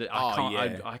that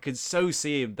I could so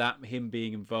see him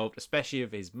being involved, especially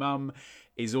if his mum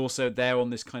is also there on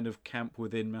this kind of camp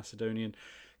within Macedonian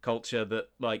culture, that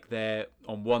like they're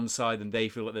on one side and they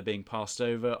feel like they're being passed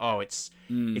over. It's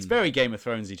very Game of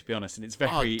Thronesy, to be honest, and it's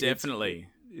very definitely.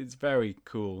 It's very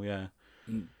cool. Yeah.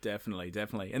 Definitely.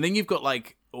 And then you've got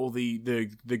like all the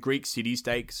Greek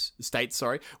states,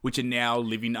 which are now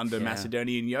living under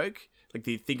Macedonian yoke. Like,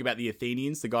 think about the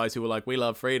Athenians, the guys who were like, we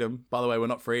love freedom. By the way, we're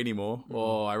not free anymore.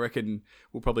 Or I reckon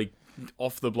we'll probably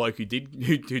off the bloke who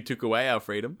took away our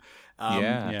freedom.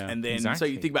 And then, so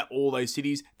you think about all those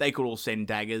cities, they could all send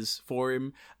daggers for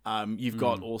him. You've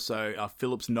got also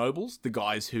Philip's nobles, the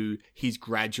guys who he's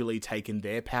gradually taken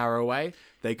their power away.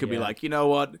 They could be like, you know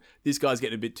what, this guy's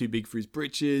getting a bit too big for his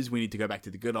britches. We need to go back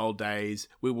to the good old days.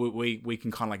 We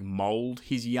can kind of like mold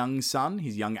his young son,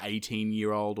 his young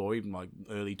 18-year-old or even like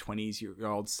early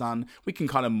 20s-year-old son. We can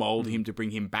kind of mold him to bring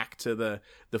him back to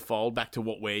the fold, back to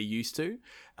what we're used to.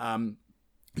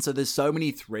 So there's so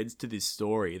many threads to this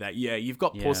story that, you've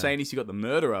got Pausanias, you've got the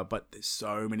murderer, but there's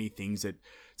so many things that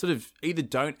sort of either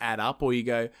don't add up or you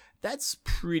go, that's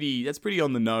pretty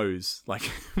on the nose. Like,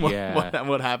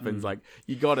 what happens? Like,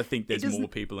 you got to think there's more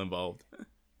people involved.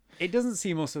 It doesn't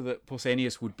seem also that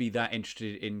Pausanias would be that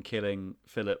interested in killing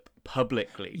Philip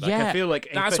publicly. Like, Yeah, I feel like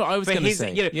that's what I was going to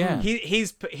say.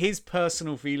 His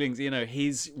personal feelings,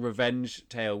 his revenge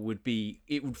tale would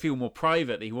feel more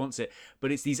private. He wants it,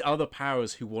 but it's these other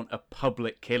powers who want a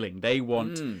public killing. They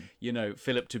want,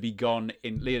 Philip to be gone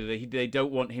in. They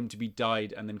don't want him to be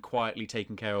died and then quietly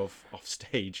taken care of off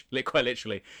stage, quite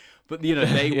literally. But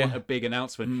they want a big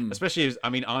announcement, especially as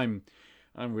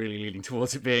I'm really leaning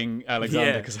towards it being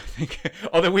Alexander because I think,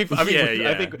 although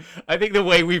I think the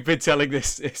way we've been telling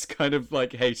this is kind of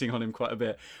like hating on him quite a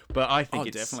bit. But I think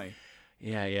it's definitely,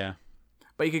 yeah.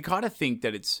 But you could kind of think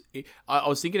that I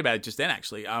was thinking about it just then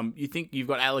actually. You think you've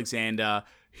got Alexander.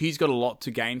 He's got a lot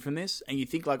to gain from this, and you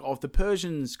think like of the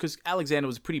Persians, because Alexander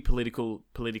was a pretty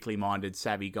politically minded,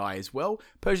 savvy guy as well.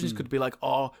 Persians could be like,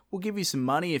 "Oh, we'll give you some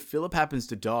money if Philip happens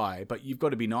to die, but you've got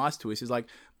to be nice to us." He's like,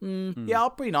 "Yeah, I'll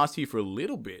be nice to you for a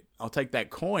little bit. I'll take that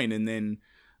coin, and then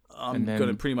I'm going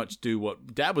to pretty much do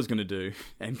what Dad was going to do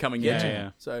and come and get you."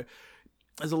 Yeah. So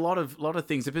there's a lot of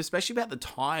things, especially about the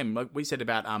time, like we said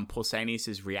about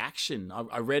Pausanias' reaction.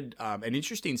 I read an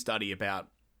interesting study about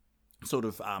sort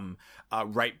of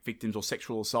rape victims or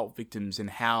sexual assault victims and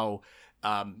how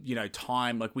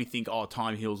time, like we think,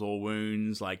 time heals all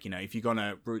wounds, like if you're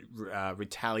gonna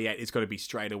retaliate, it's got to be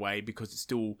straight away because it's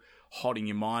still hot in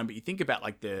your mind. But you think about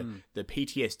like the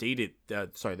PTSD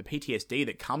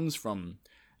that comes from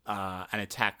an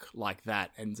attack like that,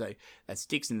 and so that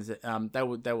sticks. And they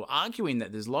were arguing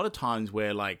that there's a lot of times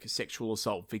where like sexual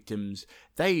assault victims,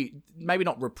 they maybe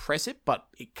not repress it, but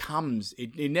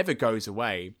it never goes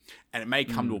away, and it may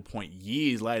come to a point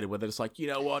years later where they're just like, you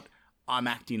know what, I'm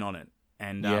acting on it,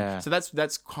 and so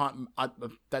that's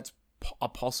a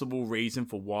possible reason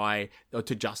for why, or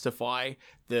to justify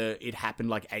it happened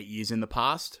like 8 years in the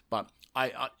past, but.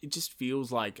 It just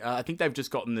feels like I think they've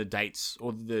just gotten the dates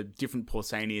or the different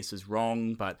Pausanias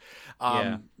wrong, but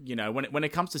when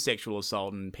it comes to sexual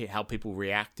assault and how people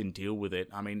react and deal with it,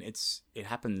 I mean it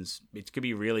happens. It could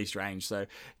be really strange. So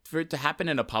for it to happen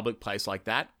in a public place like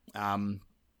that,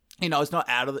 it's not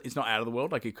out of the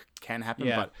world. Like it can happen,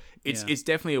 but it's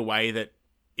definitely a way that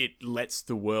it lets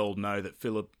the world know that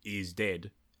Philip is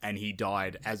dead and he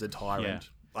died as a tyrant. Yeah.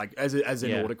 Like as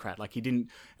an autocrat, like he didn't.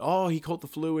 Oh, he caught the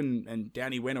flu and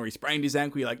down he went, or he sprained his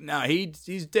ankle. You're like, no,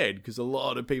 he's dead because a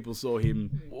lot of people saw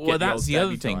him. Well, that's the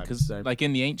other thing, because like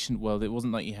in the ancient world, it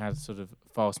wasn't like you had sort of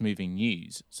fast moving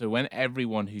news. So when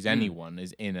everyone who's anyone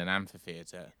is in an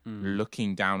amphitheater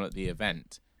looking down at the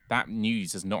event, that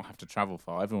news does not have to travel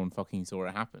far. Everyone fucking saw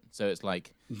it happen. So it's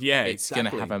like, it's going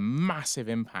to have a massive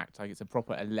impact. Like it's a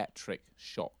proper electric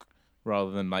shock.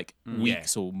 Rather than like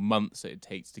weeks or months that it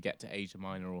takes to get to Asia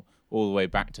Minor or all the way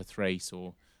back to Thrace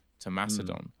or to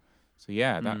Macedon. So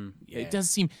it does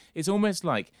seem, it's almost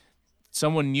like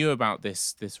someone knew about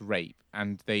this rape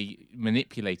and they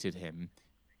manipulated him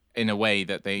in a way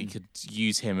that they could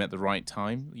use him at the right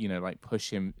time, like push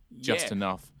him just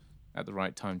enough at the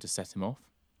right time to set him off.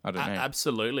 I don't know.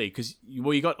 Absolutely, because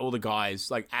you got all the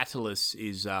guys, like Attalus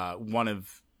is one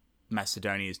of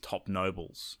Macedonia's top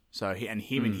nobles. So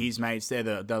him and his mates, they're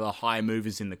the high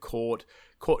movers in the court.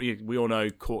 We all know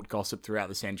court gossip throughout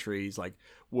the centuries, like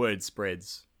word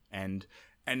spreads, and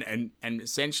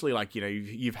essentially, like,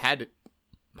 you've had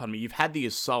the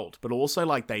assault, but also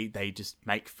like they just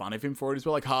make fun of him for it as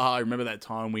well. Like, I remember that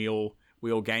time we all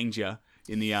ganged you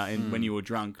in the when you were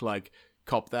drunk. Like,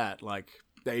 cop that. Like,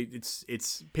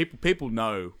 it's people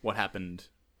know what happened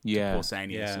to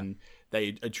Pausanias, and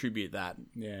they attribute that.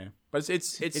 Yeah, but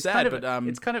it's sad, but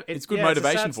it's good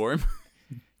motivation for him.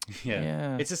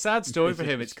 Yeah, it's a sad story for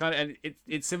him. It's kind of, and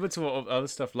it's similar to what other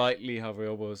stuff like Lee Harvey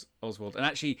Oswald, and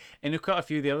actually in quite a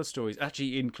few of the other stories,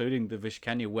 actually including the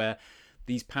Vishkanya, where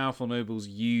these powerful nobles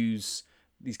use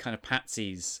these kind of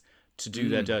patsies to do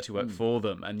their dirty work for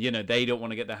them, and they don't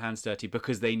want to get their hands dirty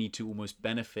because they need to almost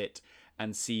benefit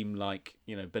and seem like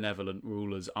benevolent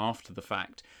rulers after the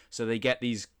fact. So they get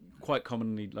these quite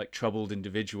commonly like troubled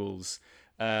individuals.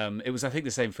 It was, I think,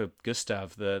 the same for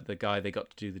Gustav, the guy they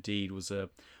got to do the deed was a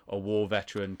war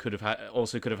veteran, could have had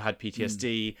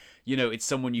PTSD. It's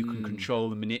someone you can control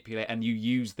and manipulate, and you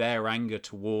use their anger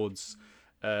towards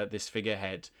this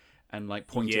figurehead and like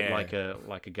point it like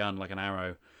a gun, like an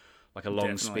arrow, like a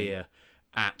long spear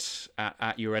at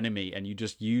your enemy, and you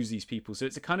just use these people. So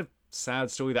it's a kind of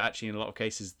sad story that actually in a lot of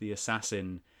cases the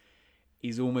assassin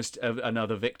is almost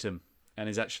another victim. And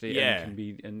is actually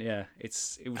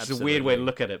it's a weird way to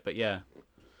look at it, but yeah.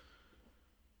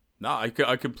 No, I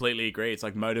completely agree. It's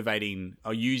like motivating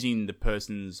or using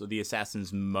the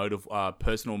assassin's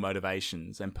personal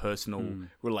motivations and personal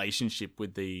relationship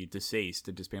with the deceased,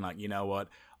 and just being like, you know what,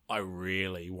 I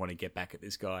really want to get back at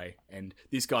this guy, and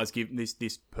this guy's giving this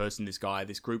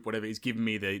group, whatever, is giving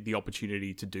me the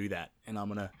opportunity to do that, and I'm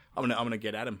gonna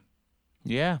get at him.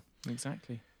 Yeah,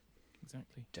 exactly.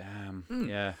 Damn.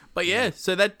 Yeah. But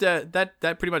so that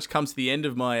pretty much comes to the end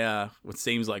of my what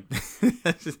seems like the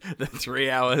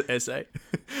 3-hour essay.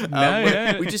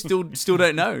 We just still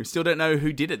don't know. Still don't know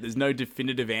who did it. There's no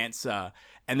definitive answer,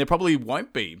 and there probably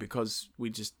won't be, because we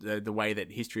just the way that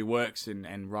history works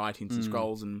and writings and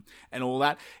scrolls and all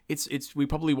that. We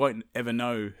probably won't ever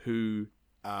know who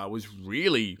was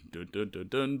really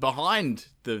behind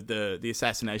the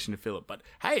assassination of Philip. But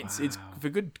hey, it's for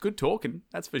good talking,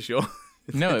 that's for sure.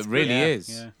 No, it really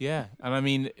is. Yeah. And I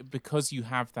mean, because you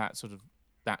have that sort of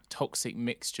that toxic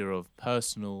mixture of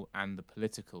personal and the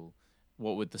political,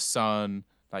 what with the son,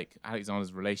 like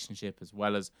Alexander's relationship, as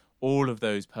well as all of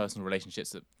those personal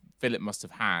relationships that Philip must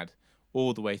have had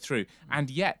all the way through, and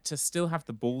yet to still have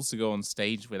the balls to go on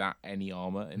stage without any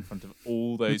armor in front of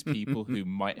all those people who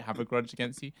might have a grudge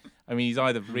against you. I mean, he's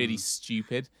either really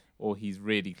stupid or he's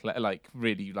really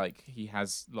he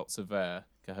has lots of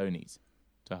cojones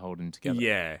to hold him together.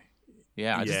 Yeah,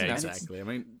 exactly. I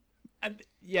mean,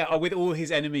 with all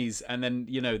his enemies, and then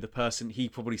the person, he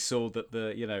probably saw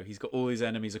that he's got all his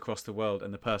enemies across the world,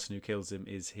 and the person who kills him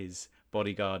is his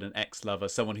bodyguard and ex-lover,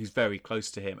 someone who's very close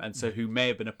to him, and so who may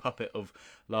have been a puppet of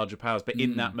larger powers, but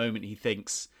in that moment he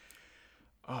thinks,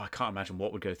 I can't imagine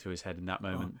what would go through his head in that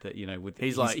moment, that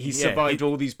he's survived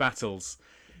all these battles,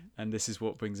 and this is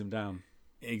what brings him down.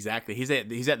 Exactly. He's at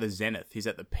the zenith. He's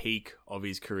at the peak of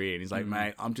his career, and he's like,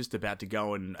 mate, I'm just about to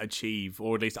go and achieve,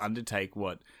 or at least undertake,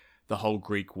 what the whole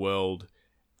Greek world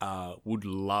would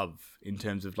love in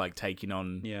terms of like taking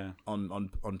on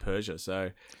Persia.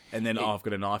 So, and then I've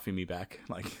got a knife in me back.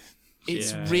 Like,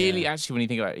 it's really actually, when you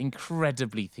think about it,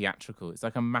 incredibly theatrical. It's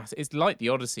like it's like the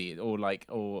Odyssey or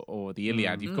the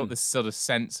Iliad. You've got this sort of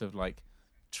sense of like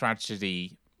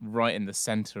tragedy right in the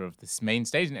center of this main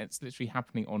stage, and it's literally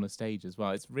happening on a stage as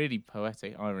well. It's really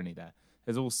poetic irony there.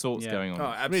 There's all sorts going on. Oh,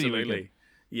 absolutely. Really, really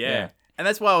yeah. And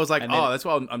that's why I was like, that's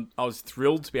why I was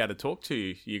thrilled to be able to talk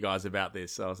to you guys about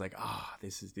this. So I was like,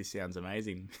 this sounds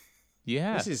amazing.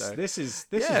 Yeah, this is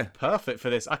perfect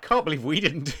for this. I can't believe we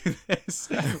didn't do this.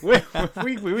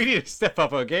 we need to step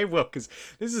up our game well, because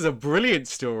this is a brilliant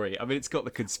story. I mean, it's got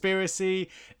the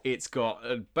conspiracy, it's got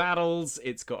battles,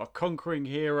 it's got a conquering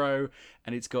hero,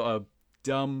 and it's got a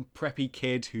dumb preppy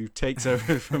kid who takes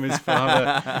over from his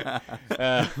father.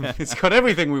 It's got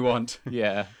everything we want.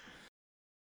 Yeah.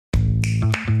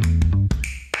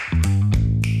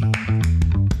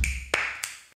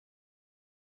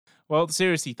 Well,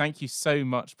 seriously, thank you so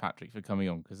much, Patrick, for coming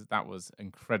on, because that was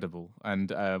incredible.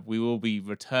 And we will be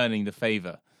returning the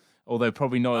favour although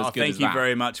probably not as good thank as you that.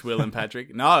 very much, Will and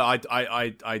Patrick. No,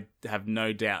 I have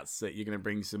no doubts that you're going to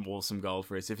bring some awesome gold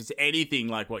for us. If it's anything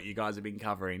like what you guys have been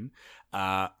covering,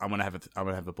 I'm gonna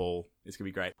have a ball. It's gonna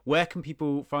be great. Where can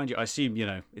people find you? I assume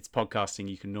it's podcasting.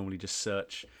 You can normally just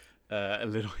search a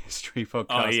little history podcast.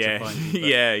 Oh yeah, to find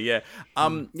you,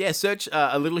 yeah. Search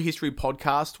a little history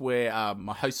podcast where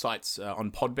my host site's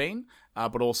on Podbean,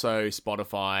 but also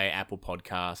Spotify, Apple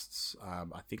Podcasts.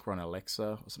 I think we're on Alexa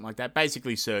or something like that.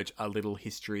 Basically, search a little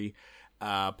history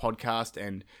podcast,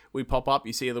 and we pop up.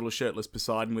 You see a little shirtless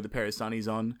Poseidon with a pair of sunnies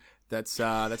on. That's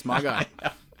my guy.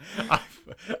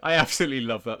 I absolutely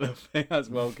love that little thing. That's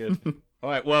well good. All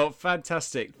right, well,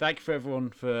 fantastic. Thank you for everyone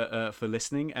for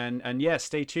listening, and yeah,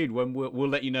 stay tuned. When we'll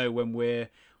let you know when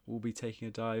we'll be taking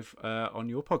a dive on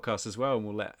your podcast as well, and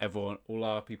we'll let all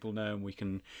our people know,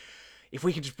 and if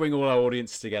we can just bring all our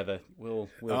audience together, we'll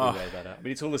relay that out. I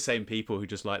mean, it's all the same people who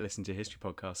just like listening to history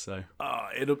podcasts, so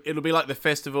it'll be like the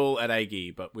festival at Aggie,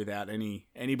 but without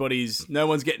no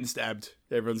one's getting stabbed.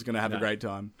 Everyone's gonna have a great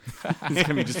time. It's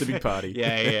gonna be just a big party.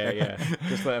 Yeah.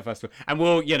 Just like a festival, and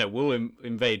we'll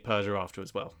invade Persia after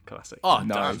as well. Classic. Oh,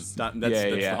 Nice. That's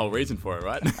the whole reason for it,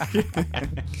 right?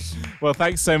 Well,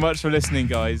 thanks so much for listening,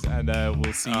 guys, and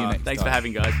we'll see you next time. Thanks for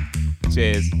having, guys.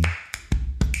 Cheers.